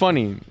this is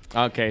funny.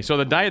 Okay, so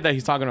the diet that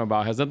he's talking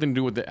about has nothing to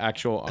do with the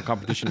actual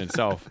competition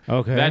itself.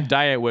 Okay. That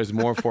diet was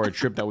more for a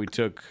trip that we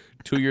took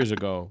 2 years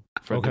ago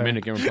for the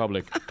Dominican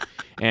Republic.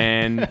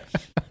 And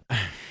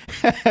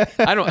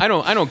I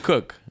don't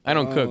cook.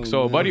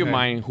 So a buddy of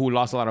mine who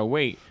lost a lot of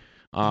weight,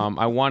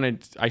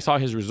 I saw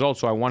his results,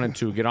 so I wanted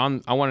to get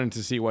on. I wanted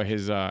to see what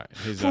his diet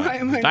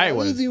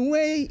was. Losing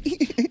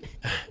weight?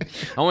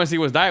 I want to see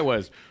what his diet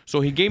was.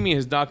 So he gave me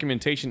his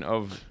documentation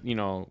of,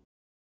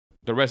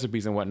 the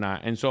recipes and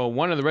whatnot. And so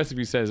one of the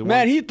recipes says,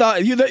 man, he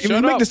thought you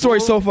make the story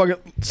so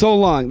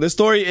long. The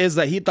story is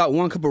that he thought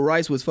 1 cup of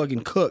rice was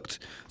fucking cooked,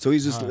 so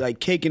he's just like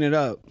caking it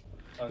up.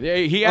 Yeah,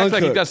 he acts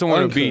like he's got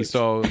somewhere to be.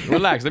 So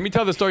relax. Let me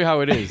tell the story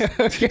how it is.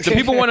 The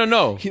people want to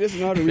know. He doesn't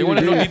know how to read. They want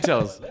to it. know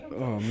details.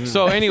 Oh, man.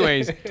 So,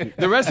 anyways,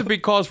 the recipe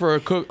calls for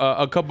a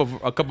cup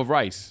of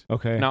rice.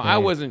 Okay. Now I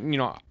wasn't,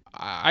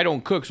 I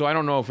don't cook, so I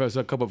don't know if it's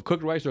a cup of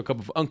cooked rice or a cup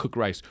of uncooked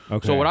rice.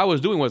 Okay. So what I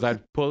was doing was I'd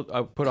put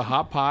a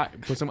hot pot,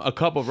 a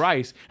cup of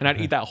rice, and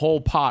I'd eat that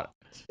whole pot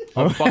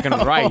of fucking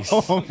rice,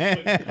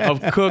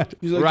 of cooked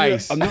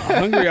rice. I'm not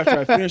hungry after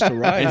I finish the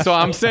rice. And so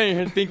I'm sitting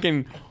here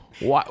thinking,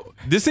 what?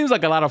 This seems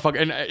like a lot of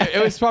fucking. And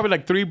it was probably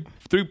like three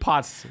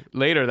pots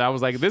later that I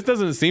was like, this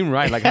doesn't seem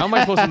right. Like, how am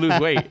I supposed to lose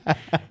weight?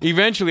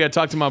 Eventually, I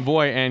talked to my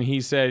boy, and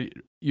he said,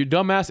 "You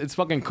dumbass, it's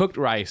fucking cooked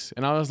rice."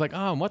 And I was like,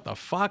 "Oh, what the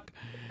fuck?"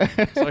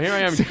 So here I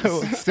am.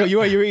 So you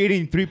were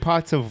eating 3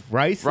 pots of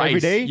rice every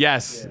day?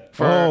 Yes,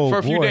 for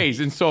a few days.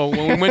 And so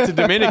when we went to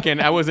Dominican,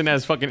 I wasn't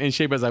as fucking in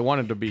shape as I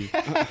wanted to be.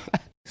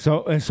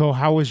 So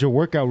how was your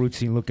workout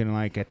routine looking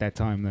like at that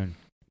time then?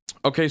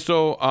 Okay,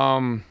 so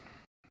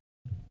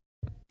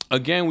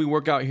again, we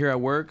work out here at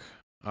work.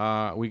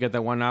 We get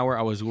that 1 hour.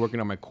 I was working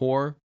on my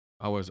core.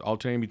 I was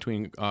alternating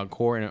between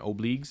core and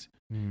obliques.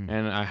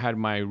 And I had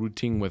my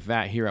routine with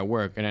that here at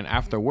work. And then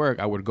after work,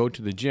 I would go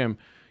to the gym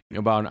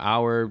about an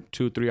hour,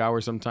 2-3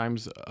 hours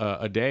sometimes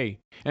a day.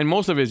 And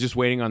most of it is just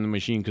waiting on the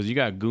machine because you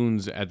got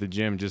goons at the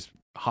gym just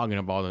hogging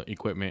up all the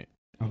equipment.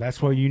 Oh,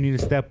 that's why you need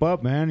to step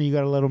up, man. You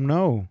got to let them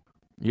know.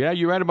 Yeah,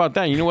 you're right about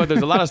that. You know what?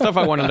 There's a lot of stuff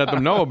I want to let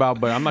them know about,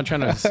 but I'm not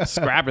trying to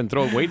scrap and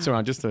throw weights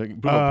around just to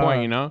prove a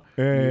point, you know?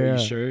 You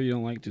sure you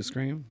don't like to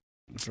scream?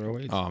 Throw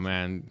weights? Oh,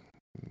 man.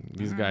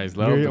 These guys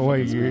love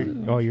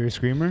you're a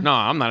screamer? No,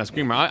 I'm not a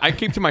screamer. I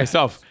keep to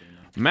myself.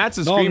 Matt's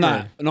a screamer. I'm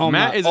not. No,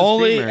 Matt is a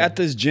only screamer. at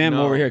this gym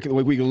over here.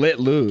 We let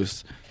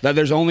loose. That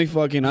there's only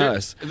fucking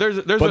us.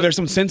 There's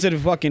some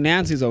sensitive fucking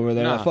Nancy's over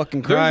there that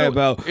fucking cry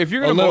about if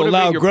you're a gonna little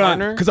motivate loud your grunt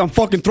partner, because I'm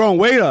fucking throwing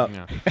weight up.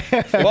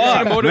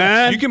 Fuck,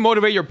 man. You can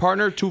motivate your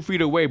partner 2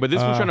 feet away, but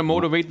this one's trying to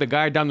motivate the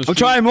guy down the street. I'm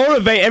trying to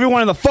motivate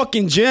everyone in the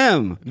fucking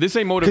gym. This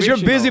ain't motivation.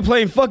 Because you're busy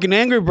playing fucking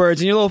Angry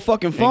Birds and your little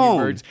fucking phone.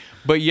 Angry Birds.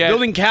 But yet,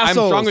 building castles.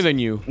 I'm stronger than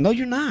you. No,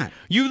 you're not.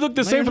 You look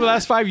the same for the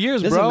last 5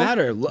 years, Doesn't bro.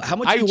 matter. How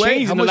much I've you weigh?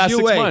 changed How in the much last you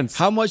 6 weigh? months.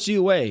 How much do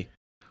you weigh?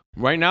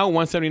 Right now,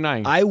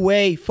 179. I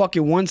weigh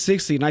fucking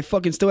 160, and I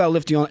fucking still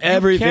outlift you on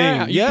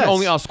everything. You can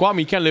only out squat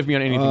me. You can't lift me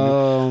on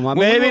anything.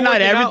 Maybe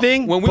not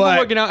everything. When we were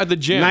working out at the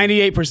gym,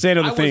 98%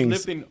 of the I things.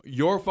 was lifting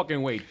your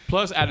fucking weight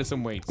plus added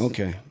some weights.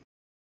 Okay.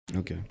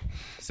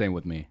 Same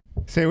with me.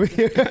 Same with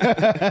you.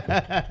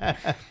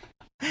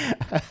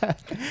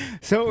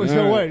 So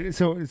what?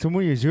 So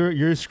Munoz,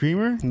 you're a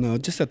screamer? No,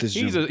 just at this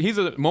gym. He's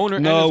a moaner.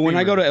 No, and when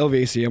I go to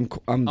screamer. LVC,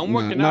 I'm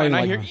working not out and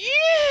I even hear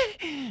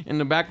in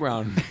the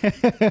background.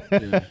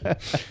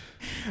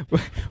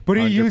 But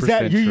you use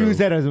that. You 100% use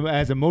that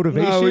as a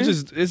motivation. No,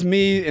 it's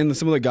me and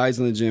some of the guys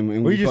in the gym,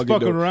 and we just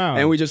fucking around,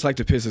 and we just like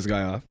to piss this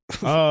guy off.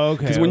 Oh,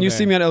 okay. Because when you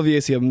see me at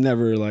LVAC, I'm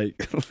never like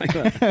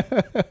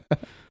that.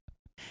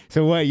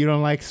 So what? You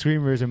don't like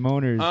screamers and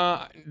moaners?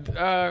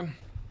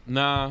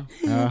 Nah,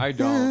 I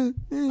don't.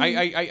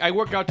 I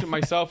work out to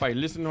myself. I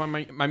listen to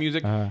my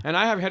music, and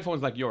I have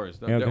headphones like yours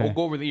that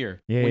go over the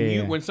ear.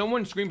 When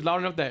someone screams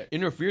loud enough that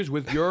interferes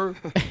with your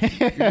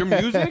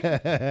music,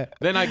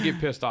 then I get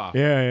pissed off.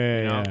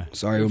 Yeah.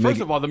 Sorry.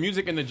 First of all, the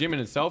music in the gym in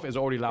itself is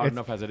already loud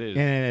enough as it is.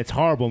 And it's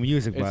horrible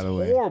music, by the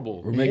way. It's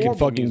horrible. We're making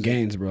fucking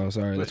gains, bro.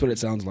 Sorry, that's what it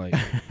sounds like.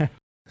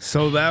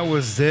 So that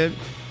was it.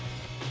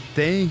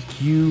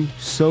 Thank you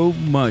so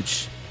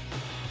much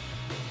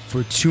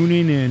for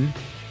tuning in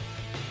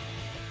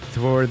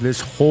for this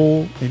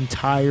whole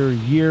entire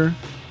year.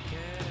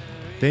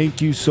 Thank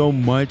you so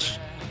much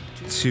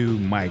to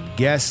my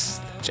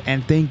guests,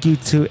 and thank you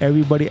to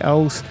everybody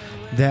else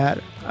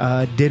that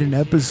did an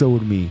episode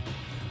with me.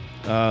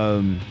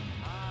 I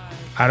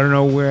don't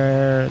know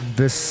where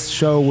this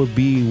show would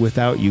be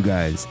without you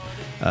guys.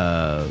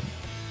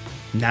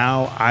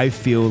 Now I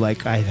feel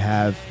like I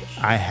have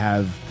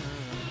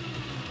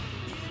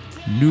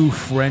new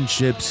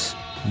friendships,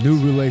 new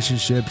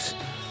relationships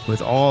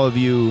with all of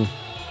you.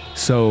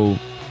 So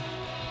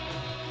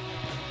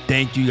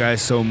thank you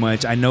guys so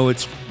much. I know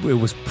it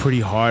was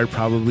pretty hard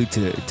probably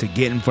to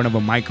get in front of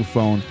a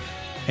microphone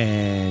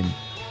and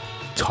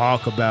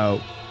talk about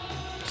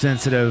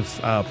sensitive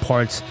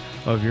parts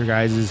of your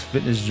guys'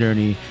 fitness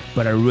journey,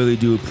 but I really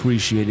do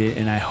appreciate it,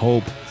 and I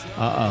hope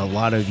a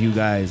lot of you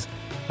guys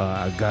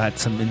got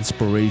some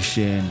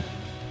inspiration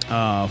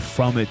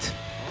from it.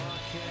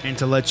 And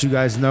to let you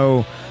guys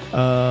know,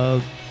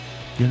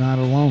 you're not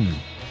alone.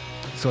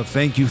 So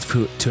thank you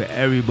to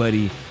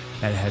everybody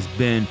that has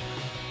been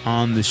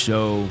on the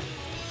show.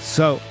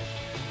 So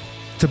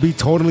to be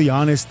totally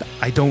honest,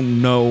 I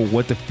don't know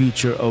what the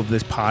future of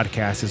this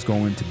podcast is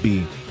going to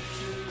be.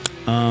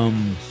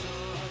 I'm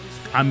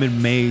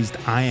amazed.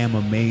 I am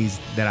amazed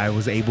that I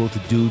was able to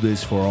do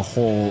this for a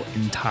whole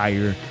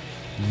entire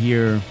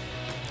year.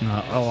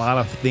 A lot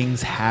of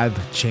things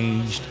have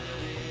changed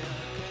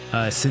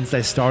since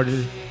I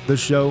started the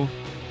show,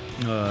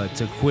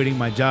 to quitting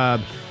my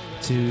job,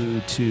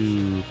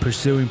 to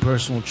pursuing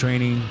personal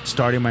training,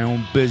 starting my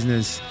own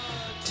business,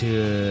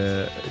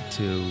 to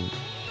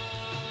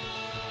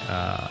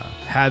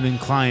having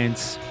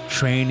clients,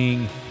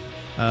 training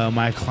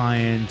my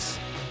clients,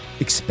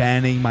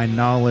 expanding my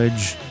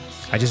knowledge.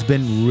 I just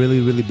been really,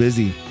 really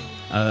busy.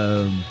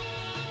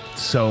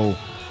 So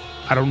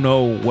I don't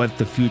know what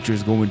the future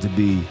is going to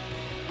be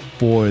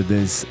for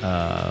this,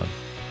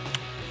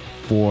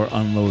 for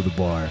Unload the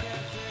Bar.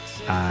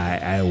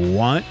 I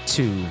want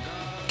to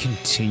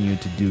continue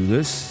to do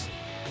this,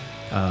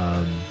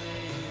 but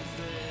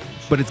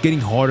it's getting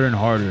harder and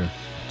harder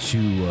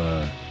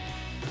to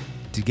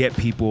get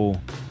people,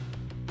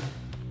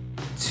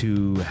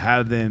 to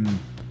have them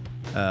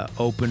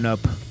open up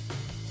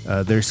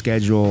their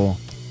schedule,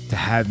 to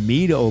have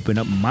me to open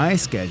up my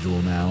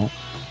schedule now,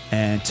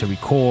 and to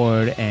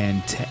record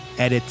and to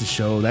edit the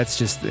show.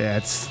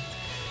 That's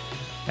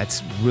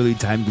really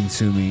time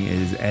consuming,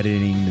 is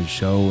editing the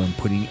show and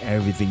putting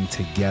everything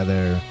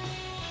together.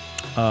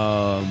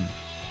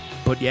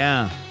 But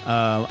yeah,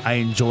 I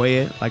enjoy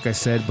it, like I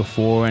said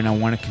before, and I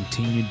want to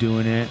continue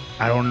doing it.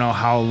 I don't know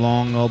how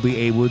long I'll be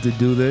able to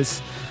do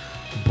this,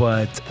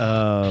 but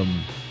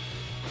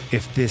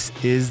if this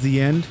is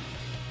the end,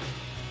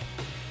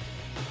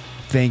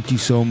 thank you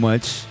so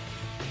much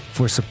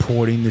for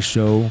supporting the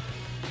show.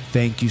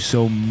 Thank you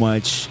so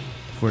much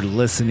for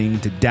listening,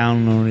 to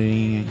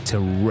downloading, to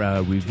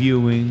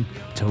reviewing,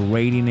 to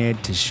rating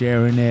it, to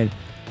sharing it.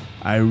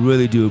 I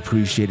really do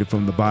appreciate it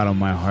from the bottom of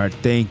my heart.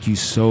 Thank you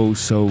so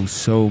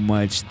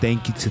much.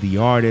 Thank you to the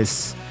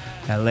artists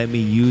that let me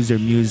use their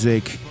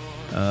music.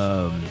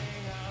 I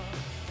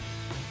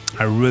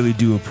really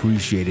do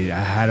appreciate it. I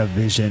had a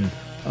vision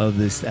of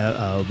this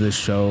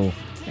show,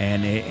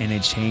 and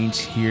it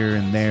changed here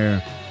and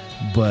there,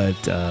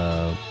 but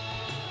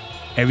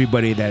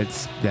everybody that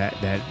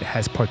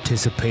has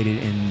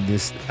participated in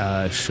this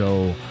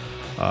show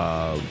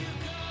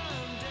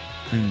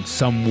in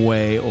some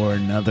way or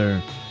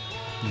another,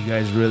 you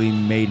guys really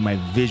made my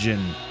vision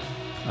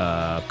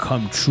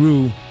come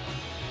true.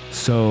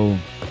 So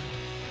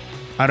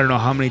I don't know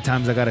how many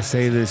times I gotta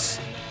say this,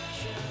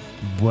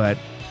 but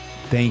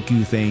thank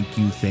you.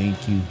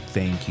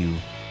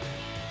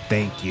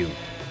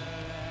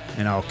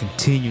 And I'll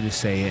continue to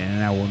say it,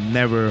 and I will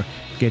never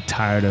get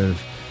tired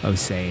of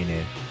saying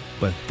it.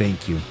 But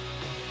thank you.